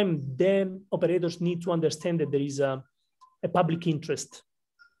same time, the operators need to understand that there is a public interest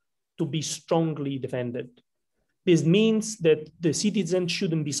to be strongly defended. This means that the citizens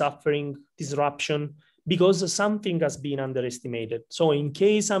shouldn't be suffering disruption because something has been underestimated. So in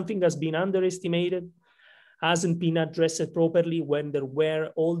case something has been underestimated, hasn't been addressed properly when there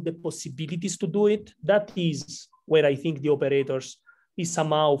were all the possibilities to do it, that is where I think the operators is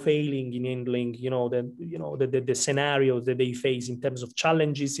somehow failing in handling, the scenarios that they face in terms of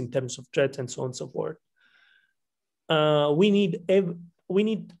challenges, in terms of threats, and so on and so forth. We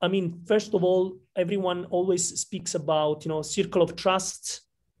need, first of all, everyone always speaks about, circle of trust,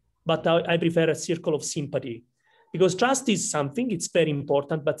 but I prefer a circle of sympathy, because trust is something, it's very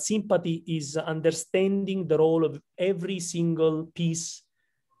important, but sympathy is understanding the role of every single piece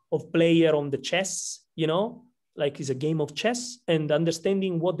of player on the chess, like it's a game of chess, and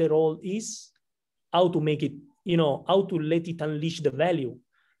understanding what the role is, how to make it, how to let it unleash the value.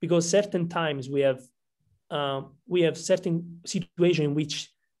 Because certain times we have certain situation in which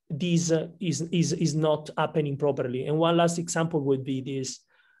this is not happening properly. And one last example would be this.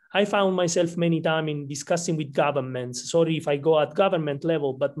 I found myself many times in discussing with governments. Sorry if I go at government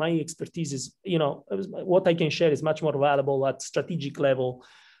level, but my expertise is, you know, what I can share is much more valuable at strategic level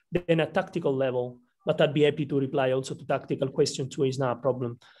than at tactical level. But I'd be happy to reply also to tactical questions too. Is not a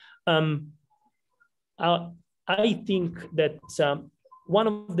problem. I think that one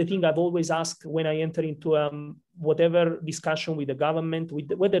of the things I've always asked when I enter into whatever discussion with the government,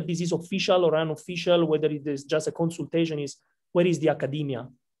 with whether this is official or unofficial, whether it is just a consultation, is where is the academia?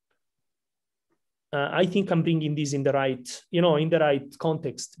 I think I'm bringing this in the right, you know, in the right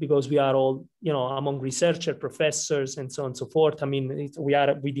context, because we are all, you know, among researchers, professors, and so on and so forth. I mean, we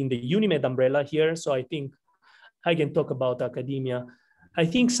are within the UNIMED umbrella here, so I think I can talk about academia. I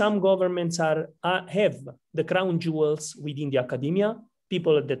think some governments have the crown jewels within the academia,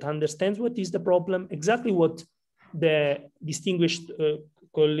 people that understands what is the problem, exactly what the distinguished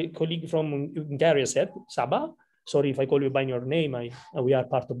colleague from Hungary said, Saba. Sorry if I call you by your name, we are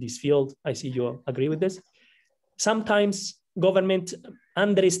part of this field. I see you agree with this. Sometimes government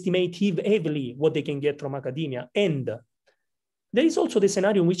underestimate heavily what they can get from academia. And there is also the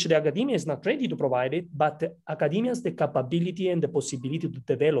scenario in which the academia is not ready to provide it, but academia has the capability and the possibility to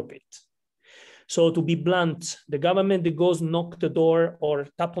develop it. So to be blunt, the government that goes knock the door or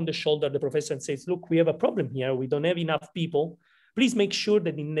tap on the shoulder the professor and says, look, we have a problem here. We don't have enough people. Please make sure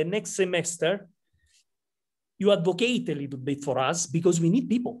that in the next semester, you advocate a little bit for us because we need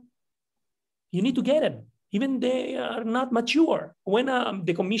people. You need to get them. Even they are not mature. When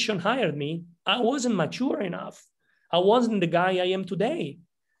the commission hired me, I wasn't mature enough. I wasn't the guy I am today.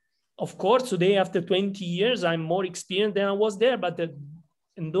 Of course, today, after 20 years, I'm more experienced than I was there. But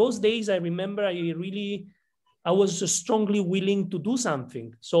in those days, I remember I was strongly willing to do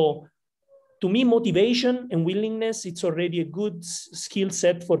something. So to me, motivation and willingness, it's already a good skill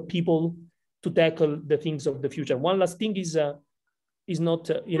set for people to tackle the things of the future. One last thing is not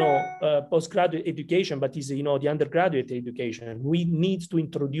postgraduate education, but is the undergraduate education. We need to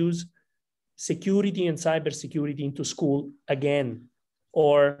introduce security and cybersecurity into school again,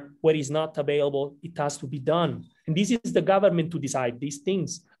 or where it's not available, it has to be done. And this is the government to decide these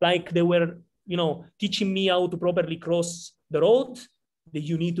things. Like they were, teaching me how to properly cross the road. That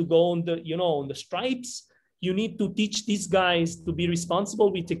you need to go on the stripes. You need to teach these guys to be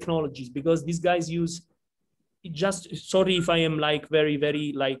responsible with technologies, because these guys use sorry if I am very,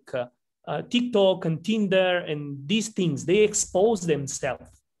 very TikTok and Tinder and these things, they expose themselves.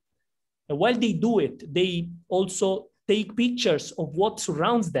 And while they do it, they also take pictures of what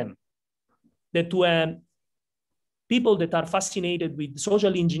surrounds them. That when people that are fascinated with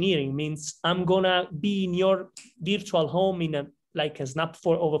social engineering means I'm gonna be in your virtual home in a snap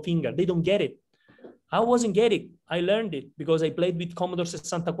of a finger. They don't get it. I wasn't getting it. I learned it because I played with Commodore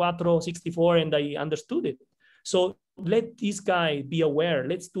 64, 64, and I understood it. So let this guy be aware.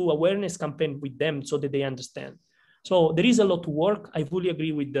 Let's do awareness campaign with them so that they understand. So there is a lot to work. I fully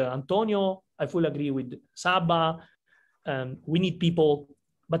agree with Antonio. I fully agree with Saba. We need people,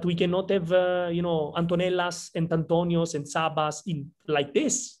 but we cannot have, Antonellas and Antonios and Sabas like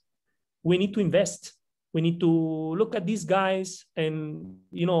this. We need to invest. We need to look at these guys and,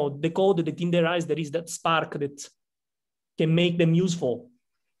 the code that in their eyes, there is that spark that can make them useful,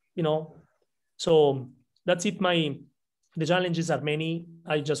 So that's it. The challenges are many.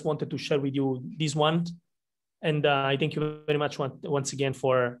 I just wanted to share with you this one. And I thank you very much once again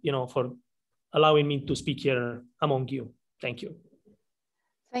for allowing me to speak here among you. Thank you.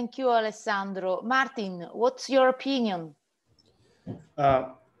 Thank you, Alessandro. Martin, what's your opinion?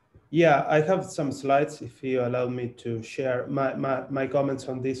 Yeah, I have some slides. If you allow me to share, my comments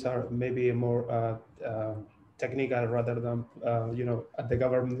on this are maybe more technical rather than at the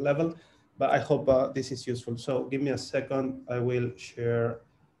government level. But I hope this is useful. So give me a second. I will share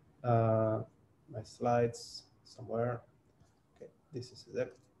my slides somewhere. Okay, this is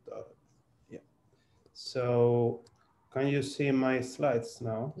it. Yeah. So can you see my slides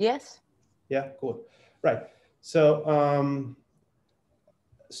now? Yes. Yeah, cool. Right. So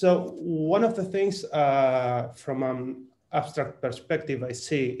so one of the things from an abstract perspective I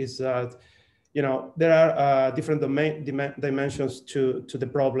see is that there are different dimensions to the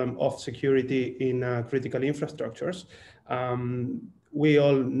problem of security in critical infrastructures. We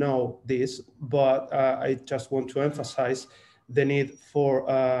all know this, but I just want to emphasize the need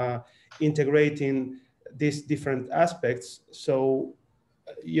for integrating these different aspects. So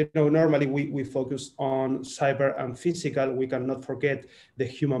normally we focus on cyber and physical. We cannot forget the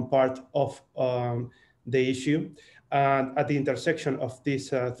human part of the issue. And at the intersection of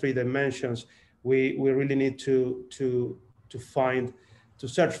these three dimensions, we really need to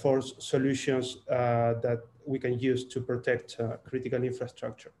search for solutions that we can use to protect critical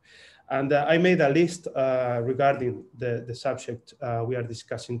infrastructure. And I made a list regarding the subject we are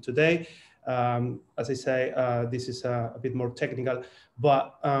discussing today. As I say, this is a bit more technical,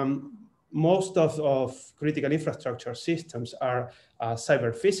 but most of critical infrastructure systems are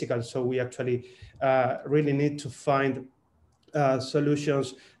cyber physical. So we actually really need to find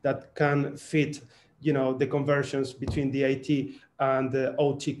solutions that can fit, the conversions between the IT and the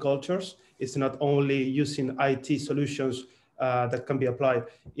OT cultures. It's not only using IT solutions that can be applied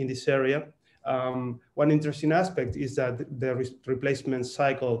in this area. One interesting aspect is that the replacement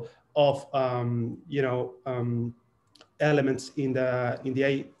cycle of elements in the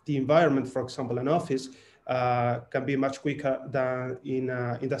IT environment, for example, an office, can be much quicker than in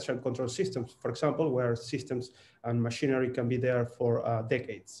industrial control systems, for example, where systems and machinery can be there for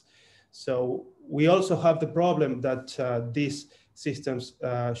decades. So we also have the problem that these systems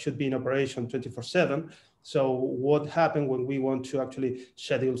should be in operation 24/7. So what happens when we want to actually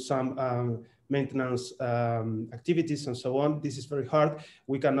schedule some maintenance activities and so on? This is very hard.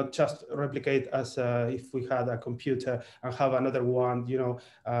 We cannot just replicate as if we had a computer and have another one,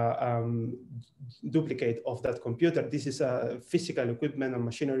 duplicate of that computer. This is physical equipment and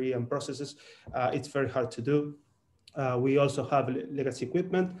machinery and processes. It's very hard to do. We also have legacy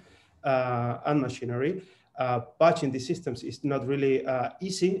equipment and machinery. Patching these systems is not really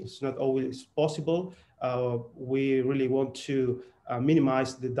easy. It's not always possible. We really want to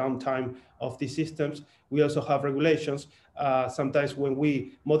minimize the downtime of these systems. We also have regulations. Sometimes when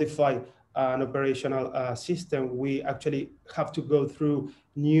we modify an operational system, we actually have to go through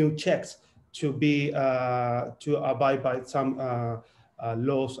new checks to be to abide by some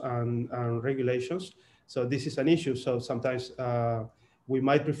laws and regulations. So this is an issue. So sometimes we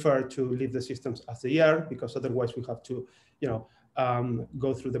might prefer to leave the systems as they are, because otherwise we have to,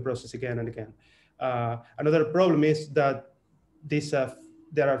 go through the process again and again. Another problem is that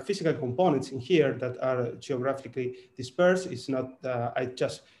there are physical components in here that are geographically dispersed. It's not, I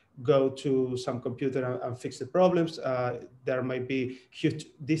just go to some computer and fix the problems. There might be huge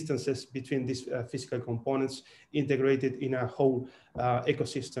distances between these physical components integrated in a whole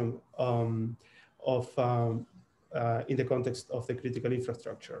ecosystem in the context of the critical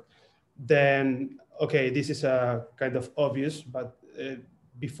infrastructure. Then, okay, this is kind of obvious, but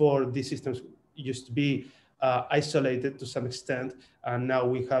before these systems used to be isolated to some extent, and now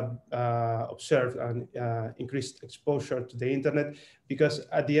we have observed an increased exposure to the internet, because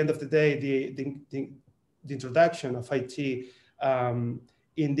at the end of the day, the introduction of IT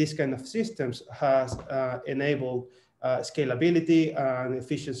in this kind of systems has enabled scalability and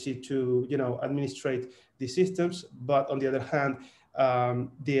efficiency to administrate the systems. But on the other hand,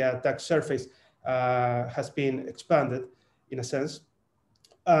 the attack surface has been expanded in a sense.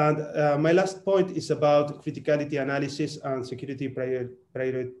 And my last point is about criticality analysis and security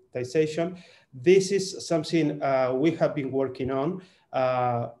prioritization. This is something we have been working on.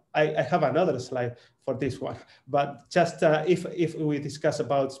 I have another slide for this one, but just if we discuss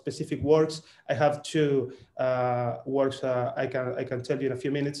about specific works, I have two works I can tell you in a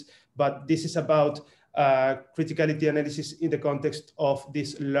few minutes, but this is about criticality analysis in the context of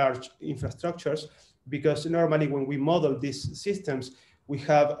these large infrastructures, because normally when we model these systems, we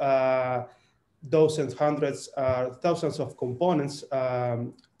have dozens, hundreds, thousands of components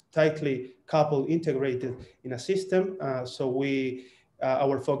tightly coupled, integrated in a system. So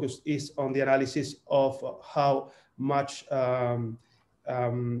our focus is on the analysis of how much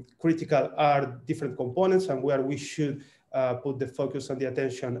critical are different components and where we should put the focus and the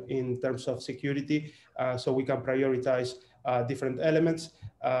attention in terms of security, so we can prioritize different elements,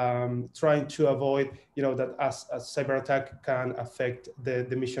 trying to avoid, that as a cyber attack can affect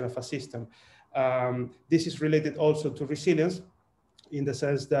the mission of a system. This is related also to resilience, in the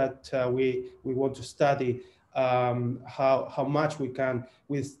sense that we want to study how much we can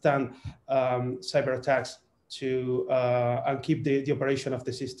withstand cyber attacks to and keep the operation of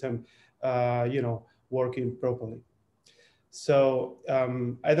the system, working properly. So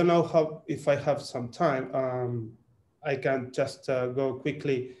I don't know if I have some time. I can just go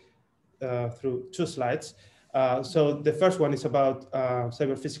quickly through two slides. So the first one is about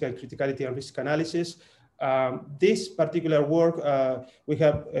cyber physical criticality and risk analysis. This particular work, we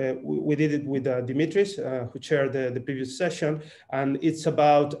did it with Dimitris, who chaired the previous session, and it's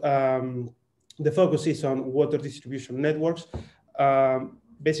about, the focus is on water distribution networks.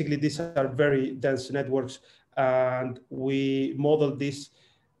 Basically, these are very dense networks, and we modeled this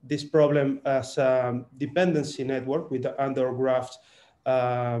problem as a dependency network with the undergraphs.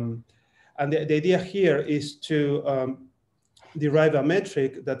 And the idea here is to derive a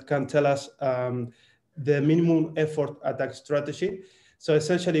metric that can tell us the minimum effort attack strategy. So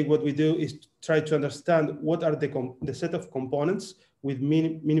essentially what we do is try to understand what are the set of components with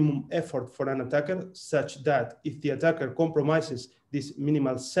minimum effort for an attacker, such that if the attacker compromises this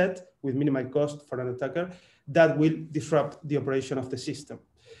minimal set with minimal cost for an attacker, that will disrupt the operation of the system.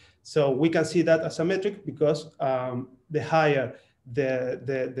 So we can see that as a metric because the higher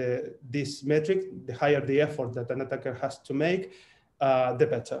this metric, the higher the effort that an attacker has to make, the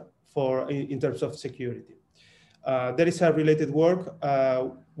better in terms of security. There is a related work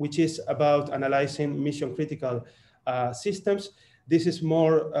which is about analyzing mission critical systems. This is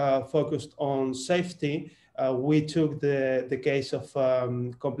more focused on safety. We took the case of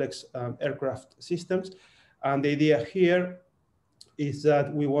complex aircraft systems, and the idea here is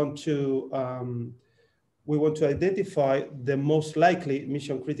that we want to identify the most likely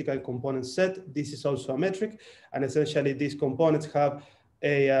mission critical component set. This is also a metric, and essentially these components have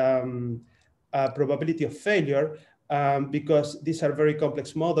a probability of failure because these are very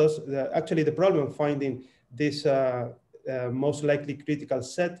complex models. Actually, the problem of finding this most likely critical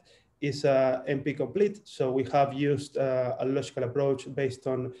set is NP complete. So we have used a logical approach based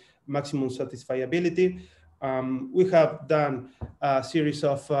on maximum satisfiability. We have done a series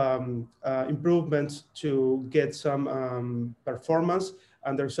of improvements to get some performance,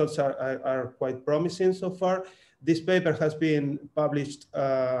 and the results are quite promising so far. This paper has been published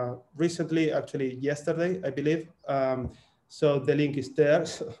recently, actually yesterday, I believe. So the link is there.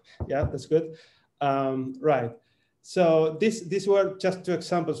 So, yeah, that's good. Right. So these were just two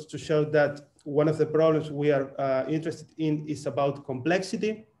examples to show that one of the problems we are interested in is about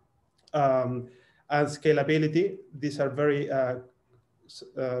complexity and scalability. These are very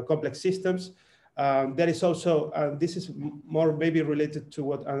complex systems. There is also, this is more maybe related to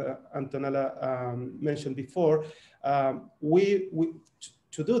what Antonella mentioned before.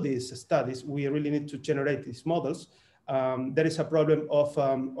 To do these studies, we really need to generate these models. There is a problem of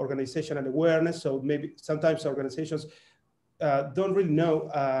organizational awareness. So maybe sometimes organizations don't really know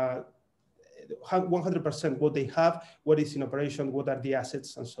 100% what they have, what is in operation, what are the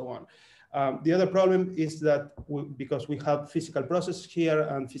assets, and so on. The other problem is that because we have physical processes here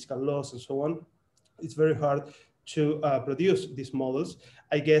and physical laws and so on, it's very hard to produce these models.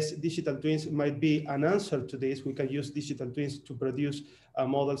 I guess digital twins might be an answer to this. We can use digital twins to produce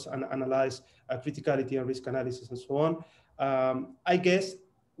models and analyze criticality and risk analysis and so on. I guess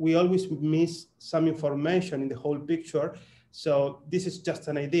we always miss some information in the whole picture. So this is just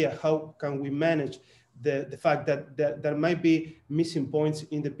an idea. How can we manage the fact that there might be missing points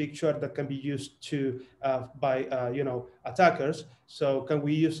in the picture that can be used to by attackers? So can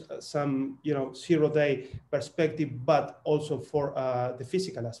we use some zero-day perspective, but also for the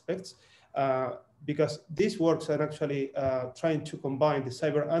physical aspects? Because these works are actually trying to combine the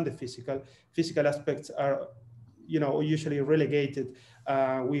cyber and the physical. Physical aspects are usually relegated.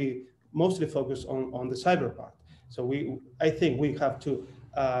 We mostly focus on the cyber part. So I think we have to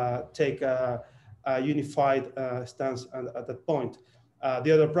take a unified stance at that point.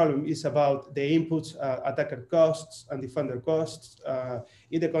 The other problem is about the inputs, attacker costs and defender costs.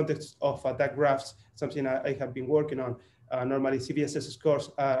 In the context of attack graphs, something I have been working on, normally CVSS scores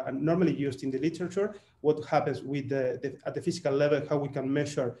are normally used in the literature. What happens with at the physical level, how we can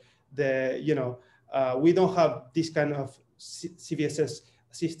measure we don't have this kind of CVSS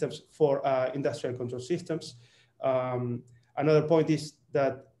systems for industrial control systems. Another point is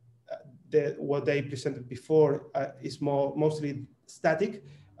that what they presented before is mostly static.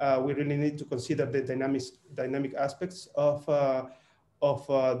 We really need to consider the dynamic aspects of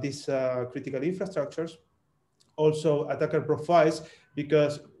these critical infrastructures. Also, attacker profiles,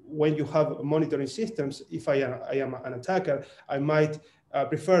 because when you have monitoring systems, if I am an attacker, I might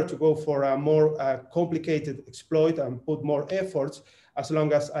prefer to go for a more complicated exploit and put more efforts as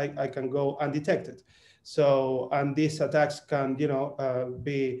long as I can go undetected. So, and these attacks can,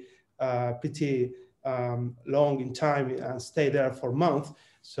 be pretty long in time and stay there for months.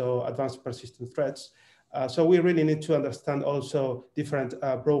 So advanced persistent threats. So we really need to understand also different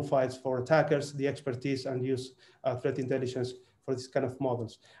profiles for attackers, the expertise, and use threat intelligence for this kind of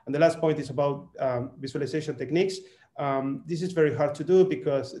models. And the last point is about visualization techniques. This is very hard to do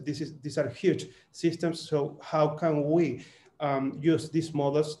because these are huge systems. So how can we use these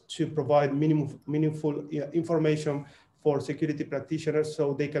models to provide meaningful information for security practitioners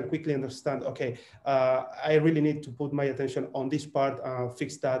so they can quickly understand, okay, I really need to put my attention on this part,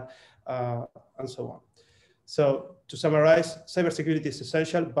 fix that, and so on. So to summarize, cybersecurity is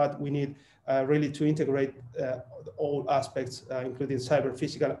essential, but we need really to integrate all aspects, including cyber,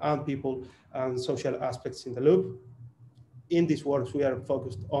 physical, and people and social aspects in the loop. in this work, we are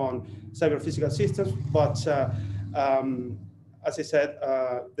focused on cyber-physical systems, but as I said,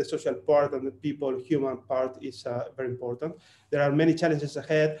 the social part and the people, human part is very important. There are many challenges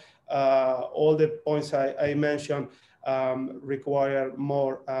ahead. All the points I mentioned require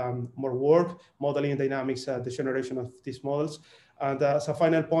more work, modeling dynamics, the generation of these models. And as a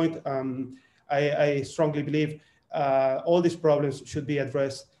final point, I strongly believe all these problems should be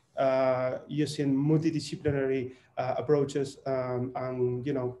addressed using multidisciplinary approaches and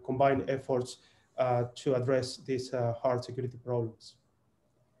combined efforts to address these hard security problems.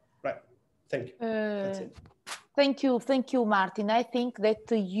 Right. Thank you. That's it. Thank you, Martin. I think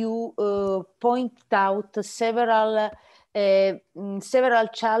that you point out several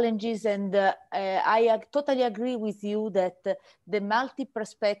challenges, and I totally agree with you that the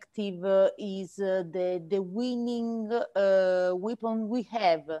multi-perspective is the winning weapon we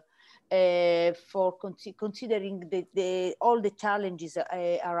have for considering all the challenges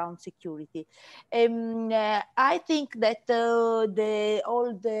around security. I think that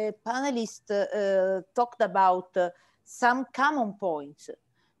all the panelists talked about some common points.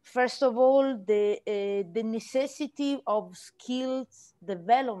 First of all, the necessity of skills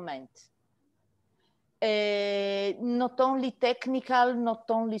development. Not only technical, not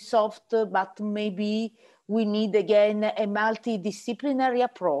only soft, but maybe we need again a multidisciplinary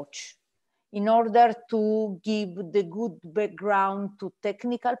approach in order to give the good background to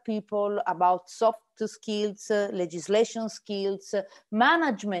technical people about soft skills, legislation skills,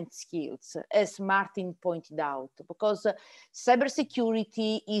 management skills, as Martin pointed out, because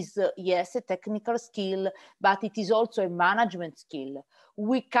cybersecurity is, yes, a technical skill, but it is also a management skill.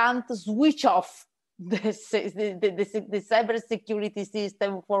 We can't switch off the cybersecurity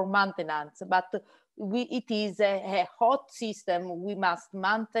system for maintenance, but it is a hot system we must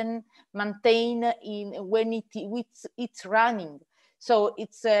maintain when it's running. So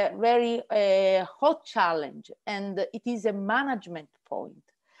it's a very hot challenge, and it is a management point.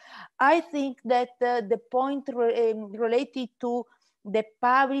 I think that the point related to the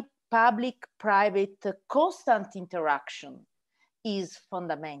public-private constant interaction is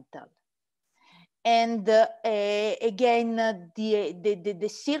fundamental. And again, the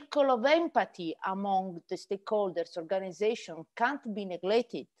circle of empathy among the stakeholders, organizations can't be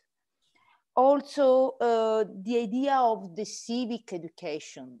neglected. Also, the idea of the civic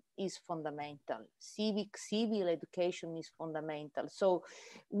education is fundamental. Civil education is fundamental. So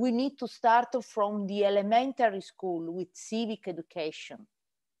we need to start from the elementary school with civic education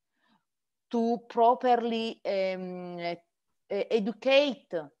to properly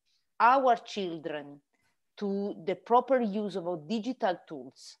educate our children to the proper use of digital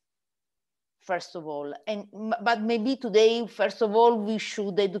tools, first of all. But maybe today, first of all, we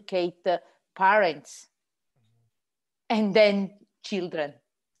should educate parents and then children.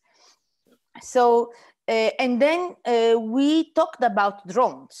 So, and then we talked about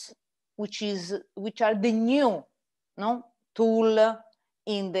drones, which are the new tool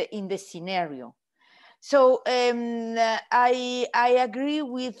in the scenario. So I agree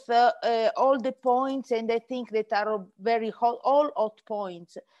with all the points, and I think that are very hot, all hot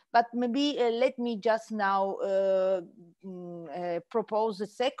points. But maybe let me just now propose a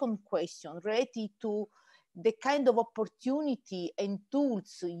second question related to the kind of opportunity and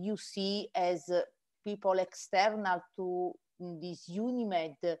tools you see as people external to this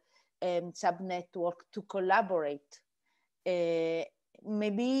UNIMED subnetwork to collaborate.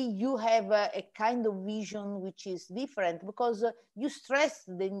 Maybe you have a kind of vision which is different, because you stress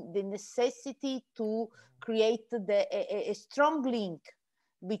the necessity to create a strong link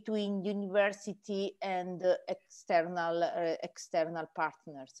between university and external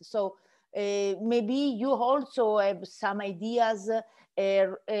partners. So maybe you also have some ideas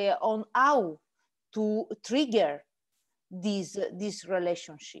on how to trigger this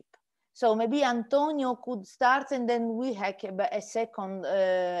relationship. So maybe Antonio could start, and then we have a second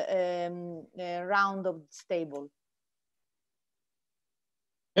round of this table.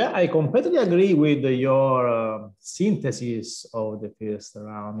 Yeah, I completely agree with your synthesis of the first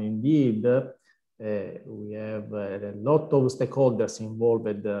round. Indeed, we have a lot of stakeholders involved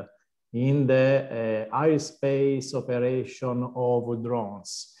in the airspace operation of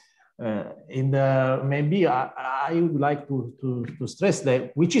drones. Maybe I would like to stress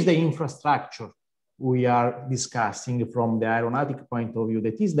that which is the infrastructure we are discussing from the aeronautic point of view.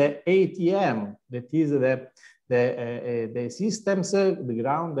 That is the ATM, that is the systems, the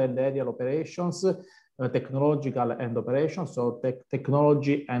ground and aerial operations, technological and operations, so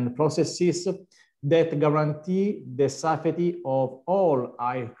technology and processes that guarantee the safety of all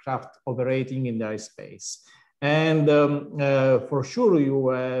aircraft operating in the airspace. And for sure, you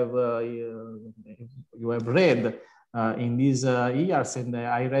have read in these years, and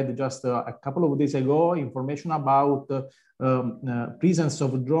I read just a couple of days ago information about presence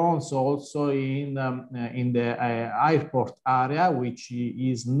of drones also in the airport area, which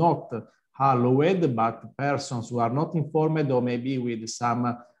is not allowed, but persons who are not informed or maybe with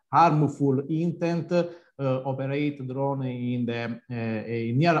some harmful intent operate drone in the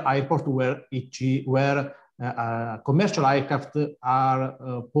near airport where commercial aircraft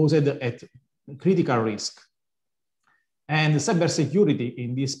are posed at critical risk. And cybersecurity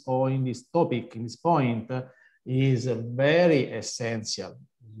in this point, this point is very essential,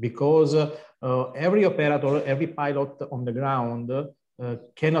 because every operator, every pilot on the ground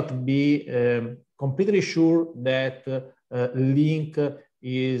cannot be completely sure that link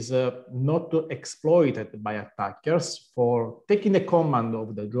is not exploited by attackers for taking the command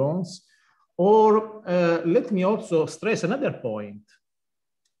of the drones. Or let me also stress another point.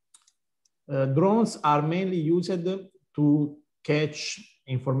 Drones are mainly used to catch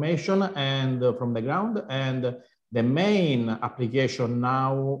information and from the ground, and the main application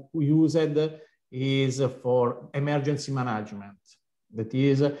now used is for emergency management. That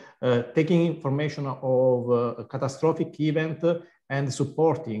is taking information of a catastrophic event and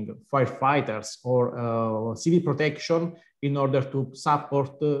supporting firefighters or civil protection in order to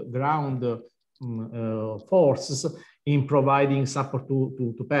support ground forces in providing support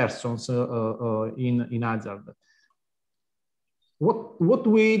to persons in hazard. What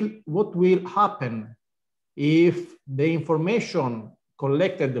will happen if the information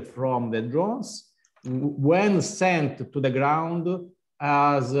collected from the drones, when sent to the ground,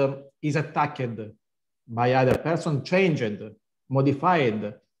 is attacked by other person, changed,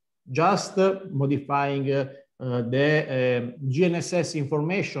 modified, just modifying the GNSS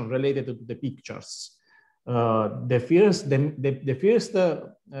information related to the pictures? The first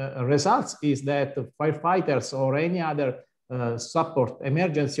results is that firefighters or any other support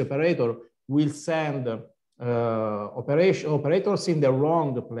emergency operator will send operators in the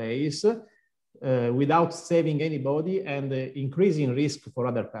wrong place without saving anybody and increasing risk for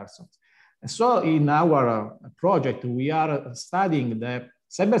other persons. So in our project, we are studying the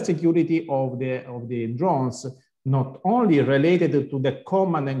cybersecurity of the drones, not only related to the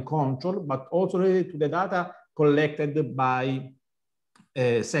command and control, but also related to the data collected by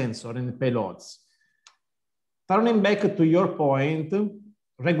sensor and payloads. Turning back to your point,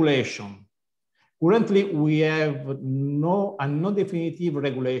 regulation. Currently, we have no definitive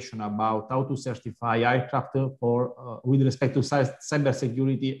regulation about how to certify aircraft with respect to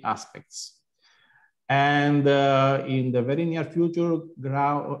cybersecurity aspects. And in the very near future,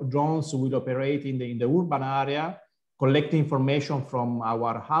 drones will operate in the urban area, collecting information from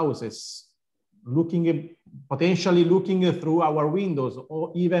our houses, potentially looking through our windows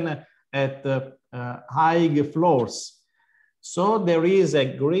or even at high floors. So there is a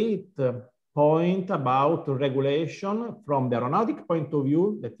great point about regulation from the aeronautic point of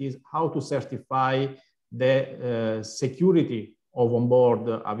view, that is how to certify the security of onboard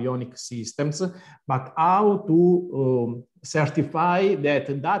avionic systems, but how to certify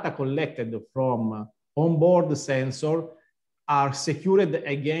that data collected from onboard sensor are secured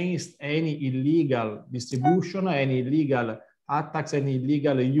against any illegal distribution, any illegal attacks, any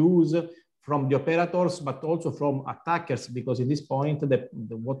illegal use from the operators, but also from attackers, because in this point,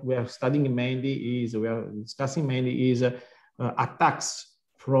 what we are studying mainly is, we are discussing mainly is attacks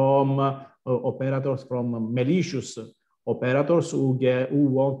from operators, from malicious operators who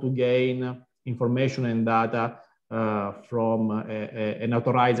want to gain information and data from an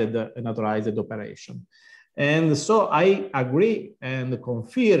authorized operation. And so I agree and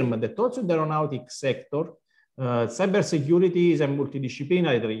confirm that also in the aeronautic sector, cybersecurity is a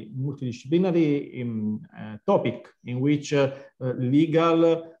multidisciplinary topic in which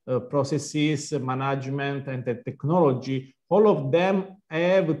legal processes, management, and the technology, all of them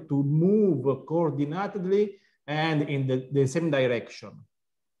have to move coordinatedly and in the same direction.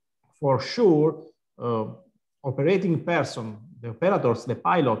 For sure, operating person, the operators, the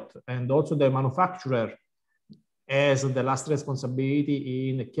pilot, and also the manufacturer has the last responsibility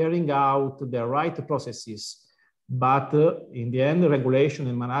in carrying out the right processes. But in the end, regulation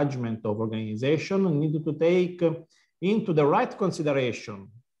and management of organization need to take into the right consideration,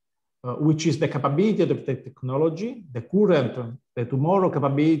 which is the capability of the technology, the current, the tomorrow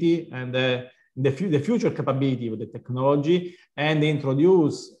capability, and the future capability of the technology, and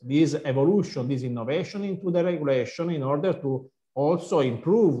introduce this evolution, this innovation into the regulation in order to also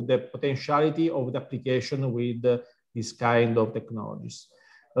improve the potentiality of the application with this kind of technologies.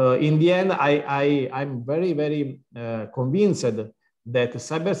 in the end, I'm very, very convinced that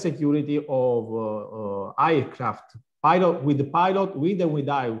cybersecurity of aircraft, with and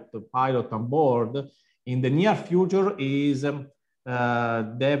without the pilot on board, in the near future is the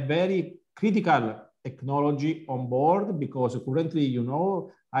very critical technology on board, because currently, you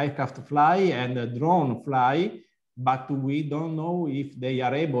know, aircraft fly and drone fly, but we don't know if they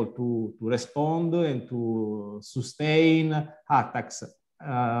are able to respond and to sustain attacks.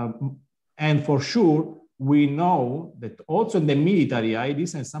 And for sure, we know that also in the military, I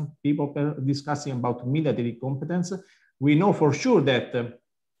listen to some people discussing about military competence. We know for sure that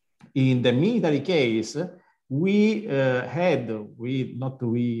in the military case, we not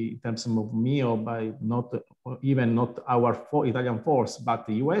we in terms of me or by not our Italian force, but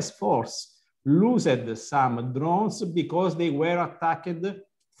the US force lost some drones because they were attacked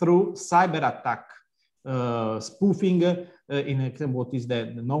through cyber attack, spoofing in what is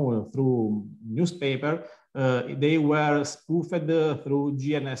that known through newspaper. They were spoofed through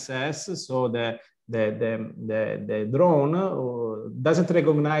GNSS, so the drone doesn't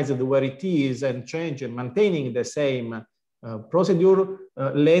recognize where it is and maintaining the same procedure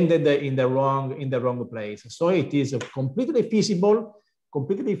landed in the wrong place. So it is completely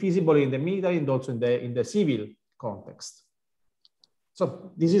feasible in the military and also in the civil context.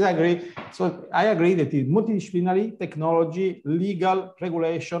 So this is So I agree that the multidisciplinary technology, legal,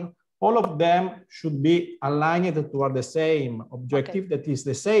 regulation, all of them should be aligned toward the same objective, that is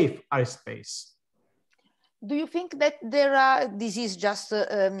the safe airspace. Do you think that there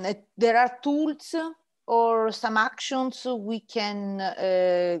are tools or some actions we can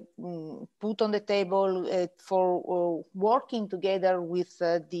put on the table for working together with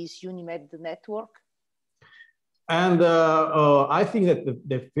this UNIMED network? And I think that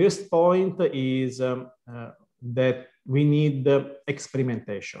the first point is that we need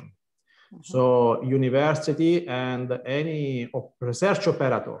experimentation. Mm-hmm. So university and any research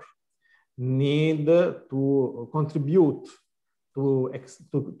operator need to contribute to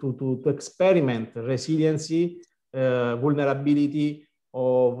experiment resiliency, vulnerability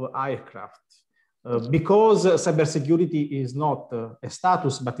of aircraft. Because cybersecurity is not a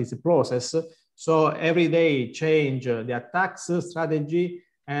status, but it's a process. So every day change the attacks strategy.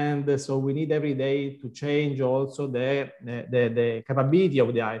 And so we need every day to change also the capability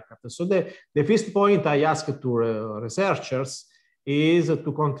of the aircraft. So the first point I ask to researchers is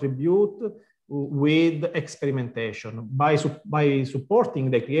to contribute with experimentation by supporting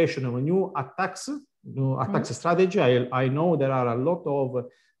the creation of a new attacks strategy. I know there are a lot of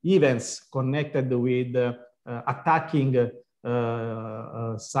events connected with attacking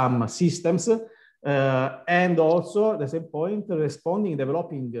some systems, and also the same point,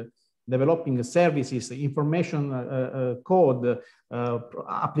 developing services, information code,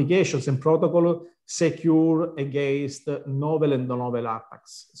 applications and protocol secure against novel and non-novel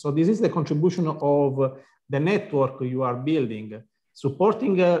attacks. So this is the contribution of the network you are building,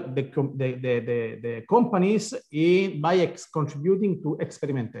 supporting the companies by contributing to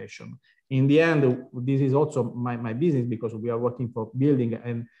experimentation. In the end, this is also my business, because we are working for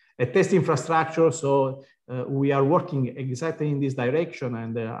building a test infrastructure. So we are working exactly in this direction,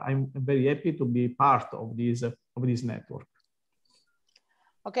 and I'm very happy to be part of this network.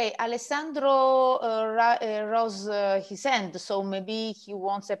 Okay, Alessandro rose his hand, so maybe he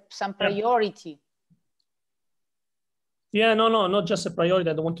wants some priority. Yeah, no, not just a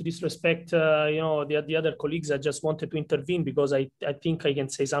priority. I don't want to disrespect, the other colleagues. I just wanted to intervene because I think I can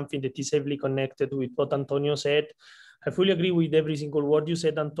say something that is heavily connected with what Antonio said. I fully agree with every single word you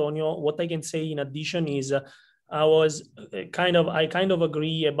said, Antonio. What I can say in addition is I kind of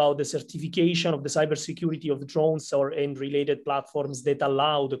agree about the certification of the cybersecurity of drones and related platforms that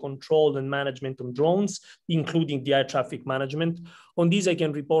allow the control and management of drones, including the air traffic management. On this, I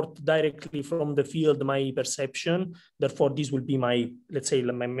can report directly from the field my perception. Therefore, this will be my, let's say,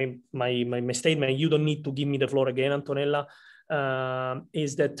 my statement. You don't need to give me the floor again, Antonella.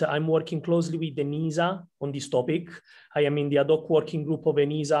 Is that I'm working closely with ENISA on this topic. I am in the ad hoc working group of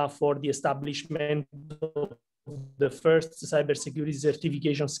ENISA for the establishment of the first cybersecurity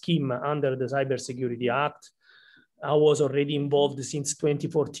certification scheme under the Cybersecurity Act. I was already involved since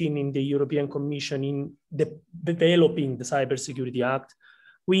 2014 in the European Commission in developing the Cybersecurity Act.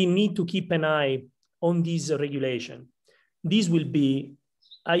 We need to keep an eye on this regulation. This will be,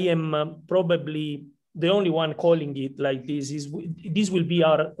 I am probably the only one calling it like this, this will be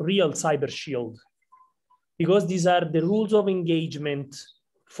our real cyber shield, because these are the rules of engagement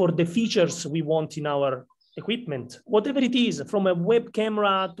for the features we want in our equipment, whatever it is, from a web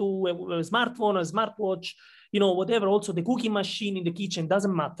camera to a smartphone, a smartwatch, whatever, also the cooking machine in the kitchen,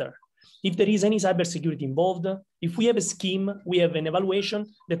 doesn't matter. If there is any cybersecurity involved, if we have a scheme, we have an evaluation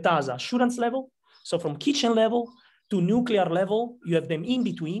that has assurance level. So from kitchen level to nuclear level, you have them in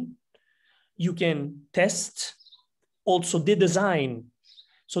between. You can test also the design.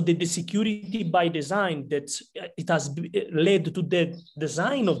 So the security by design, that it has led to the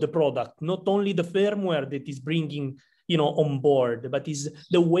design of the product, not only the firmware that is bringing, on board, but is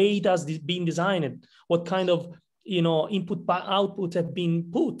the way it has been designed, what kind of, input output have been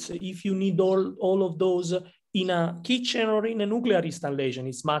put. If you need all of those in a kitchen or in a nuclear installation,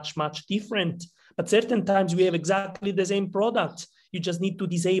 it's much, much different. But certain times we have exactly the same product. You just need to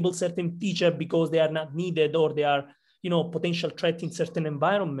disable certain features because they are not needed, or they are, potential threat in certain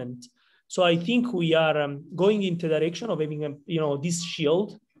environment. So I think we are going into the direction of having, this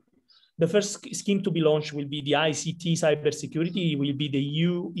shield. The first scheme to be launched will be the ICT cybersecurity. It will be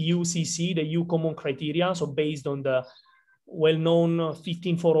the UCC, the EU Common Criteria. So based on the well-known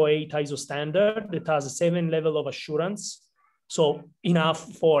 15408 ISO standard that has a 7 level of assurance. So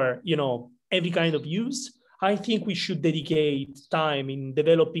enough for, every kind of use. I think we should dedicate time in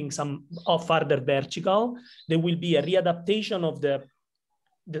developing some further vertical. There will be a readaptation of the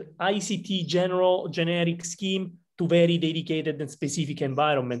ICT generic scheme to very dedicated and specific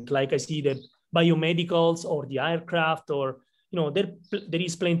environment. Like I see the biomedicals or the aircraft, or, there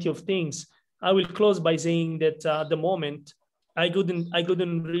is plenty of things. I will close by saying that at the moment, I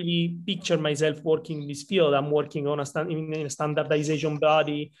couldn't really picture myself working in this field. I'm working on in a standardization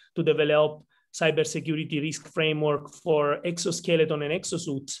body to develop cybersecurity risk framework for exoskeleton and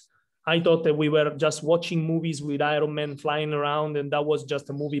exosuits. I thought that we were just watching movies with Iron Man flying around, and that was just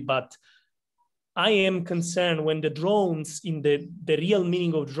a movie. But I am concerned when the drones, in the real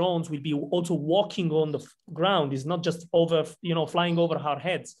meaning of drones, will be also walking on the ground. It's not just flying over our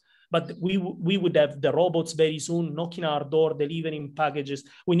heads, but we would have the robots very soon knocking our door, delivering packages.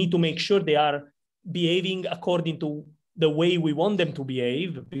 We need to make sure they are behaving according to the way we want them to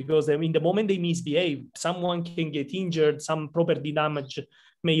behave, because the moment they misbehave, someone can get injured, some property damage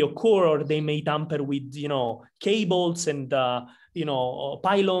may occur, or they may tamper with, cables and,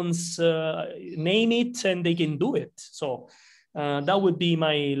 pylons, name it, and they can do it. So that would be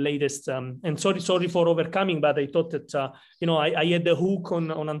my latest. And sorry for overcoming, but I thought that, I had the hook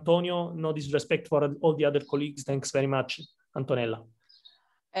on Antonio. No disrespect for all the other colleagues. Thanks very much, Antonella.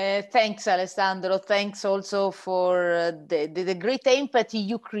 Thanks, Alessandro. Thanks also for the great empathy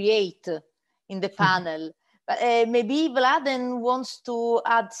you create in the panel. But maybe Vladen wants to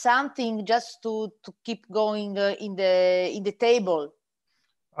add something just to keep going in the table.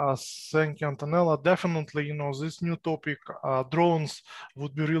 Thank you, Antonella. Definitely, this new topic, drones,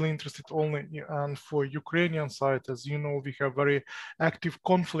 would be really interested only and for Ukrainian side. As you know, we have very active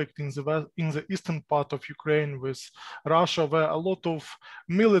conflict in the eastern part of Ukraine with Russia, where a lot of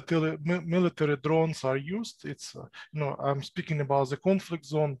military drones are used. It's, I'm speaking about the conflict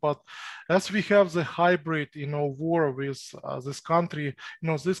zone, but as we have the hybrid, war with this country,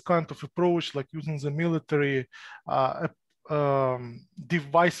 this kind of approach, like using the military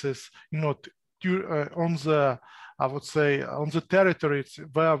devices, on the, I would say, on the territories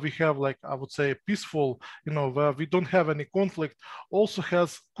where we have, like, I would say, peaceful, where we don't have any conflict, also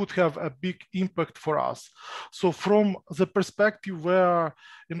could have a big impact for us. So from the perspective where,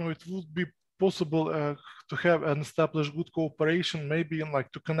 it would be possible to have and establish good cooperation, maybe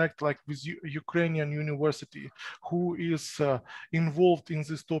to connect with Ukrainian university, who is involved in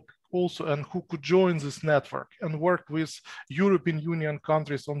this topic also, and who could join this network and work with European Union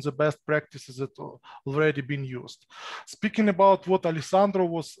countries on the best practices that already been used. Speaking about what Alessandro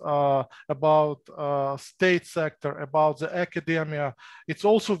was about state sector, about the academia, it's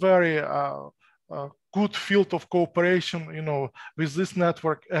also very good field of cooperation, with this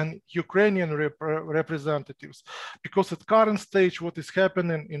network and Ukrainian representatives. Because at current stage, what is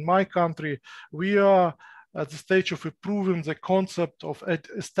happening in my country, we are at the stage of improving the concept of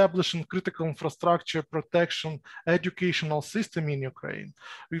establishing critical infrastructure protection educational system in Ukraine,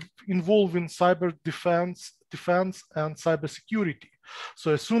 involving cyber defense and cybersecurity.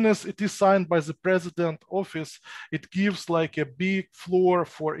 So as soon as it is signed by the president office, it gives like a big floor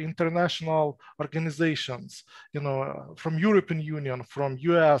for international organizations, from European Union, from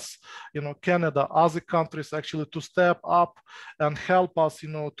US, Canada, other countries actually to step up and help us,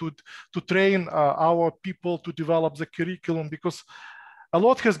 to train our people to develop the curriculum, because a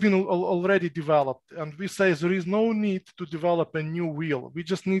lot has been already developed, and we say there is no need to develop a new wheel. We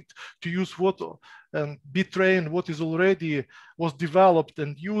just need to use and be trained what is already was developed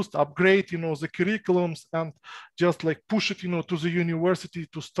and used, upgrade, the curriculums, and just like push it, to the university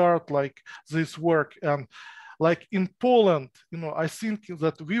to start like this work. And like in Poland, I think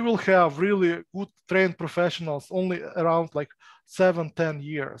that we will have really good trained professionals only around like 7-10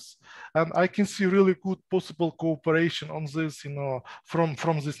 years. And I can see really good possible cooperation on this,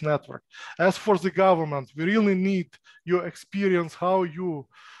 from this network. As for the government, we really need your experience, how you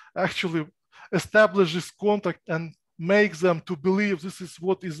actually establish this contact and make them to believe this is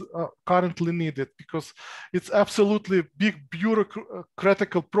what is currently needed, because it's absolutely big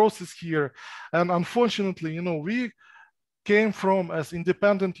bureaucratical process here. And unfortunately, we came from, as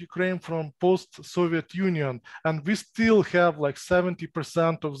independent Ukraine, from post-Soviet Union, and we still have like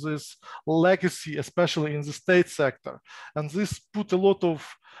 70% of this legacy, especially in the state sector. And this put a lot of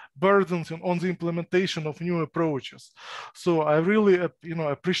burdens on the implementation of new approaches. So I really,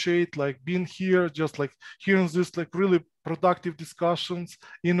 appreciate like being here, just like hearing this like really productive discussions,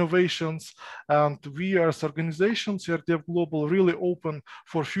 innovations, and we as organizations, CRDF Global, really open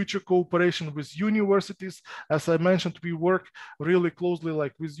for future cooperation with universities. As I mentioned, we work really closely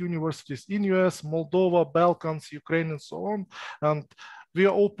like with universities in US, Moldova, Balkans, Ukraine, and so on. And we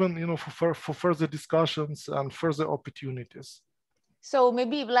are open, for further discussions and further opportunities. So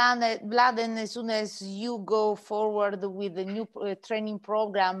maybe Vladen, as soon as you go forward with the new training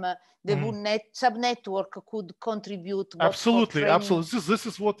program, the subnetwork could contribute. Absolutely, absolutely. This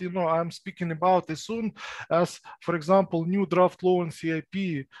is what I'm speaking about. As soon as, for example, new draft law and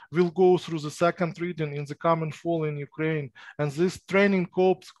CIP will go through the second reading in the coming fall in Ukraine, and this training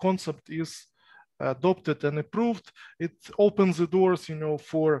concept is adopted and approved, it opens the doors,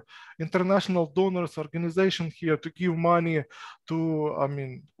 for international donors organization here to give money to,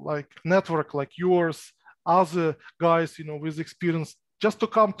 like network like yours, other guys, with experience, just to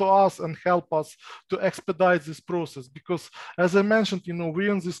come to us and help us to expedite this process. Because as I mentioned,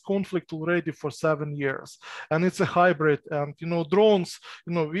 we're in this conflict already for 7 years, and it's a hybrid. And drones,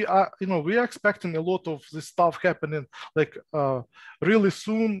 we are expecting a lot of this stuff happening like really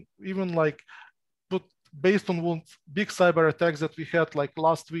soon, even like based on one big cyber attacks that we had like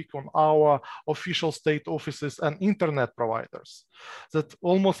last week on our official state offices and internet providers that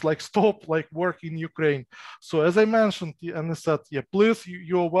almost like stop like work in Ukraine. So as I mentioned, and I said, please,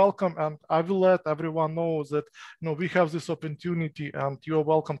 you're welcome, and I will let everyone know that we have this opportunity, and you're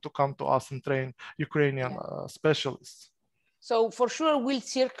welcome to come to us and train Ukrainian specialists. So for sure, we'll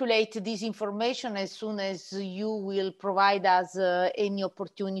circulate this information as soon as you will provide us any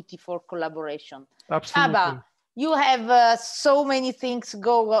opportunity for collaboration. Absolutely. Csaba, you have so many things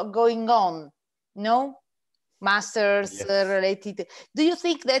going on, no? Masters related. Do you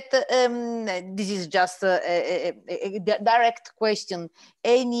think that, this is just a direct question,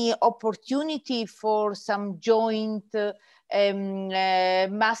 any opportunity for some joint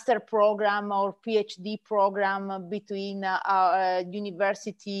master program or PhD program between our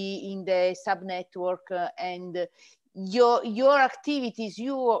university in the subnetwork and your activities?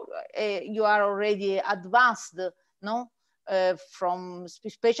 You are already advanced, no?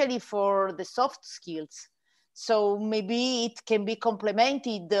 Especially for the soft skills. So maybe it can be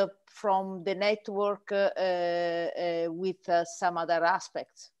complemented from the network with some other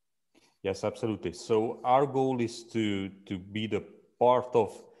aspects. Yes, absolutely. So our goal is to be the part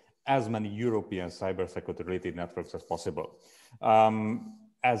of as many European cybersecurity related networks as possible.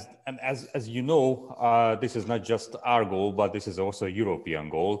 As you know, this is not just our goal, but this is also a European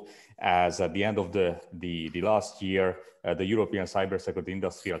goal. As at the end of the last year, the European Cybersecurity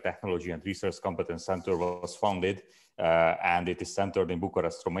Industrial Technology and Research Competence Center was founded, and it is centered in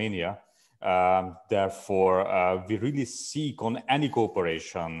Bucharest, Romania. Therefore, we really seek on any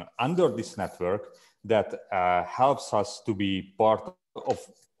cooperation under this network that helps us to be part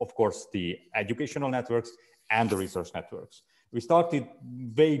of course, the educational networks and the research networks. We started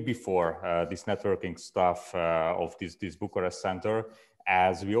way before this networking stuff of this Bucharest Center,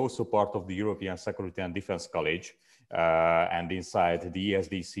 as we also part of the European Security and Defense College. And inside the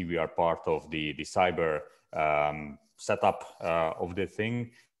ESDC, we are part of the cyber setup of the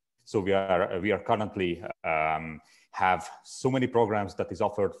thing. So we are currently have so many programs that is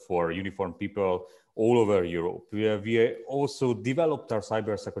offered for uniformed people all over Europe. We also developed our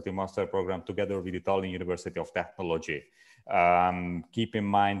cybersecurity master program together with the Tallinn University of Technology. Keep in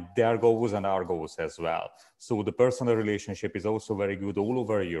mind their goals and our goals as well. So the personal relationship is also very good all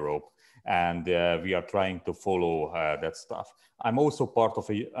over Europe, and we are trying to follow that stuff. I'm also part of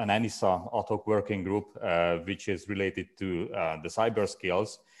an ENISA ad hoc working group, which is related to the cyber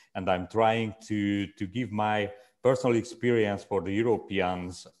skills, and I'm trying to give my personal experience for the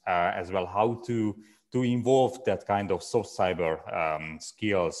Europeans as well, how to involve that kind of soft cyber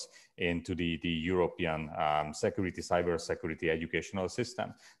skills into the European cyber security educational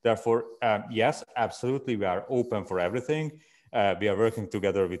system. Therefore, yes, absolutely, we are open for everything. We are working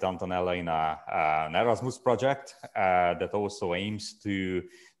together with Antonella in an Erasmus project that also aims to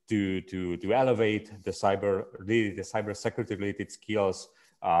elevate the cyber security related skills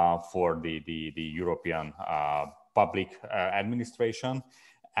for the European public administration.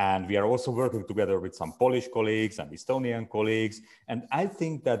 And we are also working together with some Polish colleagues and Estonian colleagues. And I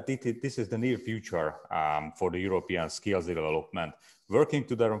think that this is the near future for the European skills development, working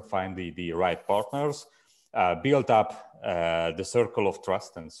together and find the right partners, build up the circle of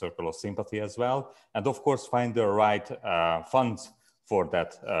trust and circle of sympathy as well. And of course, find the right funds for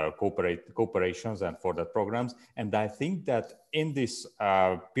that cooperations and for that programs. And I think that in this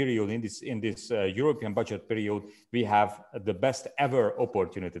period, in this European budget period, we have the best ever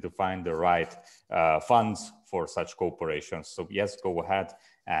opportunity to find the right funds for such cooperations. So yes, go ahead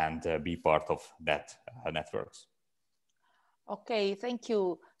and be part of that networks. Okay, thank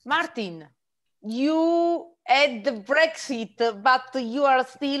you. Martin, you had the Brexit, but you are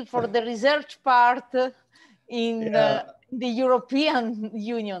still for the research part in the European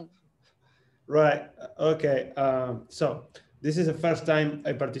Union. Right. Okay. So this is the first time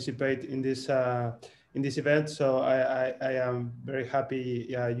I participate in this event. So I am very happy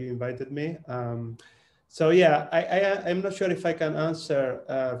you invited me. So yeah, I'm not sure if I can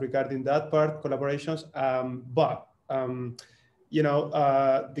answer regarding that part, collaborations, but you know,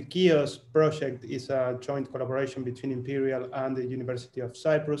 the KIOS project is a joint collaboration between Imperial and the University of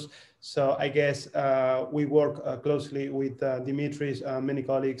Cyprus. So I guess we work closely with Dimitris, many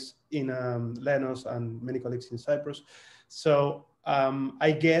colleagues in Lenos and many colleagues in Cyprus. So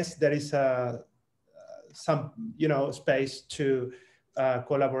I guess there is some, you know, space to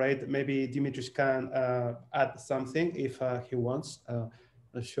collaborate. Maybe Dimitris can add something if he wants.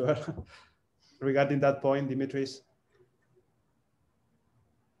 Not sure. Regarding that point, Dimitris.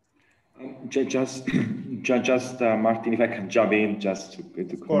 Just Martin, if I can jump in, just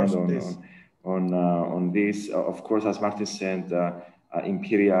to comment on this. Of course, as Martin said,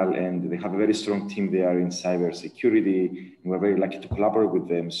 Imperial, and they have a very strong team there in cybersecurity, and we're very lucky to collaborate with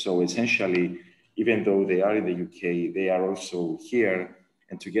them. So essentially, even though they are in the UK, they are also here,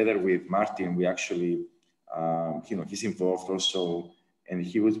 and together with Martin, we actually, you know, he's involved also. And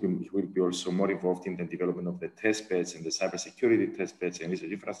he will be also more involved in the development of the testbeds and the cybersecurity testbeds and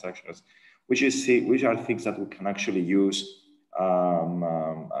research infrastructures, which are things that we can actually use,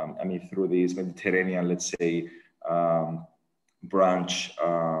 I mean, through this Mediterranean, let's say, branch.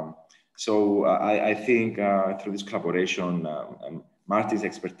 So I think through this collaboration, Martin's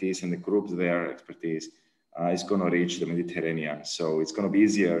expertise and the group's their expertise is going to reach the Mediterranean. So it's going to be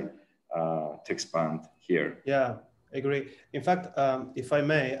easier to expand here. Yeah. I agree. In fact, if I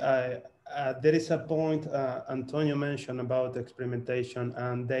may, there is a point Antonio mentioned about experimentation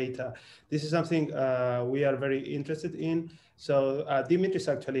and data. This is something we are very interested in. So Dimitris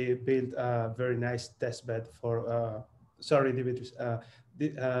actually built a very nice testbed for, sorry, Dimitris,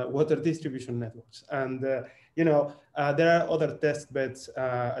 water distribution networks. And, you know, there are other testbeds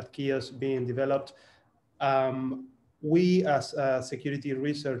at KIOS being developed. We as security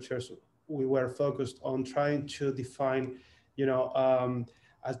researchers, we were focused on trying to define, you know,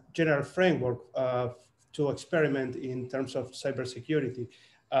 a general framework to experiment in terms of cybersecurity.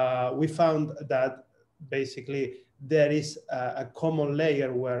 We found that basically there is a common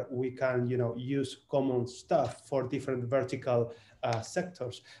layer where we can, you know, use common stuff for different vertical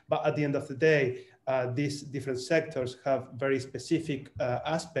sectors. But at the end of the day, these different sectors have very specific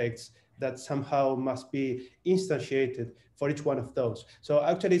aspects that somehow must be instantiated for each one of those. So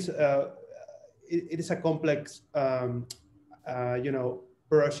actually, it is a complex, you know,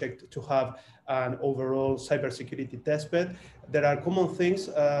 project to have an overall cybersecurity testbed. There are common things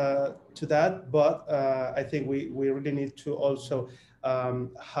to that, but I think we really need to also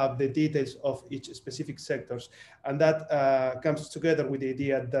have the details of each specific sectors. And that comes together with the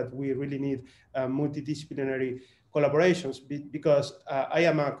idea that we really need multidisciplinary collaborations, because I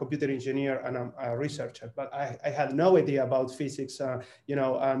am a computer engineer and I'm a researcher, but I had no idea about physics, you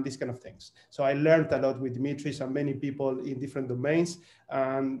know, and these kind of things. So I learned a lot with Dimitris and many people in different domains,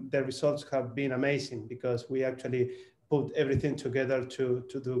 and the results have been amazing because we actually put everything together to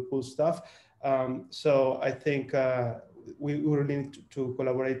do cool stuff. So I think we really need to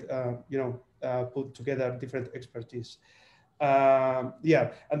collaborate, you know, put together different expertise.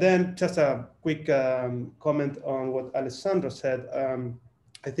 Yeah, and then just a quick comment on what Alessandro said.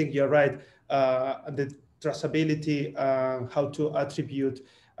 I think you're right. The traceability, how to attribute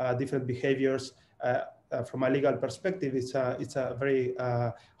different behaviors. from a legal perspective, it's a very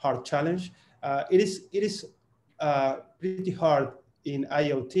hard challenge. It is pretty hard in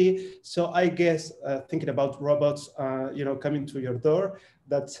IoT. So I guess thinking about robots, coming to your door,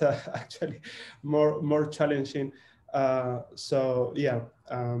 that's actually more challenging. So yeah,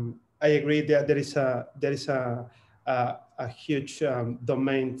 I agree that there is a huge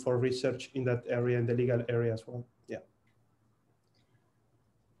domain for research in that area, in the legal area as well. Yeah.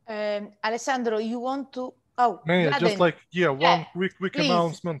 Alessandro, you want to? Oh, May I just one quick please,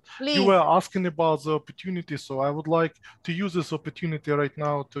 announcement. Please. You were asking about the opportunity, so I would like to use this opportunity right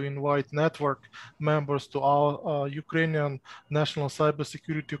now to invite network members to our Ukrainian National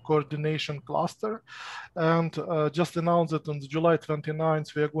Cybersecurity Coordination Cluster, and just announce that on July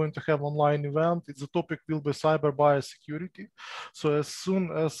 29th we are going to have online event. The topic will be cyber biosecurity. So as soon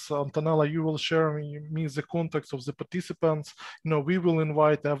as Antonella, you will share me the contacts of the participants, we will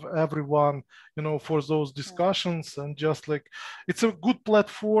invite everyone, for those discussions, and just like it's a good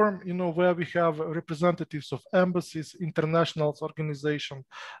platform, where we have representatives of embassies, international organizations,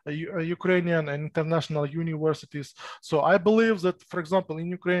 Ukrainian and international universities. So I believe that, for example, in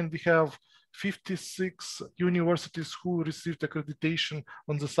Ukraine we have 56 universities who received accreditation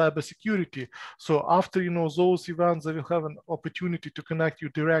on the cybersecurity. So after those events, they will have an opportunity to connect you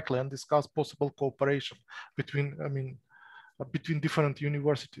directly and discuss possible cooperation between different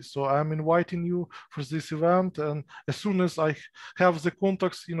universities. So I'm inviting you for this event, and as soon as I have the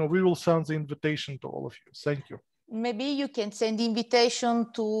contacts, we will send the invitation to all of you. Thank you. Maybe you can send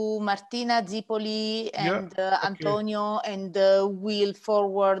invitation to Martina Zipoli and Antonio, and we'll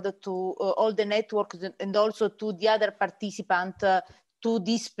forward to all the networks and also to the other participants to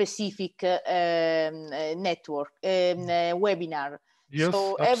this specific network webinar. Yes,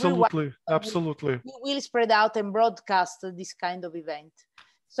 so absolutely. We will spread out and broadcast this kind of event.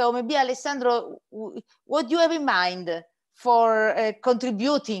 So maybe Alessandro, what do you have in mind for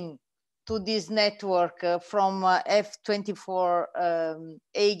contributing to this network from F24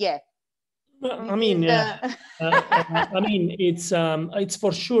 EIGE? I mean, it's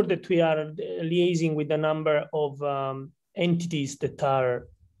for sure that we are liaising with a number of entities that are,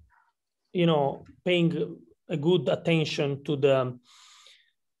 paying a good attention to the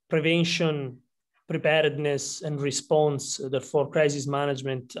prevention, preparedness, and response for crisis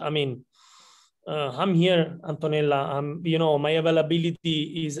management. I'm here, Antonella. My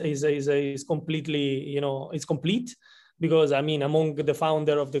availability is completely, is complete, because among the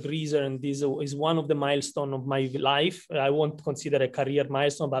founder of the GRISR, and this is one of the milestones of my life. I won't consider a career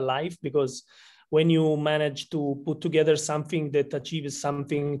milestone, but life, because when you manage to put together something that achieves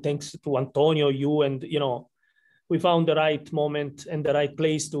something, thanks to Antonio, you, and we found the right moment and the right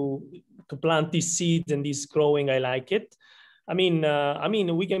place to plant these seeds, and this growing. I like it.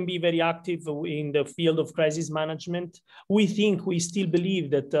 We can be very active in the field of crisis management. We still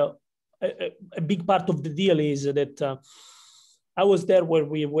believe that a big part of the deal is that I was there where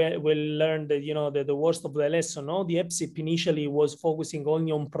we learned that, the worst of the lesson. No? The EPSIP initially was focusing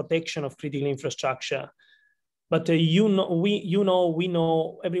only on protection of critical infrastructure. But we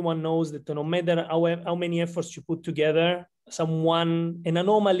know, everyone knows that no matter how many efforts you put together, an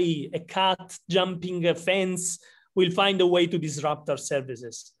anomaly, a cat jumping a fence will find a way to disrupt our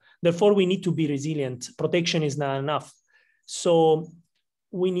services. Therefore, we need to be resilient. Protection is not enough. So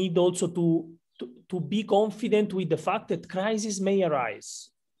we need also to be confident with the fact that crises may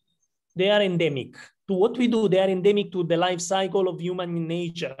arise. They are endemic. To what we do, they are endemic to the life cycle of human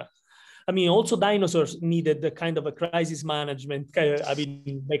nature. Also dinosaurs needed the kind of a crisis management,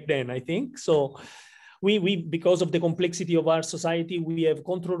 back then, I think. So we because of the complexity of our society, we have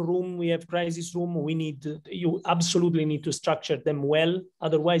control room, we have crisis room. You absolutely need to structure them well.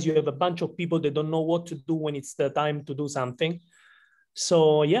 Otherwise, you have a bunch of people that don't know what to do when it's the time to do something.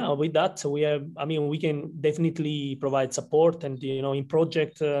 So yeah, with that, we can definitely provide support, and in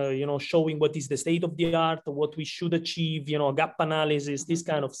project, showing what is the state of the art, what we should achieve, gap analysis, this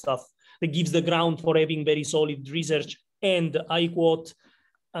kind of stuff that gives the ground for having very solid research, and I quote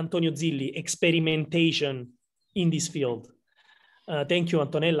Antonio Zilli, experimentation in this field. Thank you,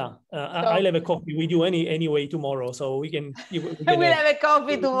 Antonella. I'll have a coffee with you anyway tomorrow, so we can we'll have a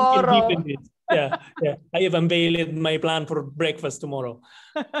coffee tomorrow. Yeah. I have unveiled my plan for breakfast tomorrow.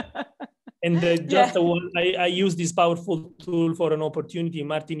 And I use this powerful tool for an opportunity.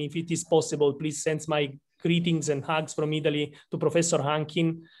 Martin, if it is possible, please send my greetings and hugs from Italy to Professor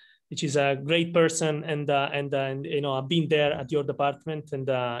Hankin, which is a great person, and I've been there at your department, and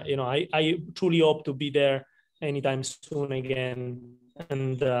I truly hope to be there anytime soon again,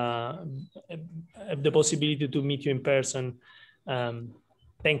 and have the possibility to meet you in person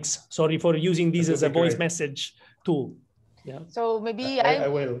Thanks. Sorry for using this as a voice message tool. Yeah. So maybe I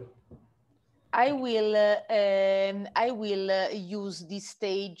will. I will use these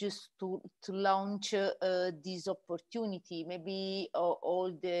stages to launch this opportunity. Maybe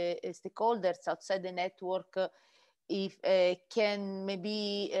all the stakeholders outside the network, if can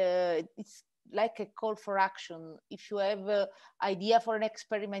maybe it's like a call for action. If you have an idea for an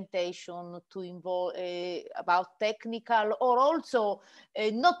experimentation to involve about technical or also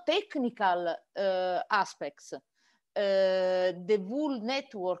not technical aspects, the whole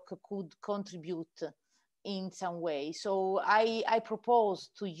network could contribute in some way. So I propose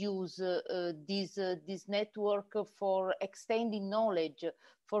to use this network for extending knowledge,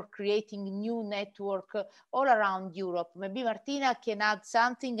 for creating new network all around Europe. Maybe Martina can add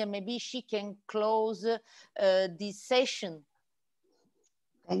something and maybe she can close this session.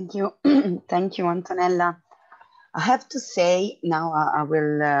 Thank you. Thank you, Antonella. I have to say now I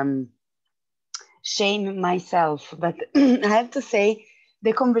will shame myself, but I have to say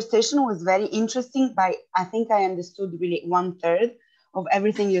the conversation was very interesting. I think I understood really 1/3 of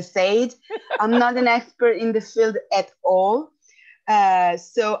everything you said. I'm not an expert in the field at all.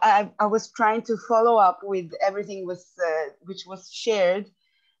 So I was trying to follow up with everything which was shared.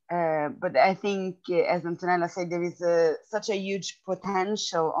 But I think, as Antonella said, there is such a huge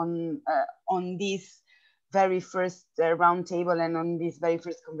potential on this very first roundtable and on this very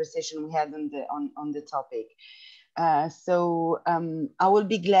first conversation we had on the topic. So I will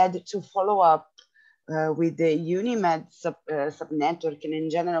be glad to follow up with the UNIMED sub-network and in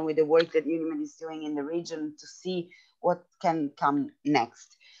general with the work that UNIMED is doing in the region to see what can come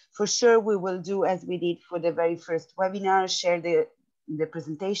next. For sure, we will do as we did for the very first webinar, share the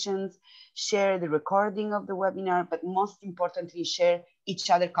presentations, share the recording of the webinar, but most importantly, share each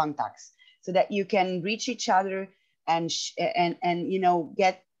other contacts so that you can reach each other and you know,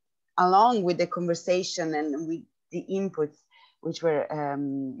 get along with the conversation and with the inputs which were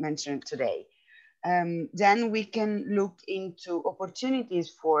mentioned today. Then we can look into opportunities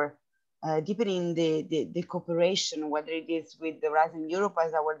for deepening the cooperation, whether it is with the Horizon Europe,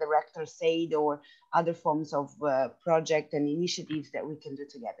 as our director said, or other forms of project and initiatives that we can do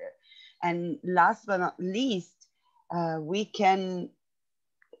together. And last but not least, we can,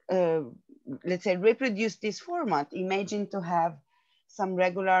 let's say, reproduce this format. Imagine to have some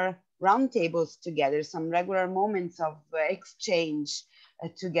regular roundtables together, some regular moments of exchange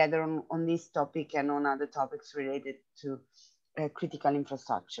together on this topic and on other topics related to critical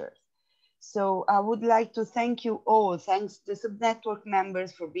infrastructure. So I would like to thank you all. Thanks to the subnetwork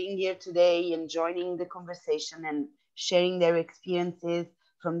members for being here today and joining the conversation and sharing their experiences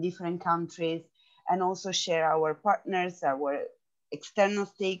from different countries, and also share our partners, our external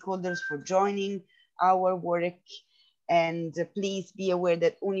stakeholders for joining our work. And please be aware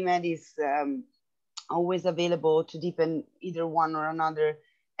that UNIMED is always available to deepen either one or another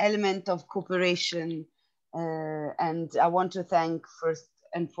element of cooperation. And I want to thank first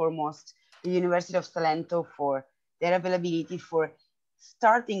and foremost the University of Salento for their availability for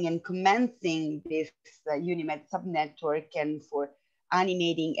starting and commencing this UNIMED subnetwork and for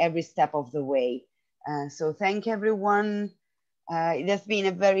animating every step of the way. So thank everyone. It has been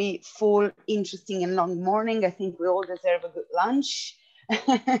a very full, interesting and long morning. I think we all deserve a good lunch.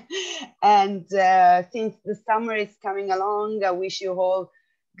 And since the summer is coming along, I wish you all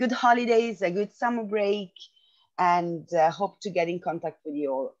good holidays, a good summer break, and hope to get in contact with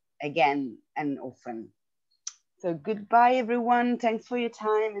you all again and often. So goodbye, everyone. Thanks for your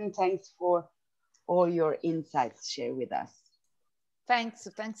time and thanks for all your insights shared with us. Thanks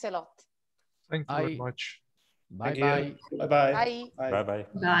a lot. Thank you very much. Bye-bye. Bye-bye. Bye. Bye-bye.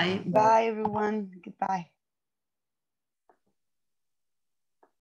 Bye. Bye, everyone. Goodbye.